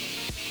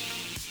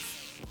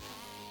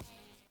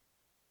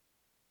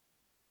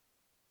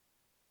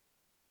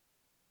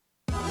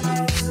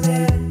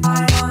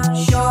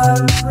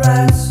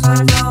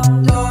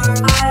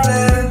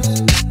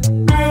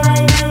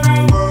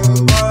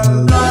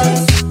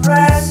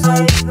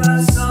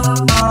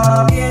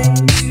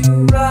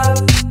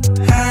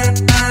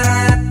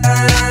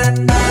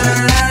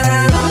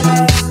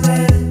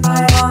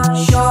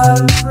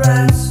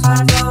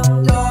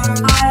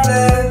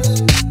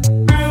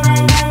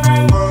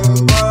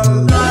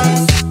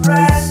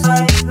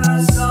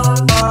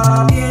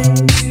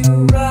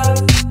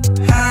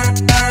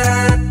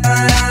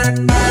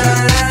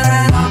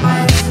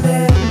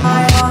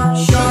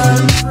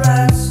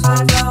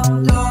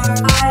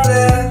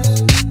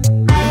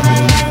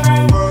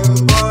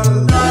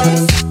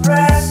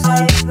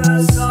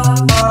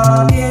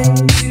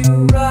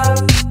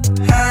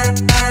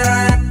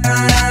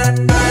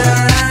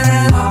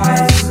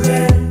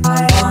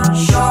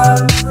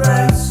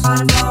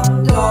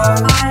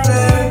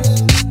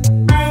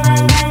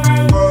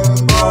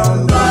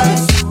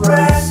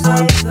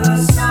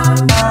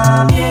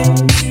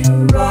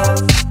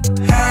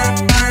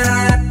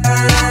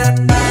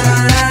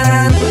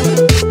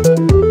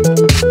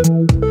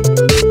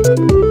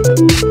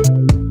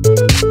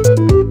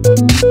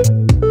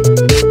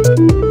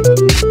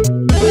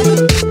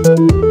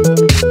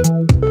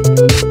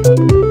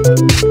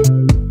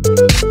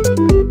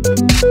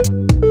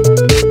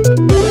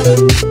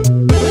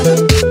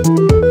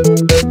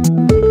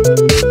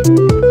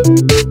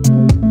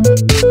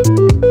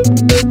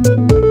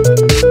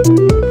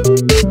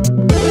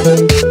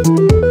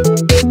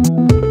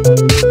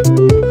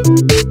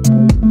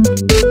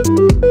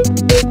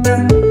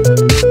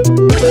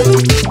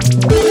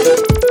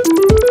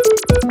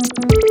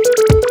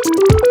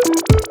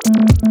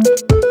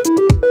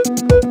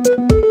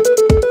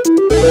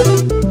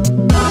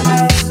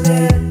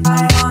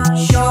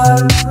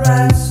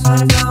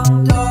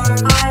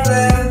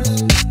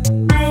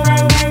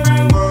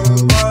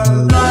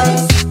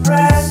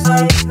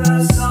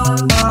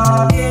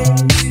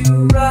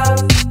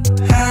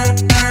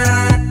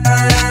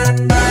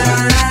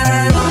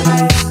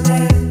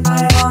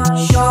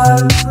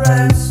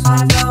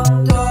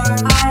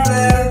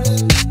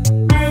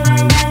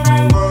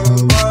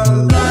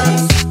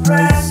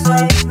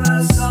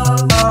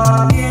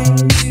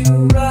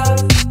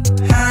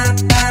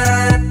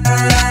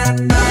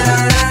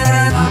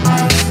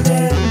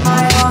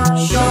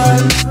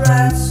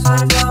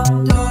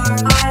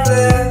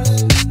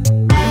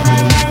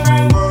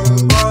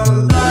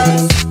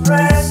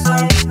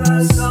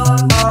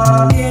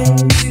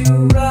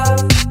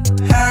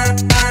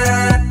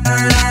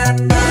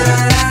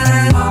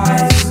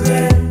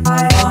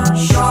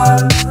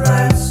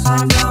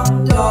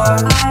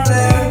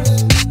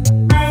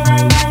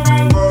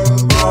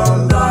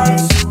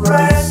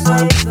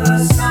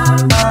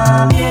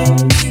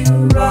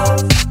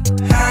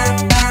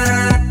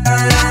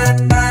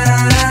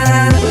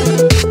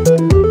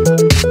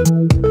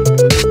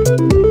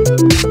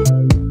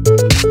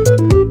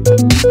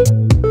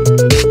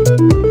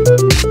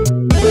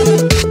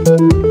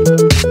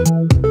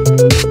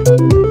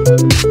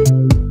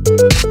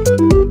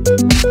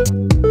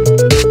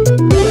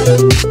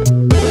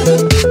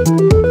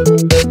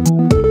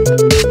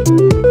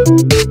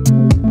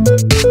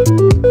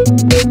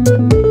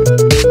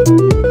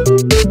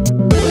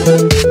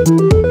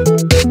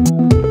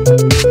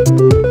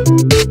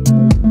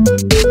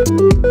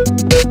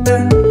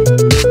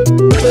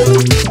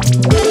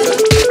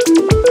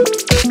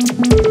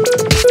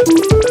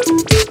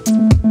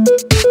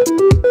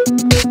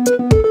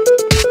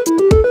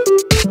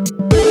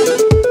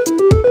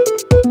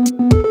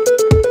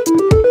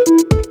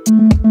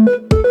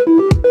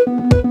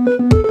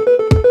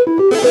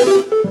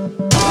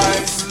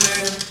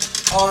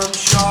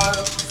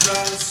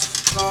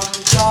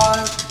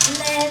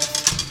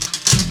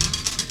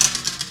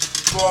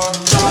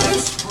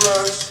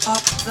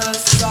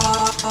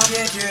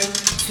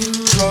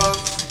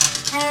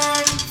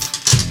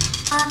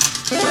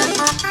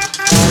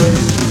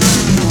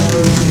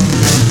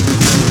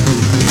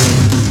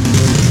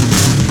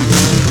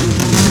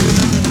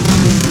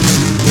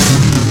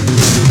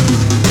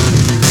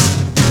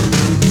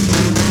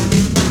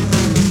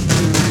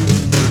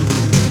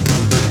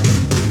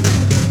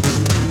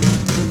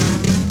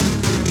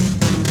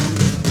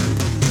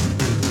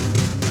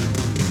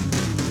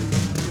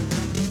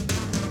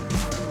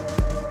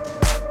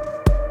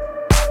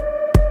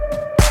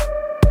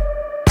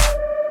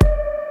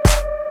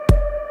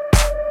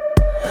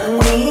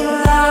 We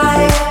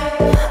lie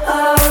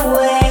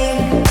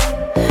awake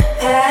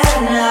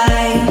at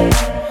night.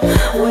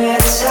 We're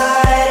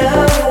tired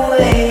of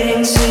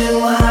waiting, too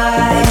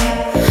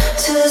high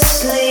to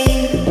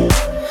sleep,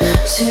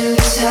 too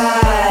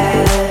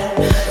tired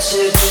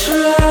to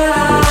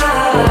try.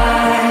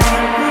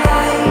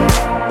 Life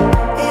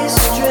is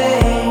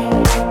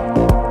strange.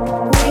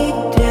 We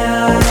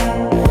die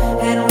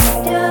and we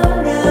don't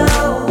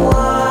know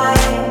why.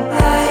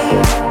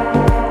 Life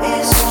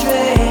is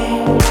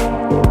strange.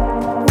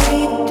 We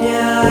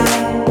die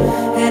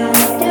and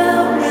we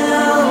don't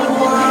know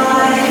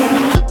why.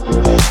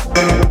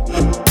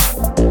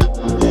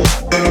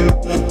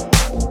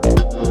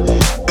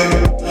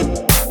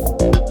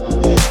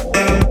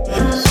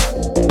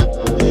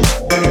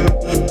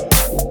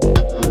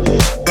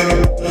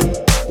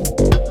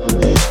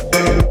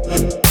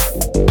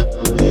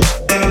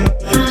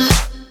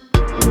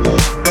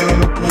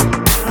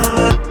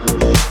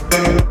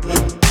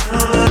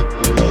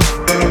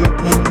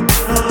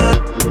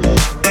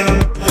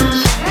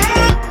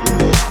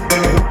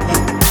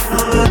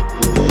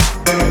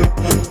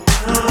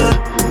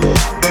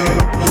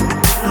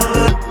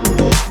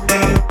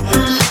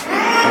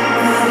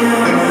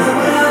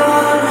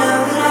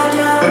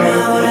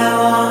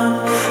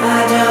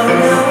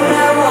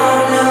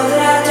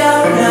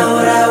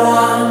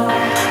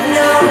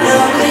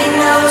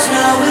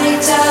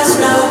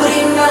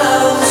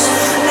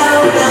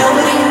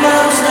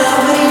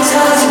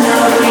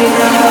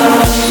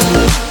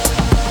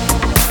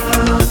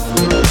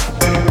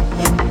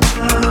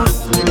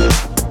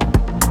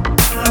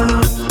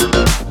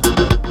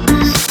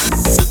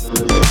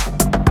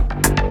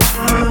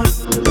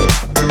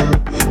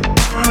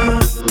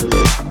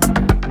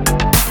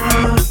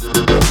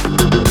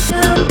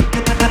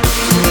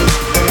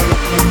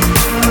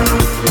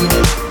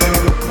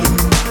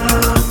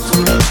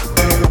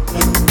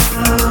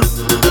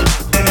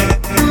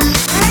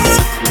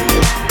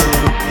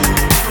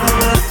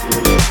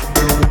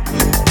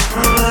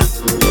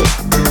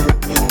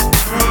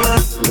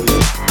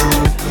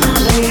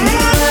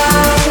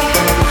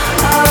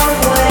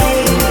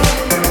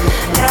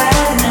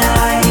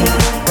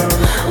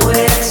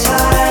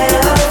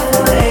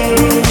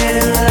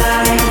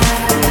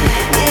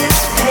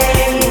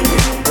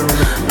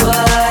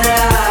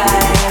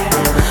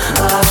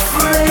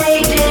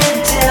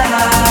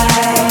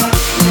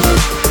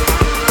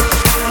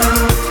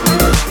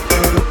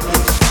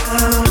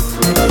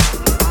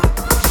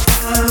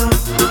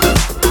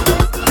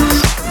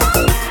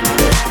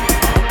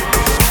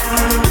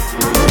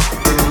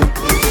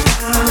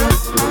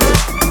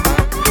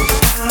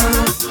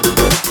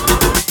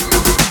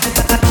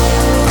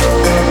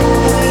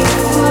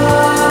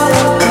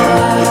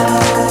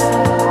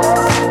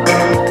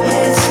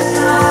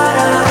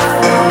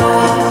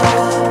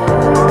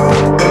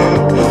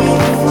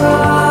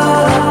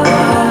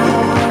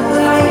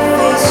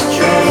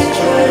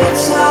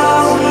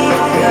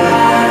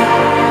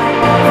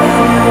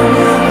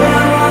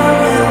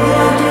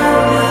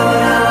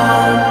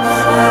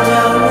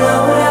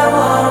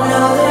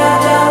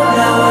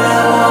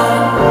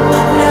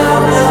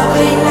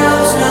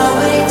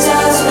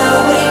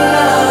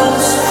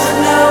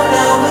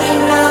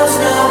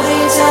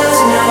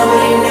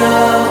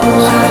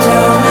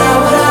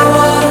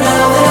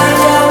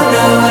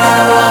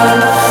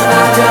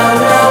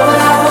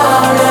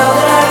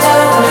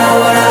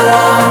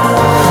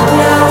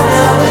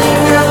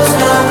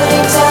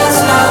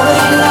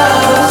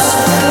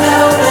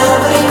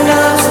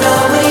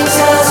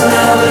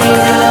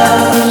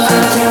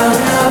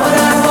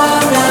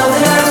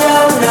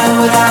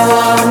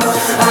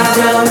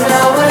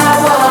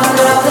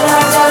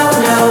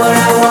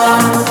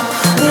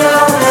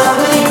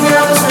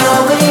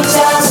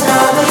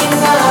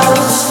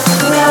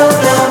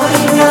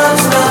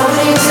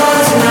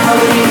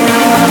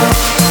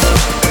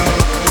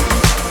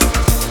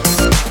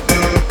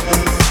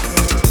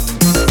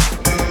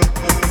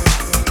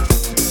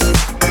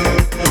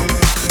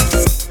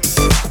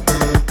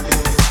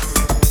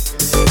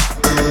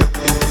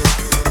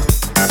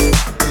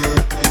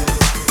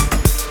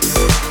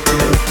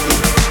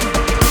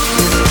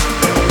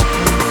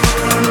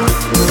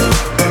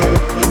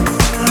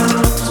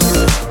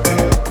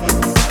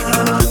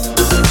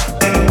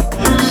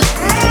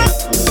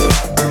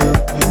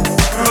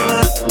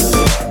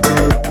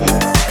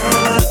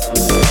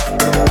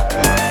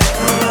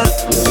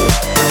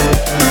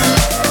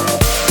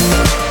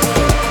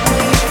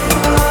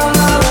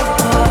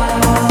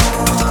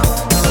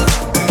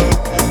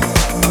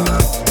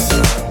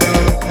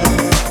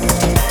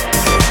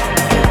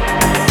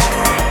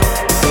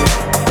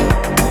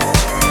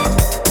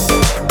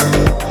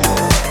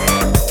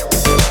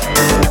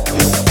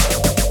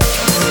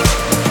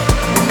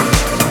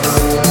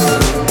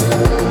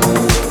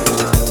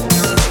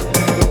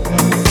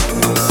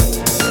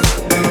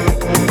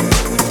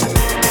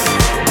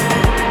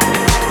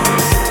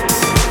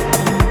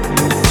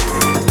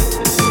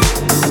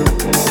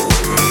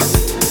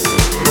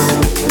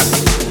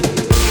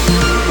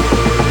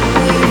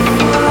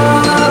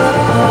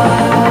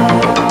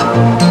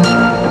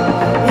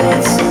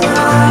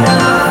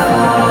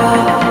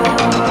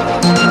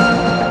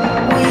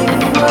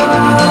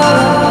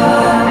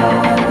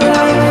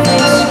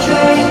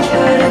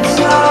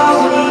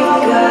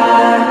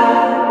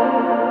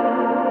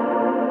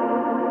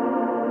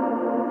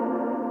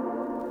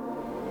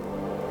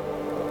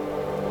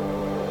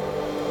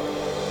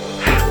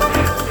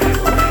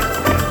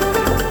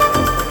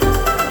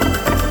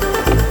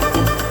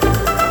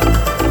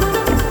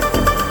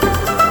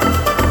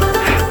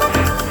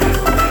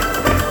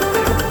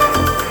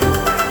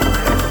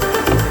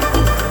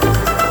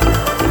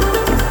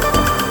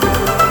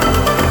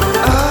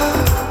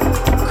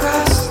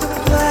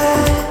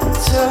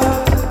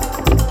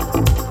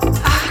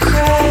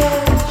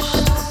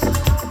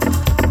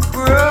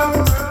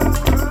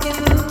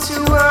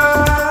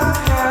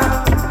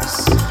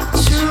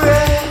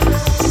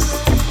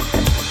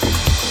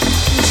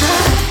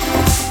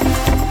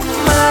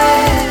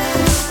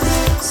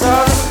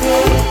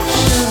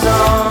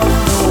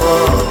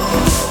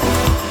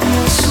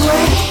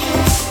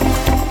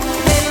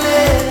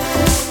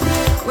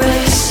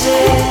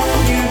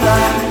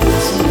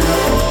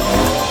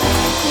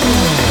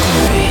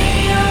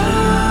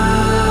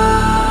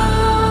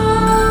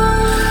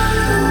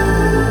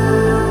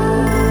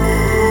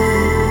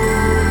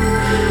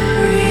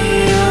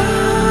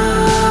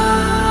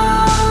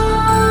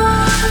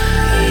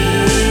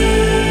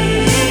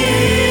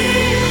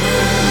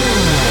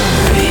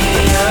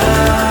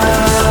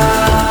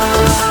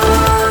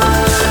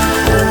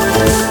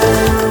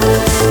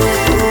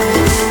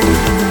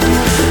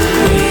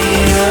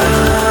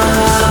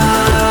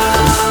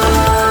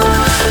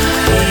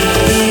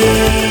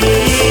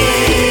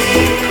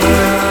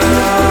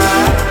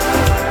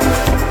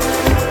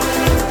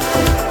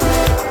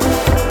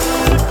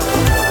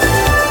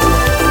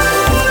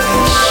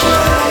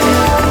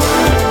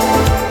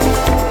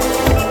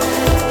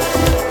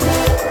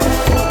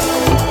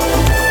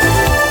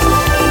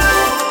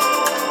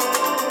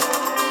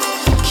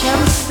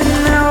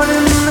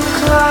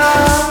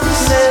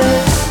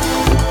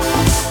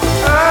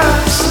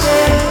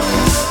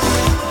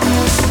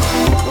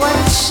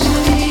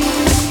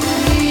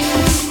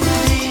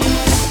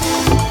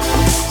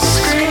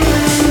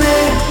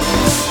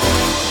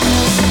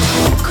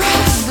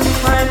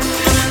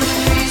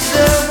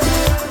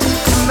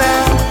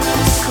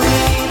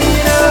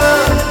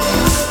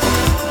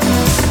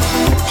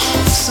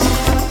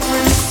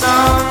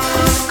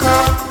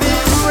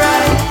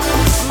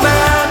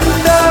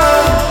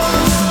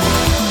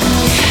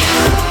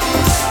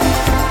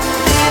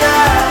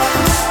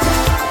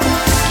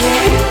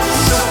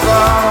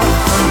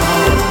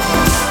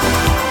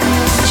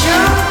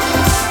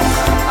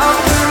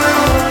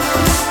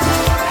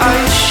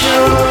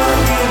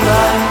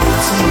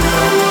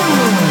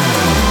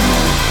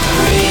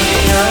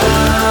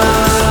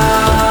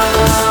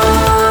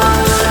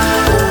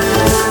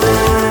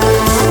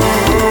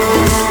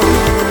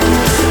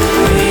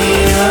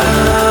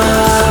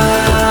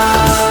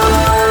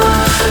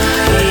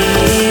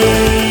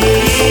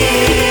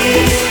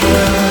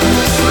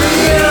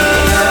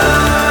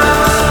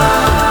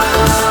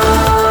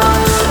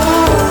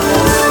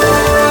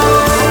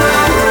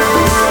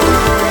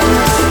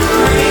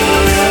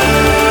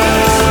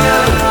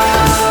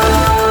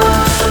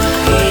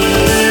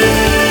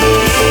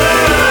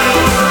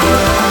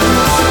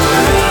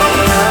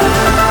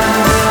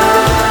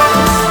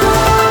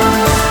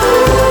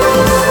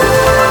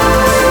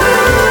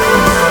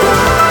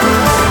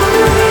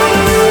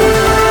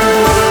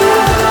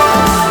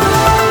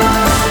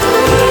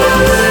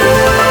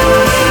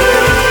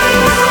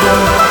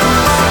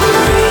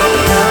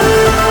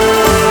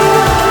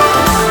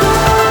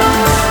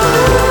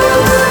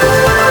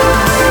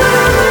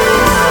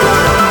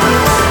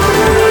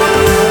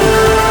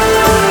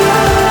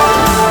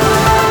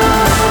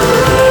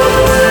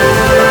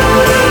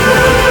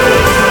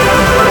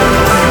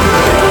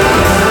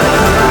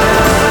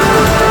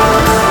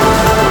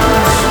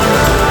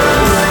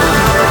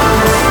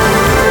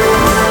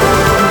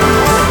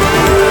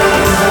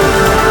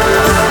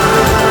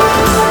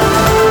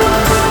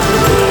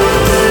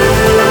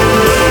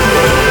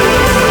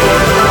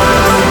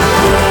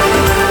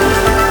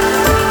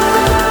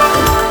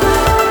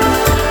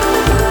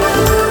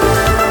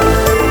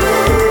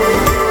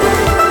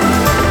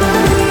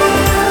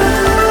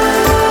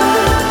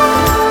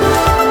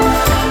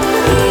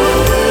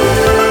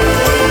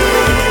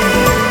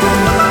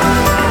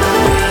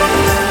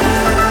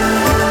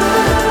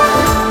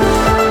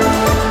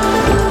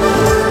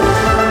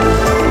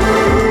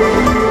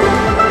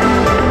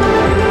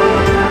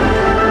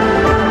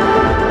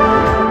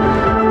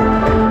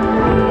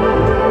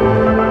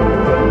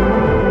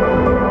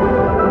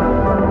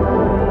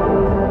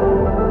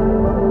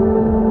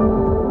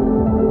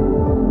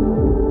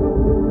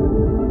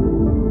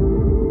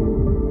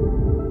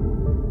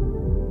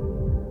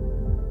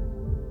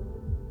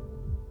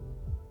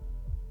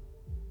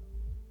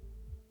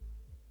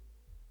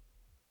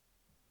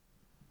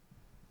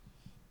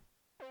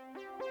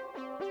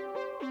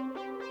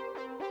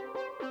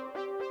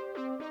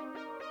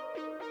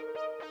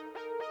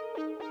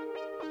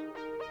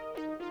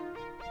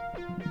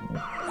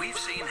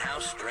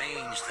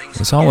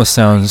 This almost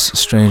sounds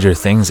Stranger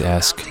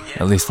Things-esque.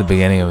 At least the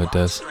beginning of it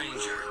does.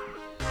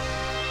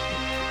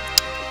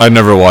 I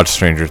never watched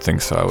Stranger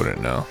Things, so I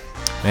wouldn't know.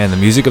 Man, the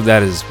music of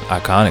that is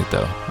iconic,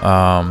 though.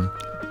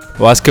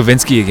 Well, that's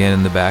Kavinsky again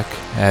in the back,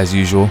 as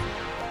usual.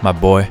 My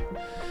boy.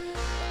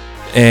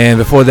 And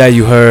before that,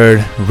 you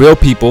heard Real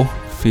People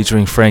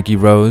featuring Frankie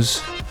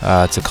Rose.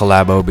 It's a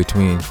collabo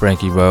between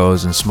Frankie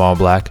Rose and Small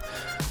Black.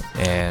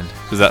 And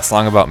Is that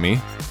song about me?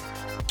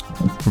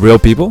 Real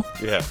People?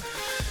 Yeah.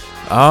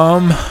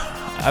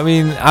 I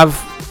mean,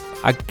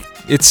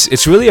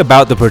 it's really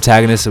about the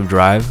protagonist of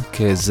Drive,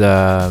 because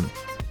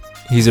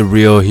he's a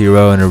real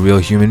hero and a real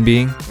human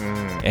being,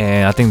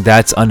 and I think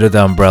that's under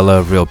the umbrella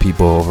of Real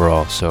People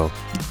overall. So,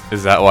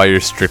 Is that why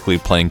you're strictly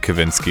playing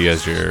Kavinsky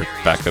as your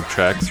backup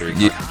tracks or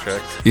your backup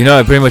tracks? you know,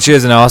 it pretty much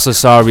is. And I also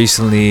saw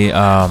recently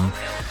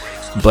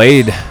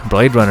Blade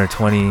Runner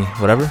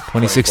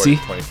 2060,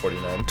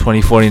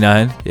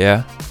 2049,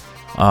 yeah.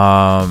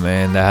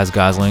 And that has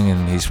Gosling,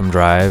 and he's from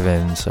Drive,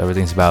 and so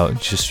everything's about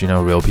just, you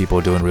know, real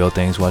people doing real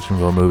things, watching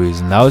real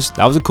movies, and that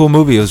was a cool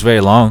movie. It was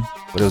very long,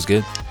 but it was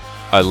good.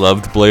 I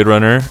loved Blade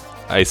Runner.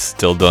 I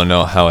still don't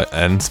know how it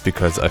ends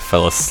because I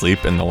fell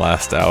asleep in the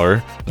last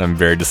hour, and I'm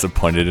very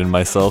disappointed in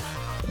myself.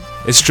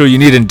 It's true. You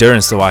need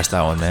endurance to watch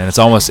that one, man.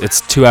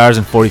 It's 2 hours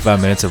and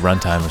 45 minutes of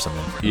runtime or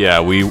something. Yeah,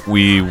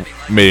 we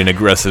made an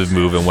aggressive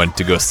move and went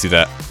to go see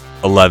that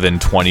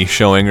 11:20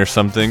 showing or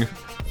something.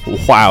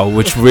 Wow,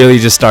 which really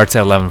just starts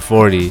at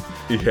 11:40,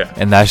 Yeah.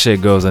 and that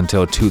shit goes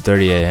until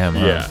 2:30 a.m.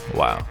 Huh? Yeah.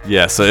 Wow.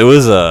 Yeah, so it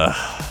was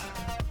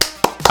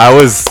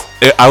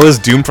I was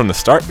doomed from the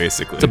start,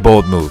 basically. It's a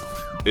bold move.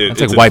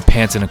 It's like a- white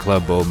pants in a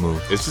club bold move.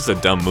 It's just a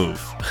dumb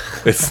move.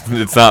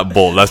 It's not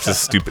bold. That's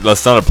just stupid.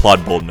 Let's not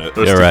applaud boldness.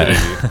 or You're right.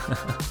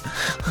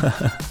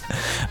 stupidity.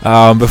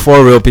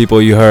 Before Real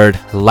People, you heard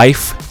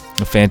Life,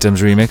 the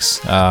Phantoms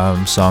remix,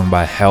 song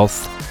by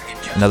Health,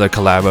 another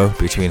collabo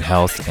between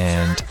Health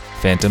and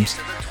Phantoms.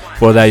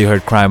 Before that, you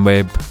heard Crime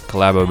Wave,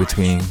 collabo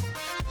between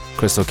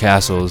Crystal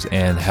Castles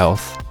and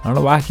Health. I don't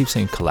know why I keep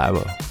saying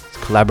collabo. It's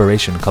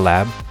collaboration,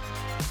 collab.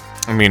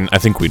 I mean, I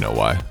think we know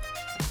why.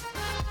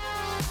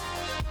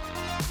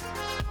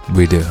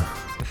 We do.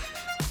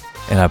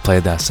 And I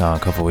played that song a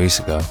couple weeks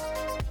ago.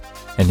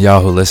 And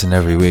y'all who listen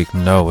every week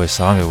know what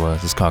song it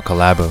was. It's called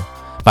Collabo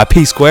by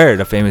P Squared,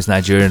 a famous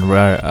Nigerian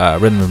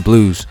rhythm and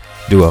blues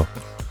duo.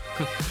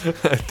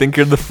 I think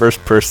you're the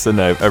first person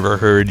I've ever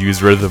heard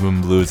use rhythm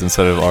and blues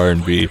instead of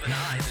R&B,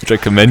 which I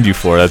commend you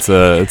for. That's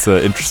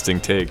an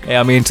interesting take. Hey,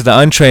 I mean, to the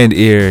untrained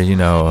ear, you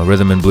know,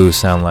 rhythm and blues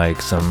sound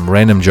like some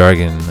random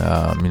jargon,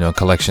 you know,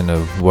 collection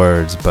of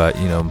words. But,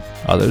 you know,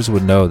 others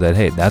would know that,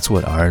 hey, that's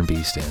what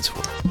R&B stands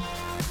for.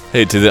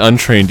 Hey, to the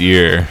untrained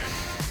ear,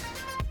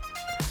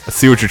 let's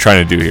see what you're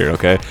trying to do here,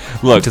 okay?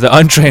 Look, To the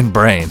untrained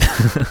brain.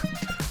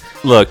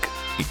 look.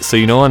 So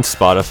you know on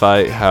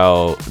Spotify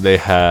how they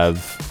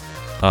have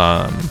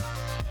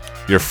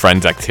your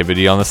friend's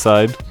activity on the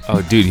side?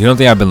 Oh, dude, you don't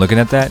think I've been looking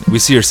at that? We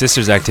see your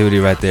sister's activity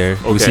right there.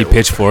 We Okay. see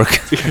Pitchfork.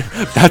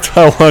 That's what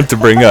I wanted to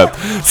bring up.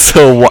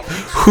 So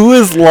who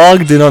is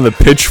logged in on the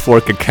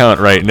Pitchfork account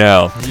right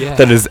now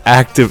that is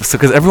active? So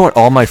because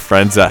all my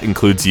friends, that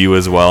includes you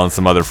as well and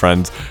some other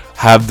friends,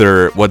 have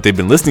what they've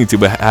been listening to,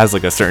 but has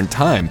like a certain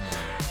time.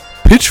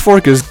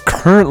 Pitchfork is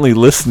currently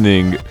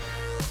listening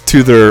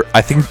to their,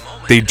 I think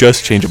they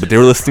just changed it, but they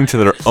were listening to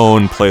their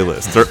own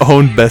playlist, their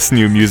own best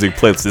new music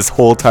playlist this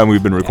whole time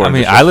we've been I recording.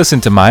 mean, this I show.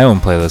 listen to my own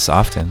playlist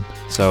often.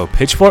 So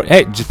Pitchfork,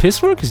 hey,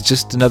 Pitchfork is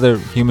just another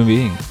human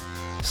being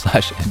 /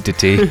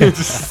 entity.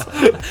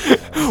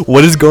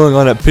 What is going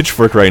on at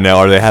Pitchfork right now?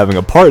 Are they having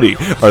a party?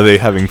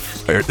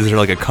 Is there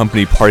like a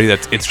company party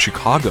it's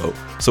Chicago?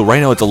 So right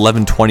now it's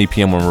 11:20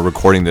 p.m. when we're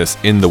recording this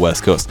in the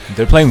West Coast.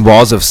 They're playing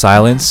Walls of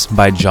Silence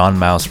by John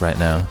Mouse right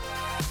now.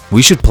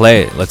 We should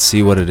play it. Let's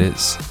see what it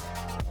is.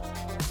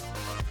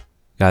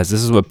 Guys,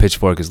 this is what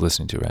Pitchfork is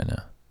listening to right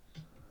now.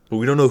 But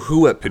we don't know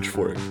who at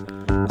Pitchfork.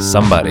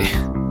 Somebody.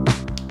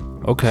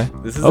 Okay.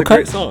 This is okay. a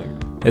great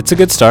song. It's a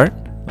good start.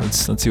 Let's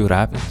see what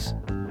happens.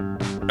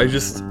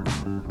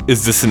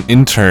 Is this an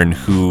intern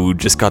who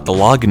just got the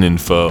login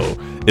info?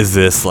 Is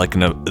this like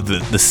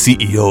the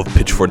CEO of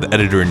Pitchfork, the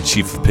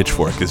editor-in-chief of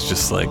Pitchfork is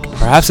just like...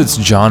 Perhaps it's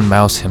John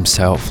Mouse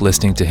himself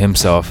listening to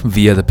himself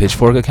via the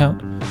Pitchfork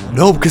account?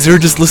 No, because they were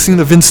just listening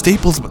to Vince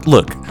Staples. But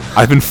look,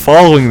 I've been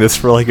following this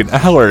for like an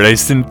hour, and I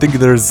just didn't think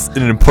there's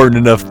an important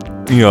enough,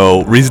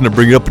 reason to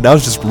bring it up. But now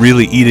it's just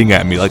really eating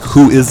at me. Like,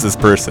 who is this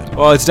person?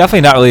 Well, it's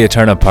definitely not really a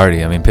turn-up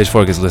party. I mean,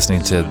 Pitchfork is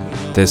listening to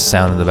this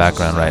sound in the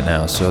background right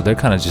now, so they're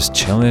kind of just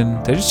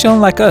chilling. They're just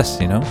chilling like us,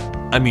 you know?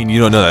 I mean, you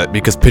don't know that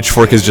because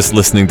Pitchfork is just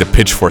listening to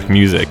Pitchfork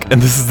music, and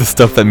this is the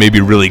stuff that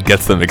maybe really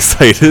gets them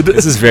excited.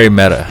 This is very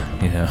meta,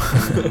 you know?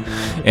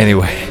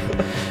 Anyway,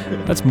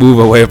 let's move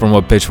away from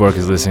what Pitchfork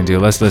is listening to.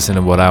 Let's listen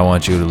to what I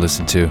want you to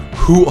listen to.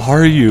 Who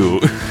are you?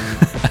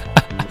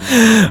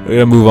 We're going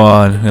to move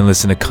on and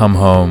listen to Come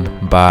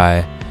Home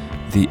by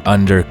The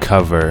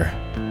Undercover.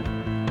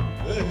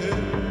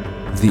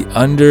 The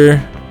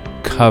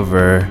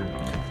Undercover.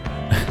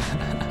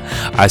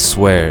 I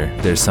swear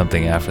there's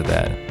something after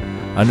that.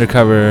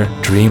 Undercover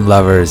Dream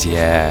Lovers,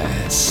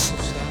 yes.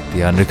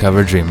 The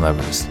Undercover Dream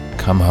Lovers.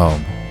 Come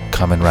home,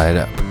 coming right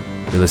up.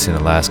 You're listening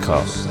to Last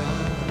Call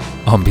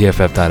on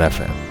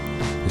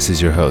BFF.FM. This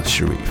is your host,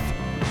 Sharif.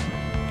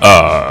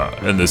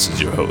 And this is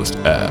your host,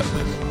 Ab.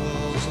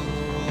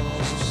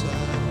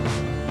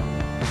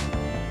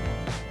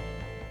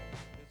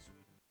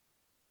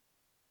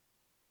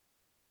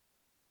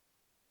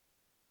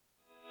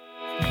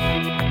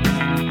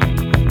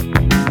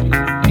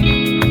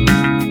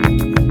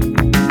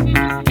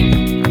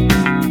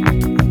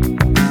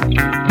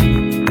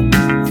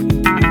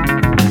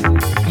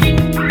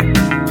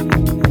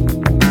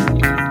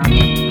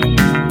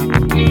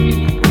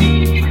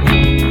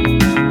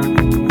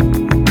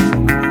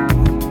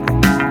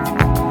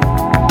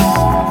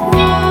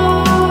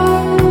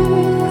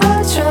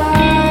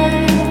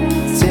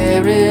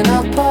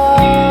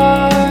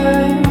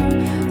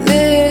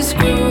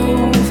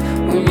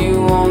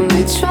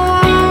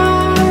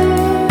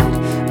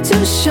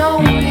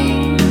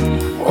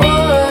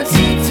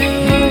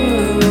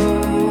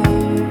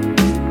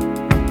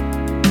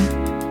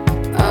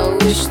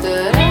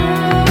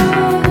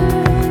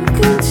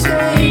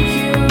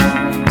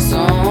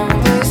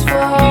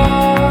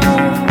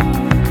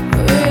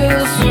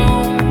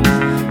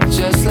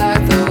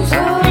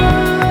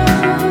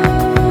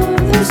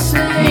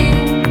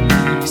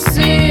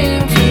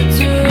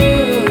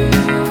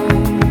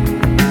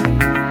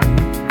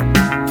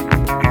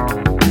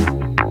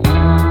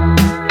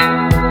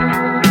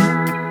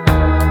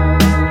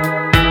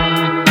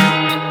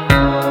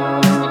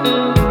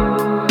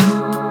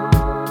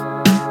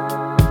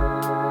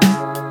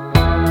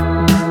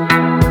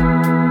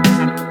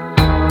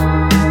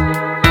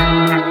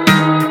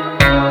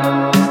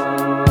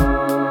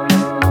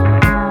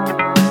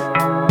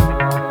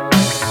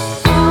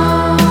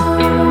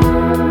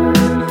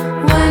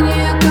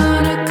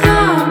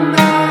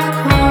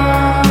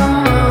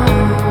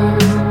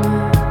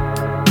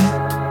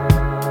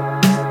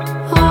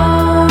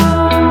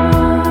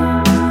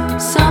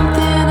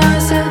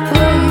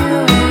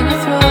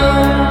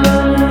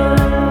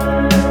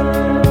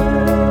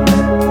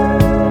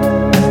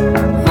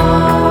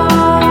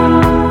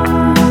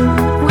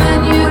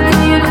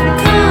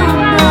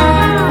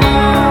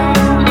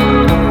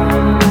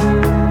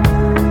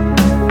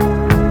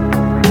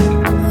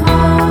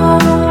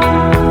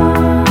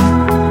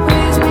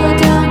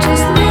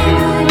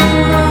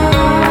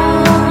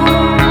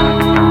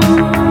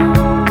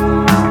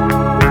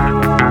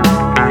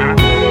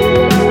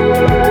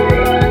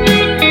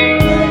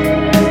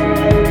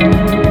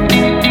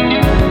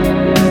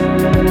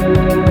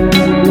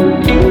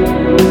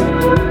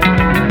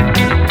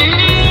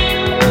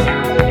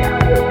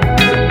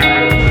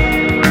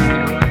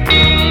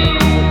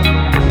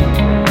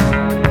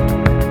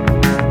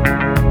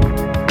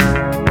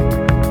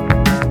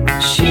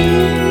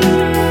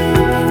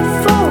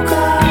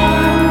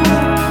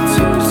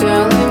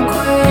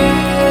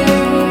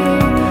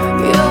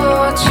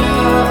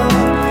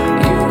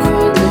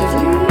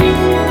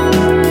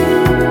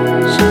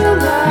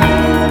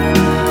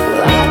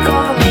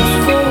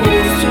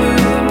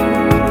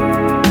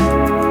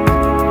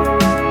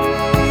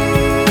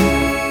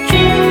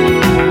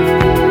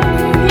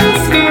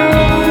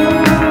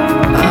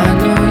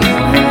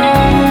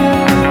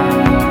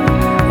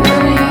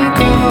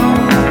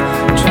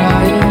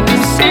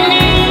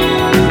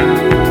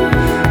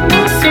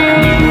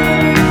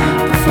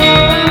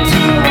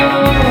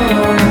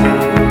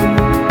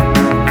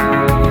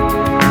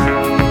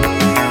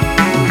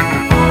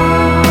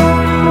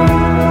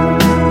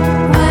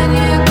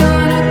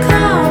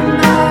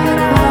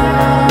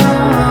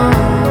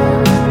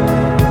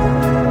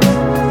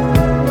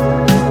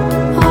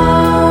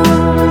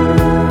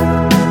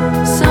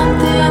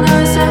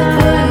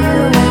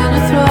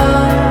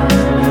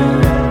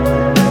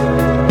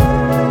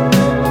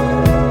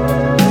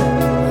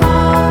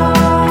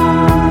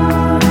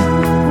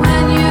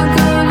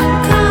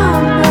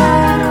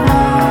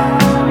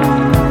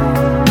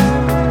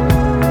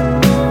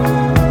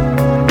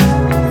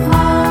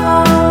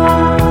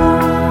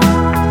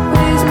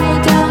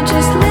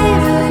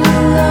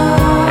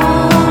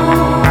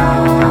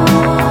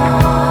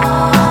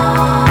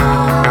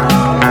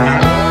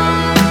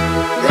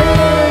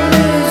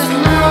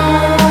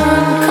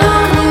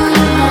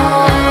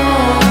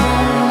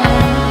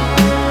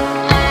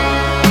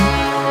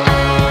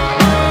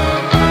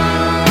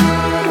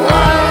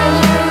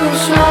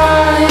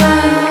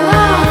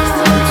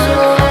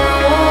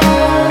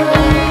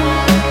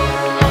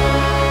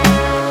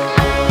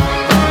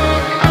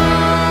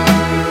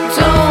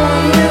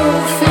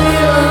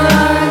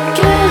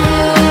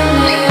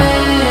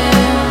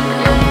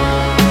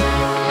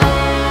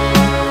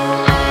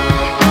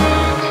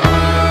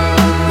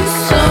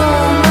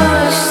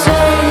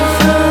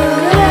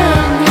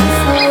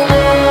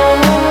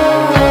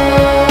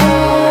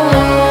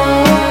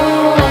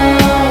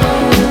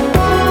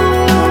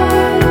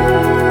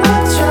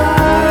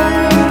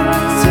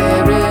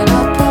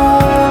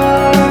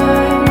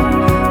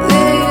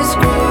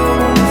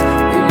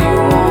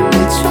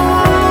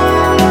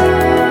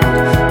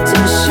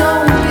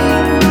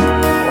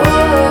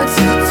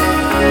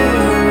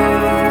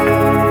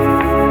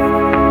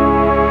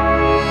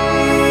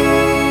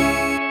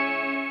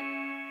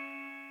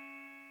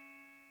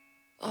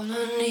 All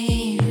I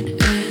need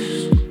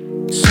is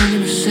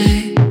something to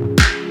say.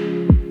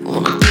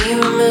 Wanna be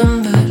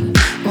remembered,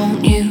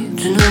 want you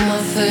to know my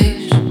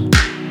face.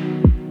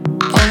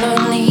 All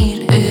I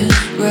need is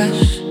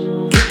rest,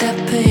 get that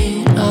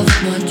pain off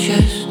my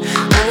chest.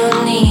 All I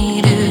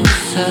need is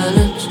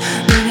silence,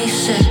 maybe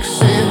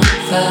sex and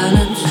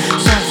violence.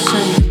 It's all the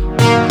same.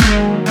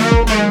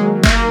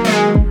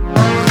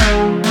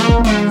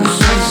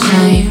 It's all the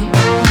same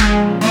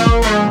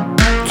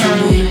to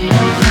me.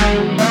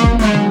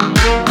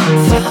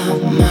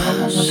 Find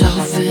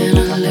myself in a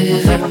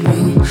living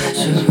room,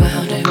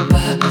 surrounded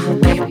by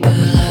people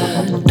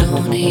I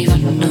don't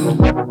even know.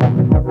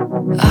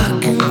 I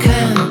can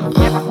count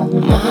all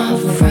my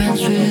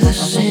friends with a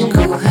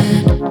single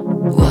hand,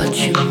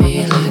 watching me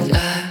like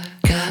I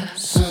got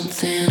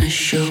something to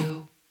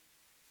show.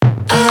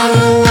 I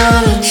don't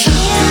wanna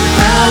talk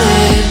about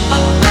it,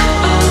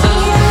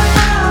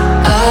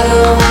 I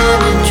don't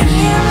wanna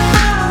dream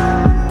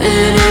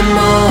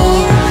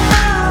anymore.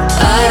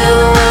 I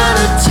don't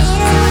wanna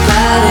talk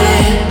about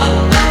it,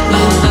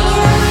 no.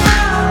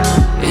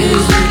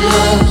 Is it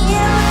love?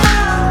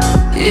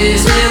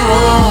 Is it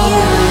war?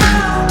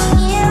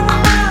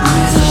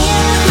 With all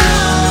the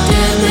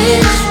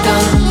damage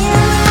done,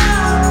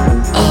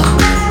 I'll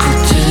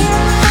pretend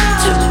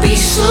to be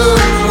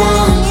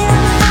someone,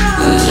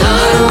 but I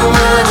don't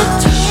wanna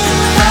talk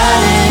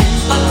about it.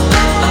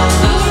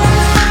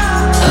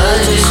 I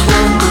just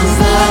want the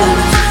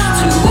violence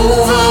to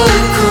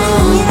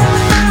overcome.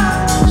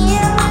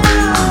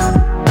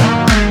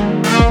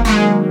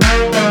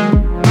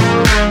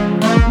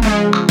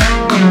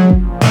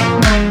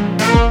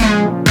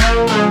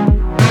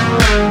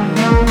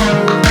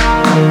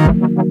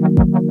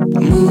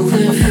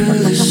 Moving through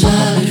the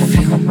solid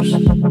fumes,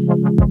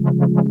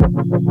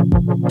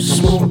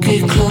 smoky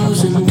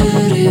clothes and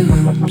dirty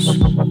rooms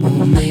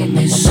won't make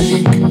me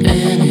sink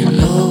any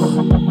lower.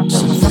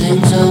 Some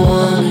things I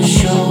wanna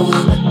show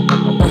up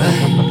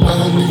right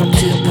on the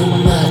tip of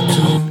my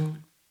tongue.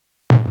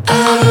 I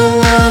don't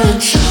wanna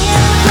talk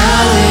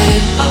about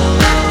it,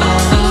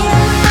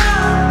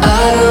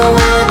 I don't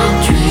wanna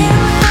dream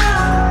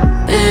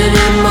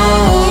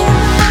anymore.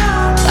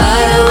 I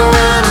don't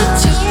wanna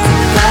talk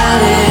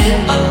about it,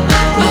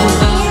 no.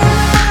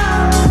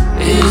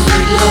 Is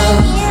it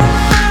love?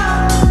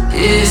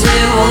 Is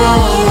it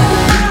war?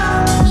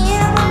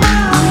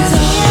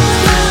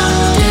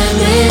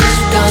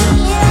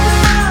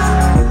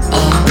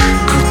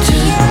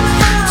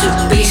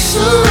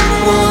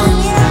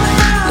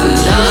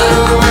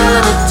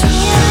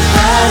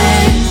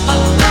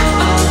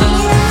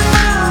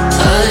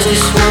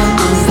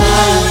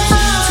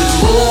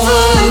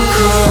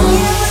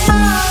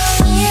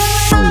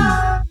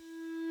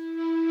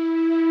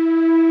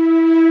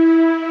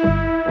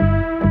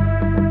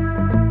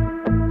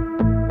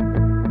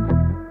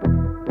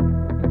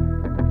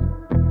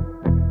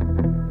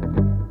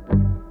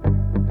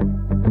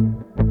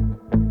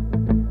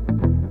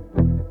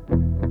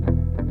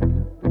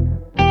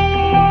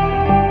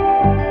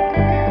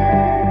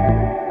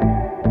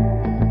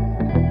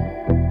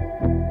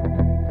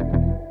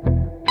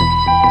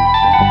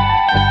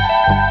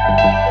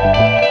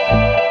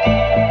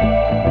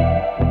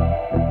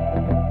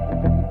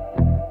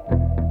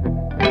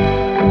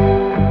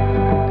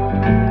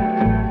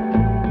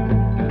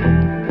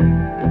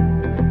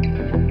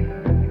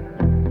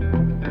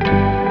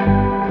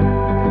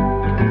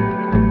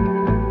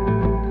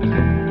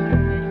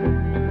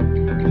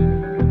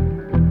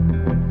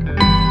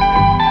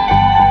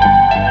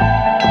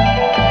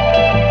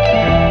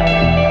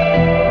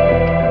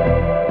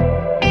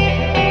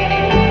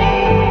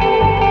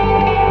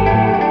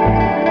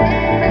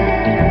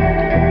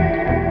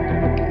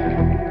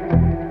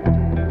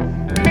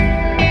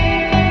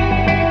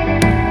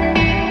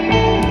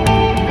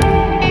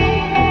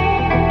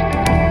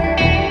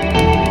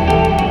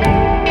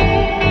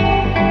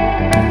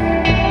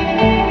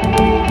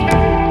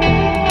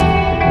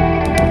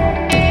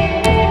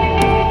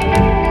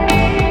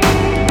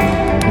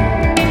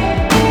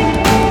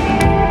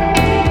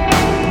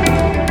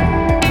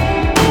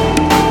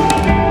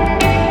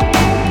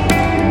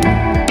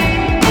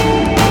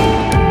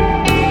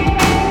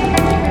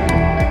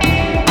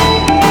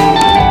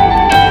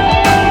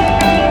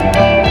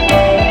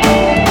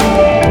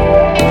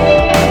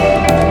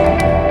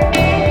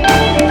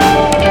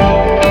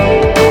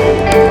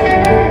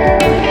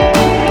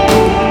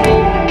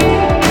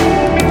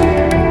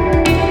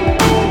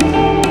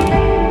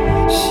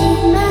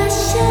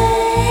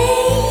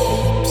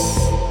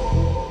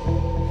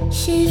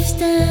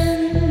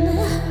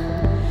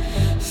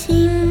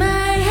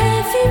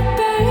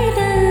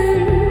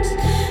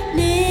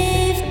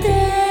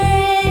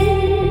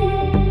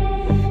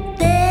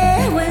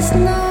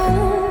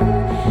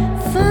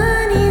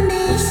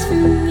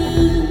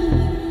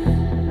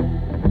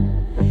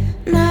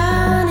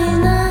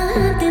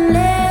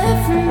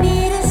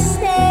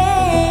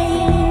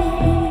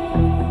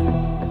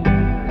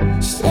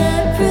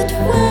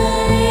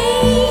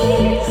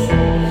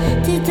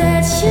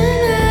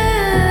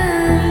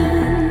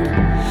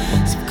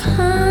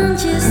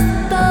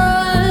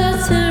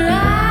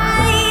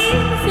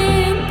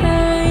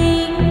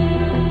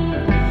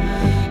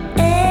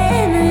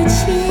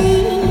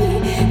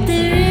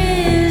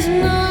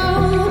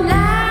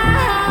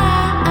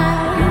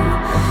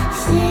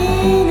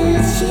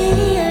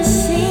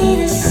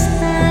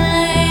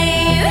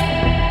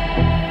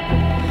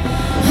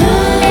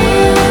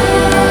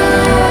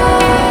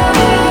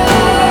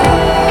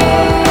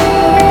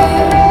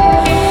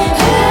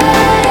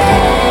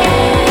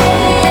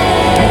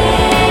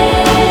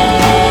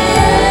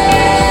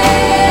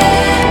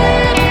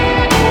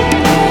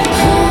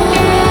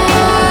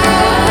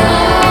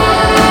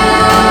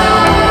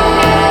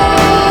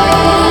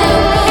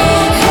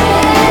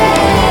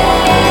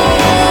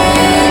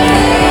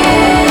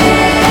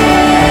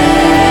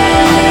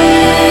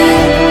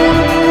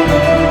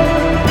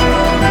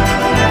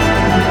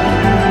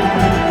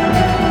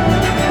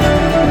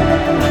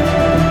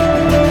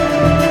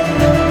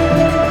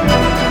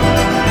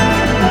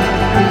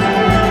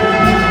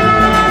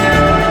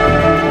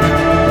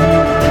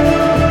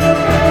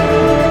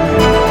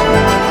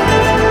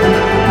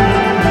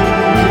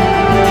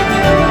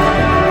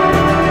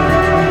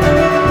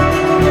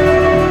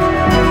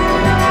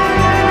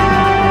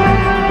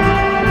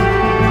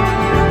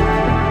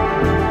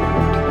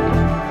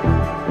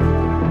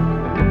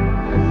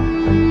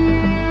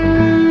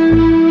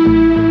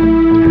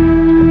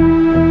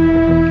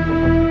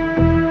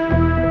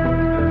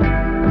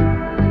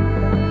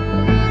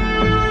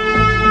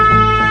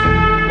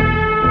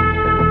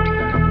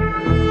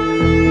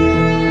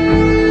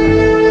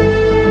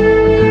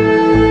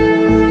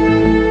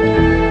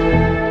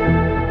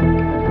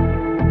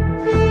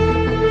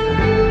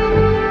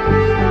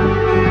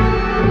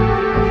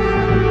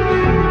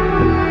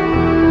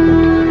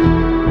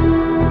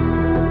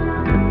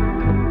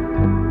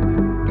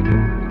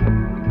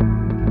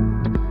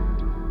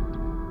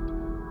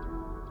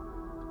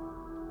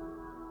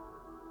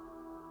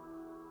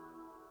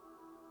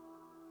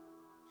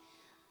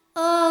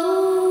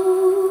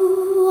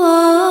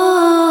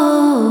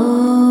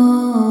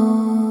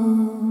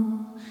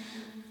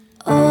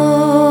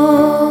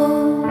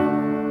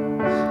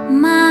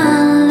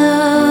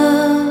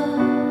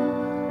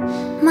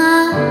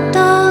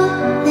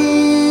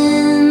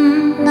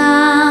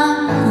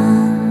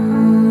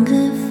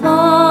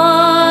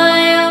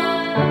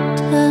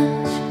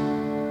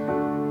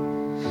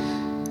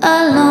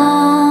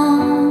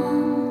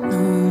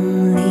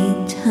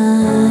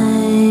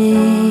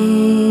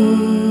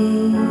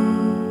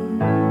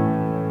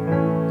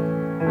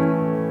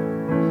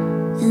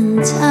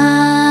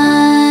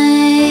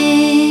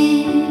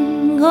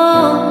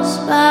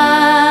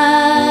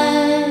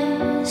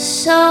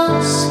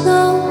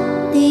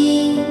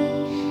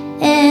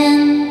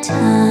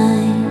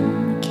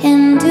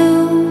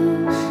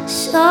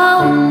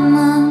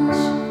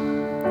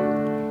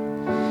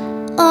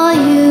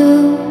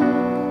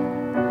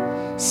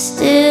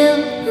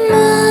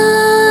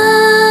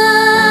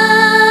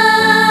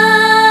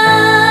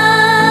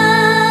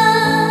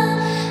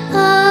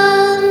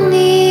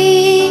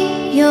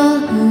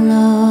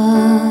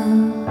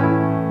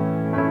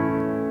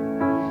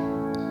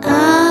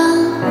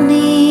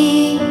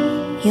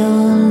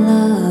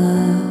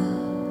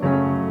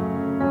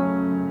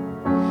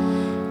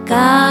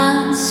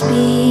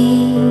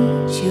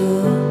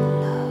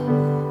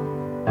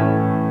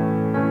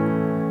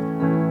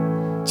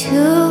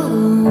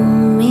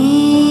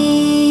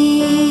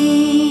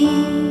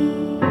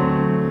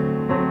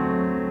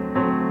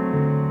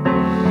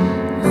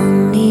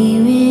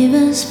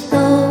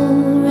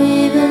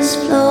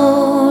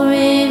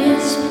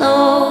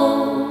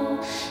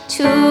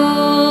 to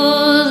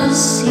the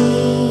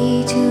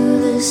sea, to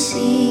the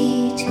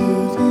sea, to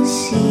the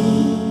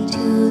sea,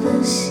 to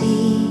the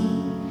sea,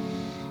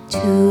 to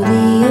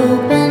the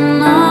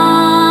open arms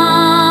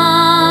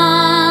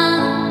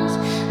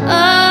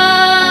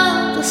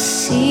of the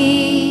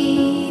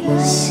sea, the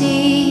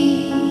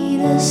sea,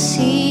 the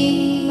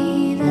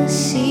sea, the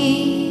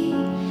sea.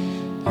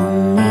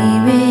 Only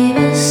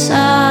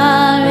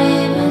riverside,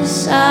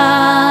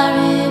 riverside,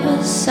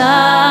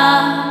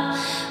 riverside.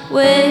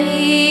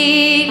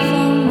 Wait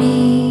for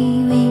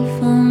me, wait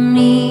for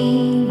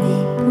me,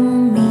 wait for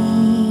me,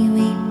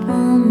 wait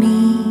for me.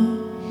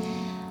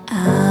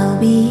 I'll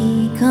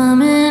be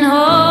coming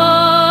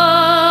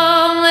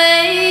home.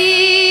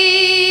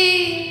 Wait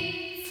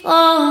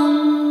for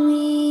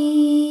me.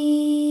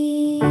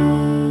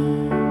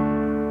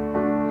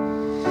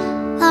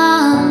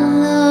 Our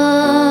love.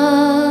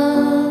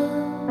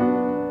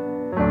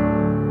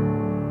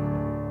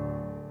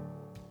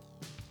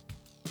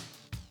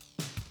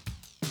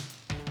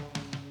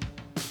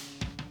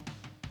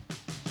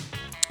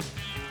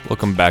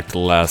 Welcome back to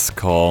Last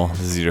Call.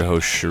 This is your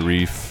host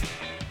Sharif.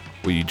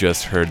 What you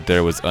just heard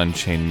there was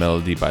Unchained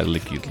Melody by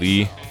Licky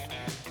Lee.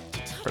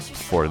 Right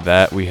before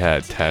that, we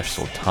had Tash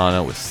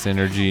Sultana with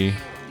Synergy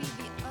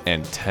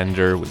and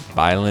Tender with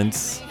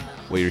Violence.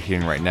 What you're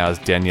hearing right now is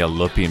Danielle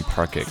Lopi and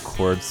Parquet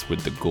Courts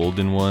with The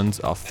Golden Ones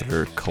off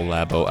their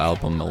collabo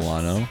album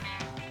Milano.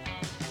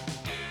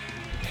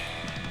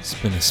 It's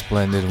been a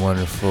splendid,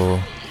 wonderful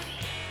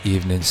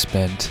evening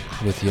spent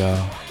with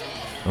y'all.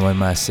 And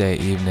when I say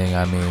evening,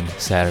 I mean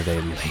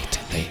Saturday late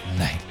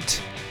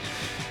night.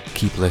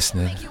 Keep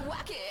listening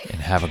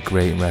and have a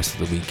great rest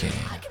of the weekend.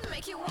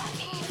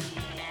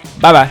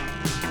 Bye-bye.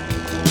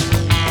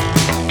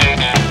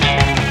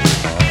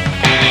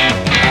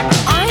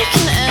 I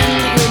can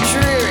end your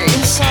dreary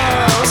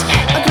sorrows,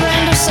 a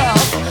grander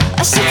self,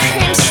 a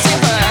supreme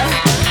stupor.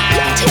 You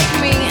can take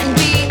me and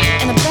be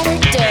in a better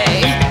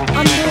day,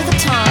 under the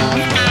tongue,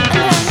 and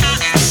then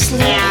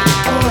slip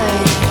away,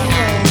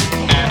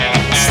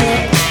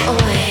 slip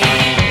away.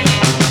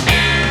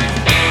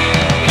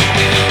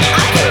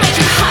 I can make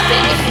you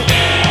happy,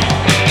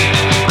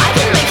 I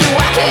can make you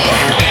wacky,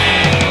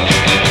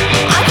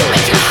 I can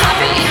make you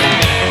happy,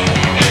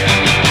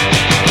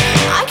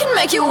 I can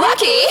make you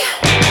wacky.